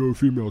 fuck you, you're a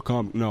female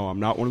comic. No, I'm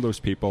not one of those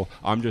people.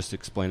 I'm just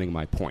explaining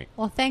my point.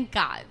 Well, thank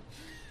God.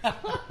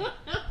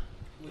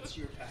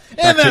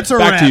 And that's a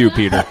Back wrap. to you,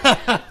 Peter.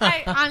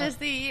 I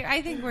honestly,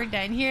 I think we're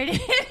done here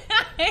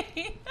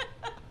tonight.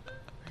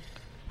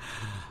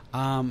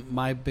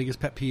 My biggest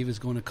pet peeve is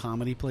going to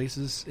comedy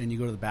places and you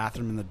go to the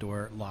bathroom and the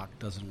door lock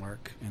doesn't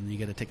work and you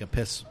got to take a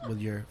piss with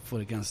your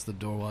foot against the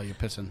door while you're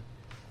pissing.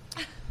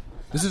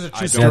 This is a I true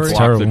don't story. That's lock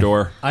terrible. the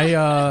door.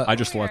 I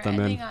just let them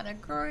in. Ending on a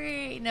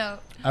great note.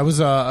 I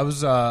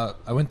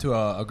went to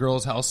a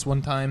girl's house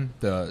one time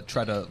to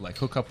try to like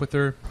hook up with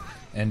her,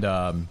 and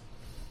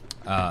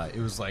it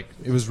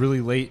was really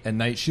late at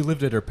night. She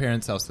lived at her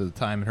parents' house at the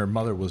time, and her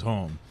mother was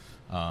home.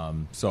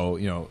 So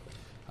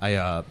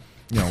I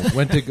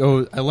went to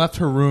go. I left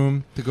her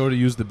room to go to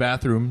use the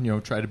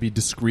bathroom. Try to be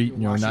discreet.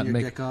 Washing Not your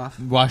make dick off?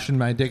 washing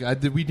my dick.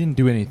 We didn't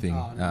do anything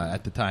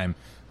at the time.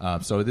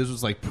 So this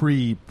was like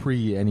pre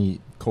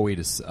any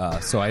coitus.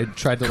 So I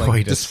tried to like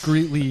Coitus.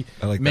 discreetly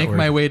I like that make word.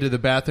 my way to the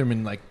bathroom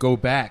and like go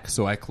back.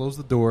 So I closed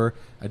the door.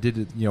 I did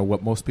it,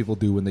 what most people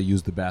do when they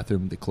use the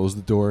bathroom. They close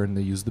the door and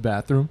they use the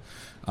bathroom,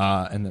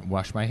 and then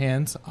wash my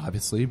hands,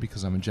 obviously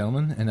because I'm a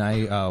gentleman. And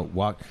I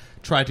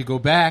tried to go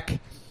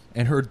back,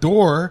 and her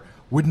door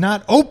would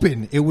not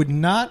open. It would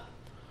not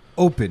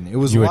open. It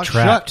was You were locked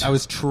trapped. shut. I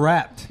was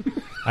trapped.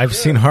 I've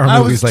seen horror I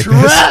movies was like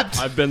this. trapped.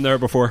 I've been there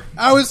before.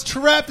 I was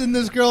trapped in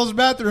this girl's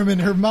bathroom,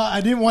 and her mom. I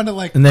didn't want to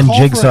like. And then call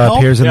for Jigsaw help.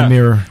 appears in the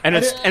mirror. And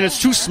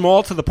it's too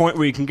small to the point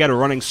where you can get a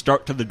running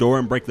start to the door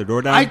and break the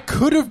door down. I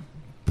could have,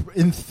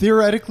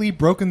 theoretically,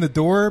 broken the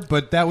door,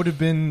 but that would have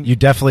been. You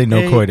definitely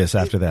no Hey, coitus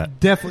after that.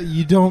 Definitely,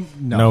 you don't.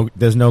 No,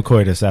 there's no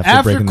coitus after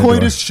After breaking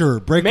coitus, the sure,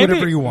 break Maybe-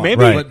 whatever you want.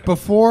 maybe- Right. But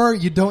before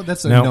you don't.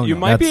 That's a No. no. You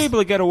might be That's- able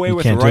to get away you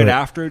with it can't do right it.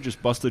 after.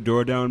 Just bust the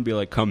door down and be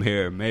like, "Come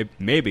here."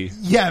 Maybe.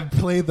 Yeah,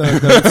 play the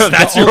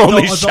That's the, your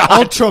only the shot.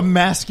 ultra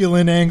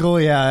masculine angle.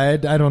 Yeah,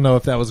 I don't know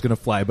if that was going to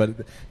fly, but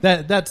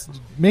that's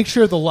make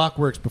sure the lock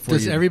works before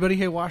Does you. everybody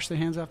here wash their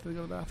hands after they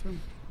go to the bathroom?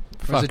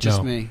 Or is Fuck it just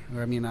no. me?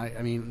 Or I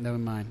mean, never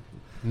mind.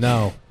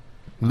 No.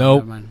 Never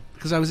Nope. mind.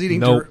 Because I was eating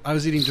Nope. I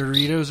was eating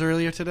Doritos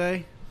earlier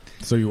today.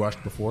 So you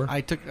watched before?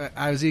 I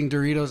was eating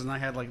Doritos and I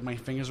had like my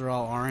fingers were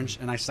all orange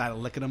and I started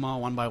licking them all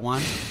one by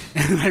one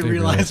and I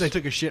realized I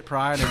took a shit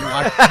prior.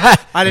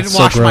 I didn't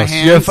wash my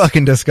hands. You're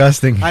fucking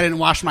disgusting. I didn't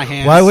wash my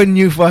hands. Why wouldn't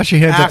you wash your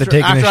hands after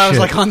taking a shit? I was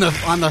like on the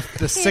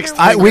sixth.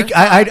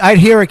 I'd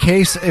hear a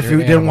case if you an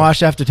didn't animal.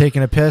 wash after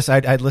taking a piss.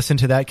 I'd listen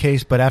to that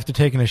case, but after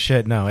taking a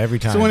shit, no, every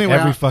time. So anyway,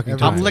 every fucking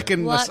time. I'm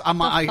licking What I'm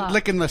the fuck?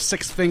 licking the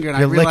sixth finger and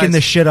You're I realized licking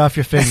the shit off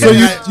your finger. So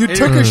you It-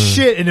 took a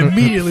shit and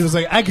immediately was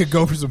like, I could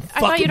go for some fucking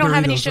I thought you don't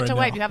have any Doritos shit right to now.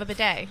 wipe. You have a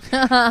bidet.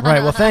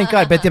 Right, well, thank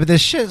God. But the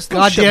shit, still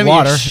God shit damn it,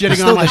 water. you're It's shitting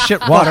still on my the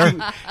shit water.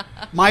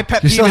 My pet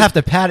You peeve still is- have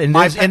to pat it, and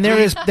my there's, pet and there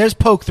peeve- is there's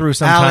poke through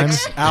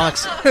sometimes.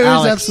 Alex,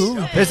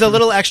 absolutely. There's a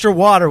little extra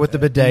water with the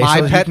bidet, My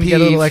so you pet can get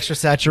a little peeve- extra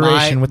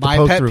saturation with the my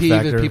poke pet through peeve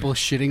factor. is people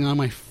shitting on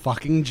my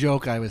fucking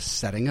joke. I was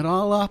setting it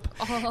all up,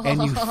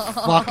 and you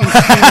fucking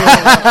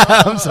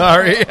steal I'm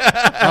sorry. it.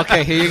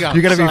 Okay, here you go.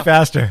 You got to be So-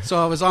 faster.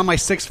 So I was on my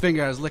sixth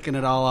finger. I was licking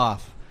it all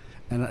off,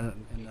 and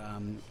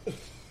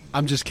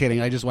I'm just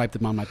kidding. I just wiped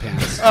them on my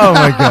pants. Oh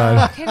my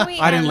god! Can we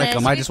I didn't end lick this?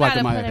 them. I We've just wiped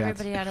gotta them on put my pants.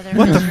 everybody out of their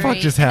What the misery. fuck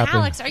just happened?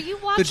 Alex, are you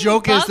watching The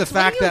joke is Bugs? the What are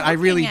fact you that I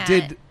really looking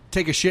at? did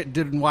take a shit,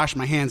 didn't wash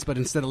my hands, but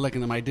instead of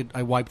licking them,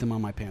 I wiped them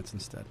on my pants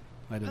instead.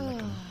 I didn't lick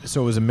them.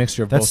 So it was a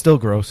mixture of That's both still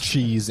gross.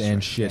 cheese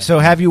and shit. So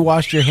have you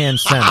washed your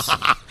hands since?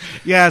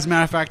 Yeah, as a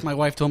matter of fact, my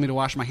wife told me to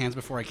wash my hands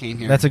before I came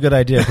here. That's a good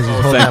idea because he's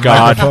holding thank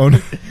that God.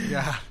 microphone.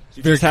 yeah.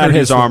 He just had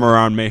his arm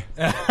around me.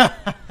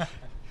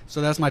 So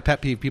that's my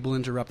pet peeve: people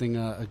interrupting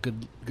a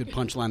good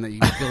punchline that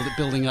you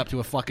building up to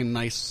a fucking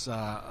nice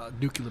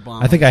nuclear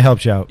bomb. I think I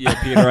helped you out.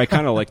 Yeah, Peter, I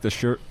kind of like this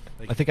shirt.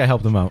 I think I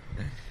helped him out.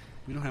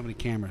 we don't have any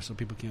cameras, so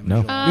people can't. No.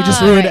 visualize. We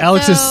just All ruined right,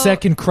 Alex's so-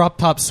 second crop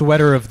top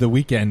sweater of the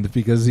weekend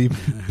because he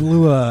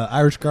blew a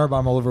Irish car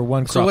bomb all over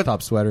one So crop what-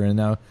 top sweater, and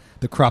now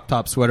the crop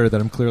top sweater that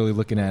I'm clearly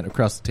looking at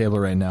across the table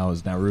right now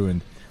is now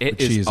ruined. It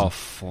with is cheese. a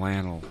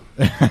flannel.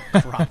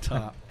 crop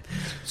top.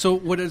 So,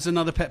 what is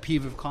another pet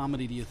peeve of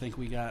comedy? Do you think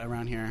we got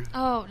around here?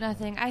 Oh,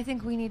 nothing. I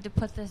think we need to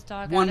put this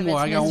dog out One of more.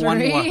 its I got one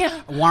misery.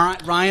 more.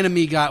 Ryan and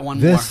me got one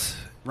This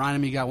more. Ryan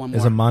and me got one is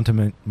more.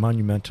 a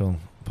monumental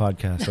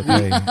podcast.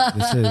 Okay,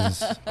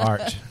 this is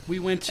art. We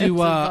went It's to a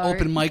bar.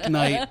 open mic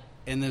night,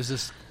 and there's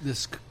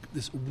this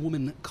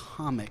woman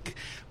comic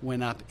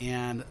went up,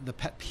 and the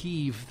pet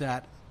peeve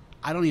that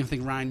I don't even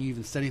think, Ryan, you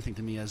even said anything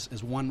to me as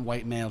one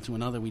white male to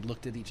another. We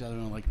looked at each other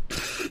and were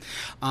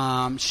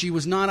like, she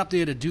was not up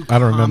there to do comedy. I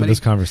don't remember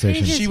this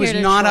conversation. She's She was here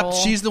to not up. troll.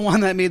 She's the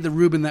one that made the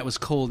Reuben that was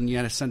cold, and you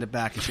had to send it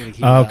back and she had to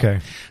keep Oh, it up. okay.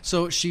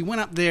 So she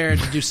went up there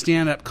to do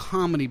stand-up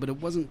comedy, but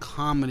it wasn't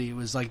comedy. It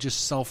was like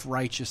just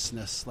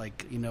self-righteousness,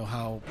 like, you know,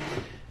 how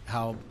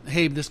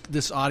hey,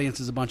 this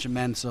audience is a bunch of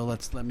men, so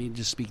let me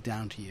just speak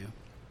down to you.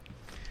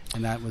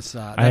 And that was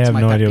that's I have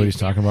my no pet idea what peeve.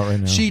 he's talking about right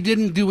now. She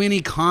didn't do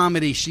any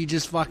comedy. She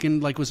just fucking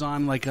was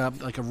on like a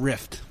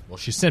rift. Well,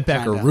 she sent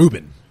back Kinda. a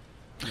Reuben.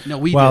 No,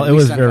 we well, did. it We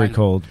was sent very back-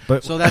 cold,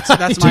 but So that's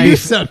my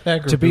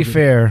to be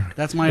fair,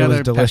 that's my it other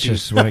was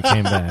delicious pet when it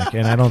came back,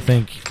 and I don't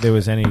think there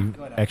was any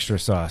extra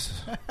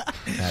sauce.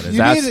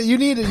 You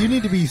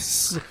need to be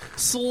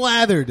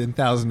slathered in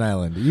Thousand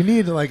Island. You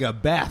need like a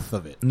bath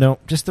of it. No,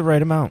 just the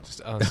right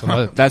amount.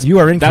 That's You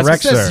are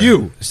incorrect, Says sir.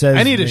 you. Says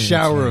I need a me.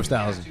 shower of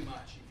Thousand.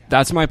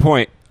 That's my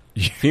point.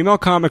 Female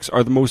comics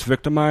are the most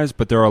victimized,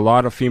 but there are a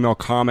lot of female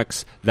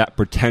comics that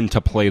pretend to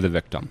play the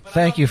victim.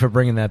 Thank you for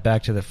bringing that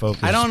back to the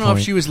focus. I don't know point.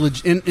 if she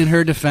was in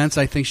her defense.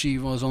 I think she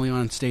was only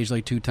on stage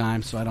like 2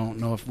 times, so I don't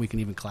know if we can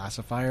even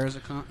classify her as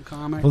a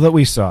comic. Well, that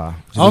we saw.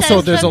 Also,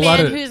 Says there's the a lot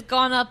man of who's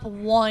gone up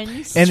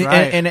once. And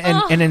right.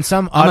 and in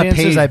some I'm a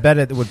audiences, paid- I bet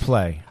it would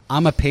play.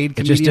 I'm a paid It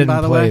comedian, just didn't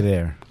by the play way.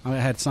 there. I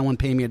had someone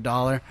pay me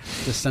 $1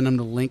 to send them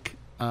the link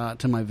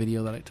to my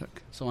video that I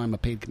took. So I'm a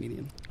paid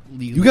comedian.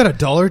 Legally. you got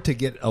 $1 to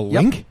get a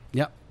link.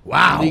 Yep.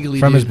 Wow.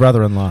 Legally, From his dude.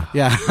 brother-in-law.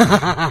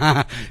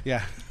 Yeah.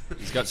 Yeah.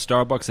 He's got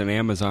Starbucks and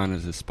Amazon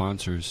as his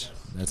sponsors.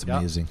 That's Yep.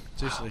 amazing.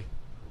 Seriously.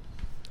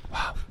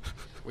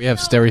 We have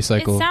It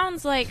Stericycle.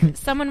 sounds like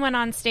someone went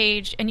on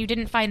stage and you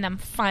didn't find them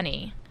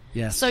funny.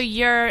 Yes. So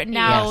you're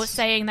now Yes.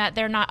 saying that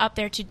they're not up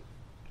there to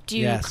do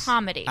Yes.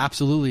 comedy.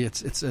 Absolutely.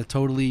 It's a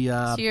totally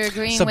So you're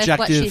agreeing subjective.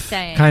 with what she's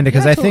saying. Kind of,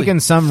 because Yeah, I think totally. in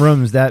some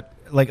rooms that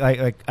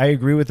I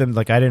agree with them.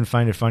 Like, I didn't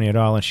find it funny at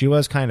all, and she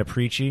was kind of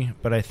preachy.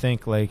 But I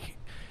think like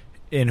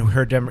in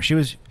her she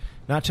was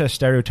not to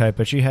stereotype,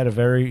 but she had a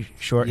very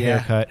short Yeah.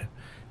 haircut,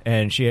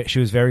 and she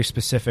was very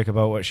specific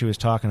about what she was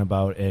talking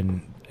about,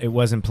 and it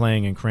wasn't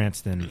playing in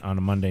Cranston on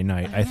a Monday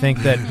night. I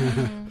think that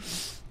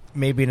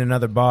maybe in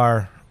another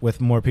bar with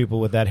more people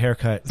with that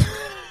haircut.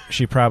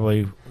 She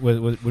probably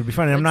would be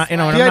funny. I'm not. You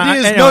know, and The I'm not,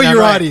 idea is you know I'm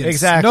your not- audience.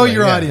 Exactly. Know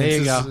your yeah. audience. There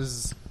you This go.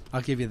 is-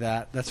 I'll give you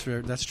that. That's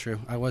true.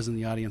 I was in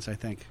the audience, I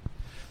think.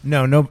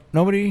 No,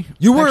 nobody.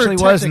 You were actually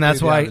was, and technically that's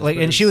the why. audience, Like,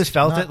 but and she was it's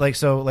felt not- it. Like,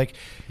 so, like,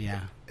 Yeah.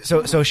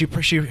 so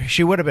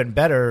she would have been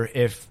better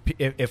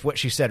if what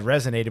she said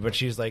resonated. But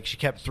she's like, she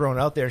kept throwing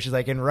out there. She's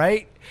like, and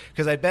right,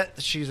 because I bet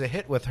she's a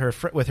hit with her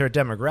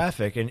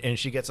demographic, and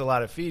she gets a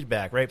lot of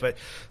feedback, right? But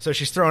so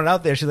she's throwing it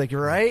out there. She's like,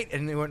 you're right,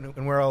 and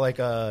we're all like,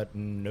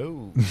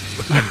 no.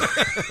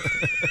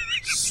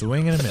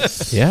 swing and a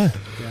miss. Yeah.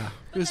 Yeah.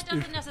 But that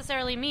doesn't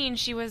necessarily mean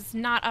she was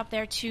not up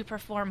there to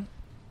perform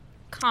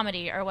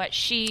comedy or what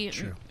she.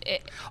 True.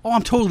 It, Oh,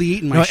 I'm totally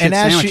eating my No, shit and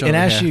as sandwich she and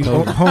over as here.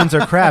 she hones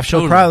her craft, she'll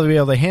Totally. probably be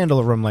able to handle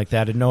a room like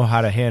that and know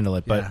how to handle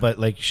it. But Yeah.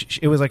 like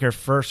it was like her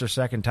first or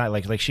second time.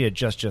 Like she had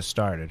just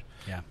started.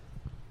 Yeah.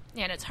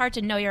 yeah, and it's hard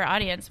to know your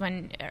audience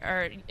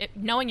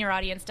knowing your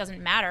audience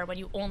doesn't matter when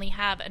you only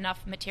have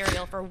enough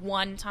material for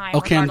one time.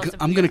 Okay, regardless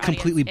of I'm who going your to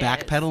completely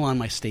audience is. backpedal on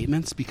my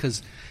statements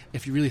because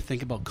if you really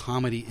think about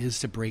comedy is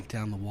to break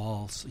down the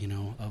walls, you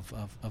know,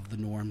 of the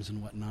norms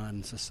and whatnot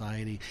in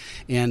society,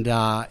 and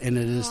it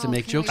is to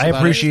make jokes. I about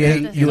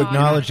appreciate it. you know,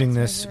 acknowing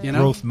this You know?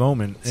 growth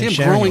moment. See, and I'm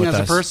sharing it growing with as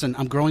a us. person.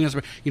 I'm growing as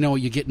a. You know,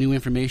 you get new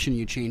information.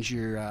 You change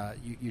your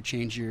you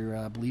change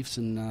your beliefs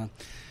and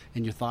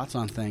your thoughts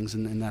on things,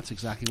 and that's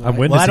exactly what I'm I,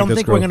 witnessing Well, I don't this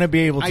think growth. we're going to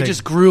be able to. I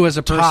just grew as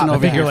a person I over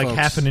think here. You're like folks.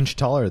 half an inch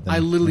taller than I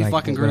literally when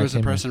fucking when grew as a came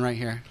in. person right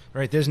here.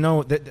 right. There's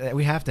no.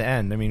 We have to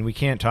end. I mean, we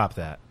can't top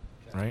that.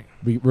 Right.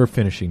 We're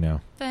finishing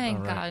now. Thank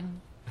All right. God.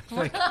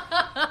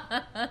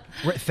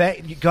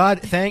 Thank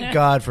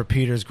God for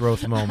Peter's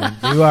growth moment.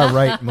 You are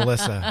right,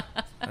 Melissa.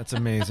 That's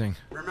amazing.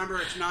 Remember,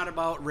 it's not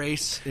about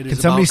race. It Can is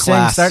somebody about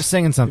class. start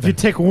singing If something? you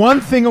take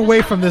one thing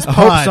away from this A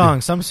hope pod,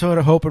 song, some sort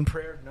of hope and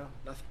prayer. No,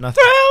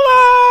 nothing.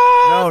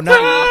 Thriller! No, not.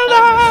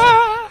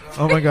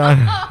 Oh my God!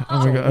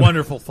 Oh my God!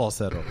 Wonderful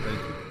falsetto. Thank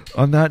you.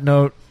 On that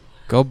note,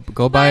 Go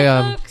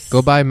buy folks.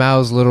 go buy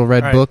Mao's little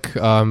red All right. book.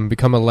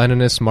 Become a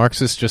Leninist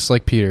Marxist just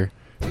like Peter.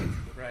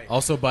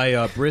 Also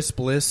by Briss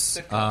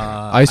Bliss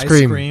Ice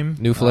cream.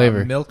 New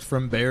flavor. Milked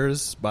from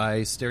Bears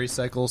by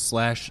Stericycle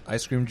 /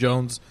 Ice Cream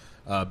Jones,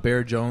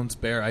 Bear Jones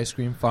Bear Ice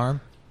Cream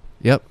Farm.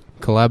 Yep.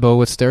 Collabo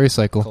with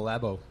Stericycle.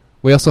 Collabo.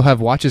 We also have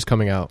watches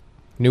coming out.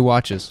 New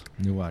watches.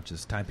 New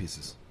watches,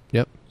 timepieces.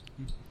 Yep.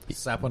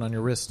 Slap one on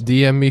your wrist.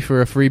 DM me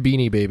for a free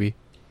beanie, baby.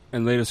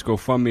 And latest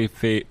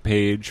GoFundMe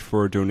page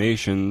for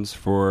donations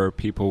for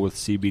people with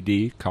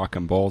CBD, cock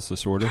and balls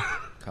disorder.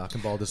 Cock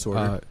and ball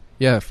disorder.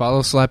 Yeah,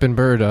 follow Slappin'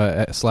 Bird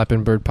at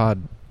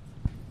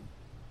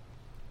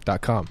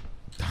slappinbirdpod.com.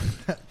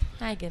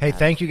 I give hey, up.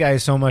 thank you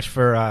guys so much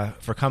for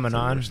coming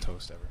on. Worst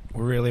toast ever.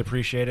 We really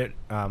appreciate it.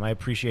 I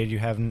appreciate you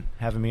having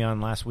me on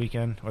last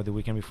weekend or the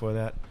weekend before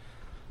that.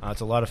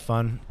 It's a lot of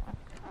fun.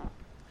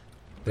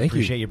 Thank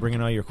Appreciate you. you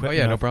bringing all your Oh equipment.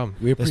 yeah, up. no problem.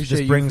 We This appreciate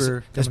just brings you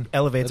for this coming.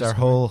 elevates Let us our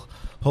know.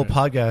 whole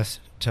podcast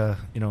to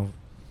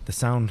the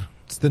sound.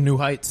 It's the new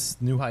heights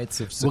of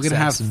success. We're going to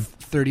have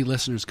 30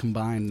 listeners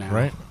combined now.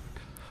 Right?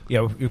 Yeah,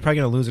 you're probably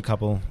going to lose a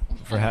couple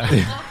for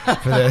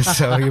for this,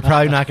 so you're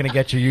probably not going to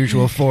get your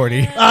usual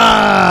 40.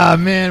 Ah,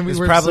 man, we It's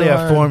worked probably so a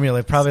hard.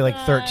 formula, probably like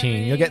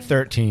 13. You'll get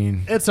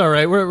 13. It's all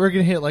right. We're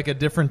gonna hit like a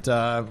different.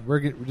 They're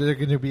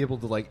gonna be able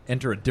to like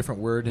enter a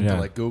different word into Yeah.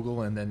 like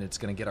Google, and then it's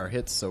gonna get our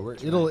hits. So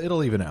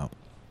it'll even out.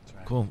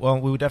 Cool. Well,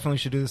 we definitely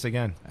should do this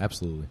again.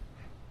 Absolutely,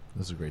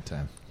 this is a great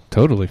time.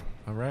 Totally.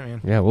 All right,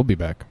 man. Yeah, we'll be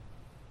back.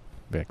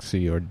 Back see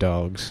your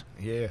dogs.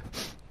 Yeah.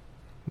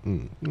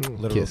 Mm.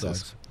 Literal Kisses.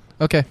 dogs.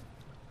 Okay.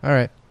 All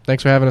right.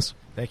 Thanks for having us.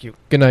 Thank you.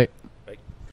 Good night.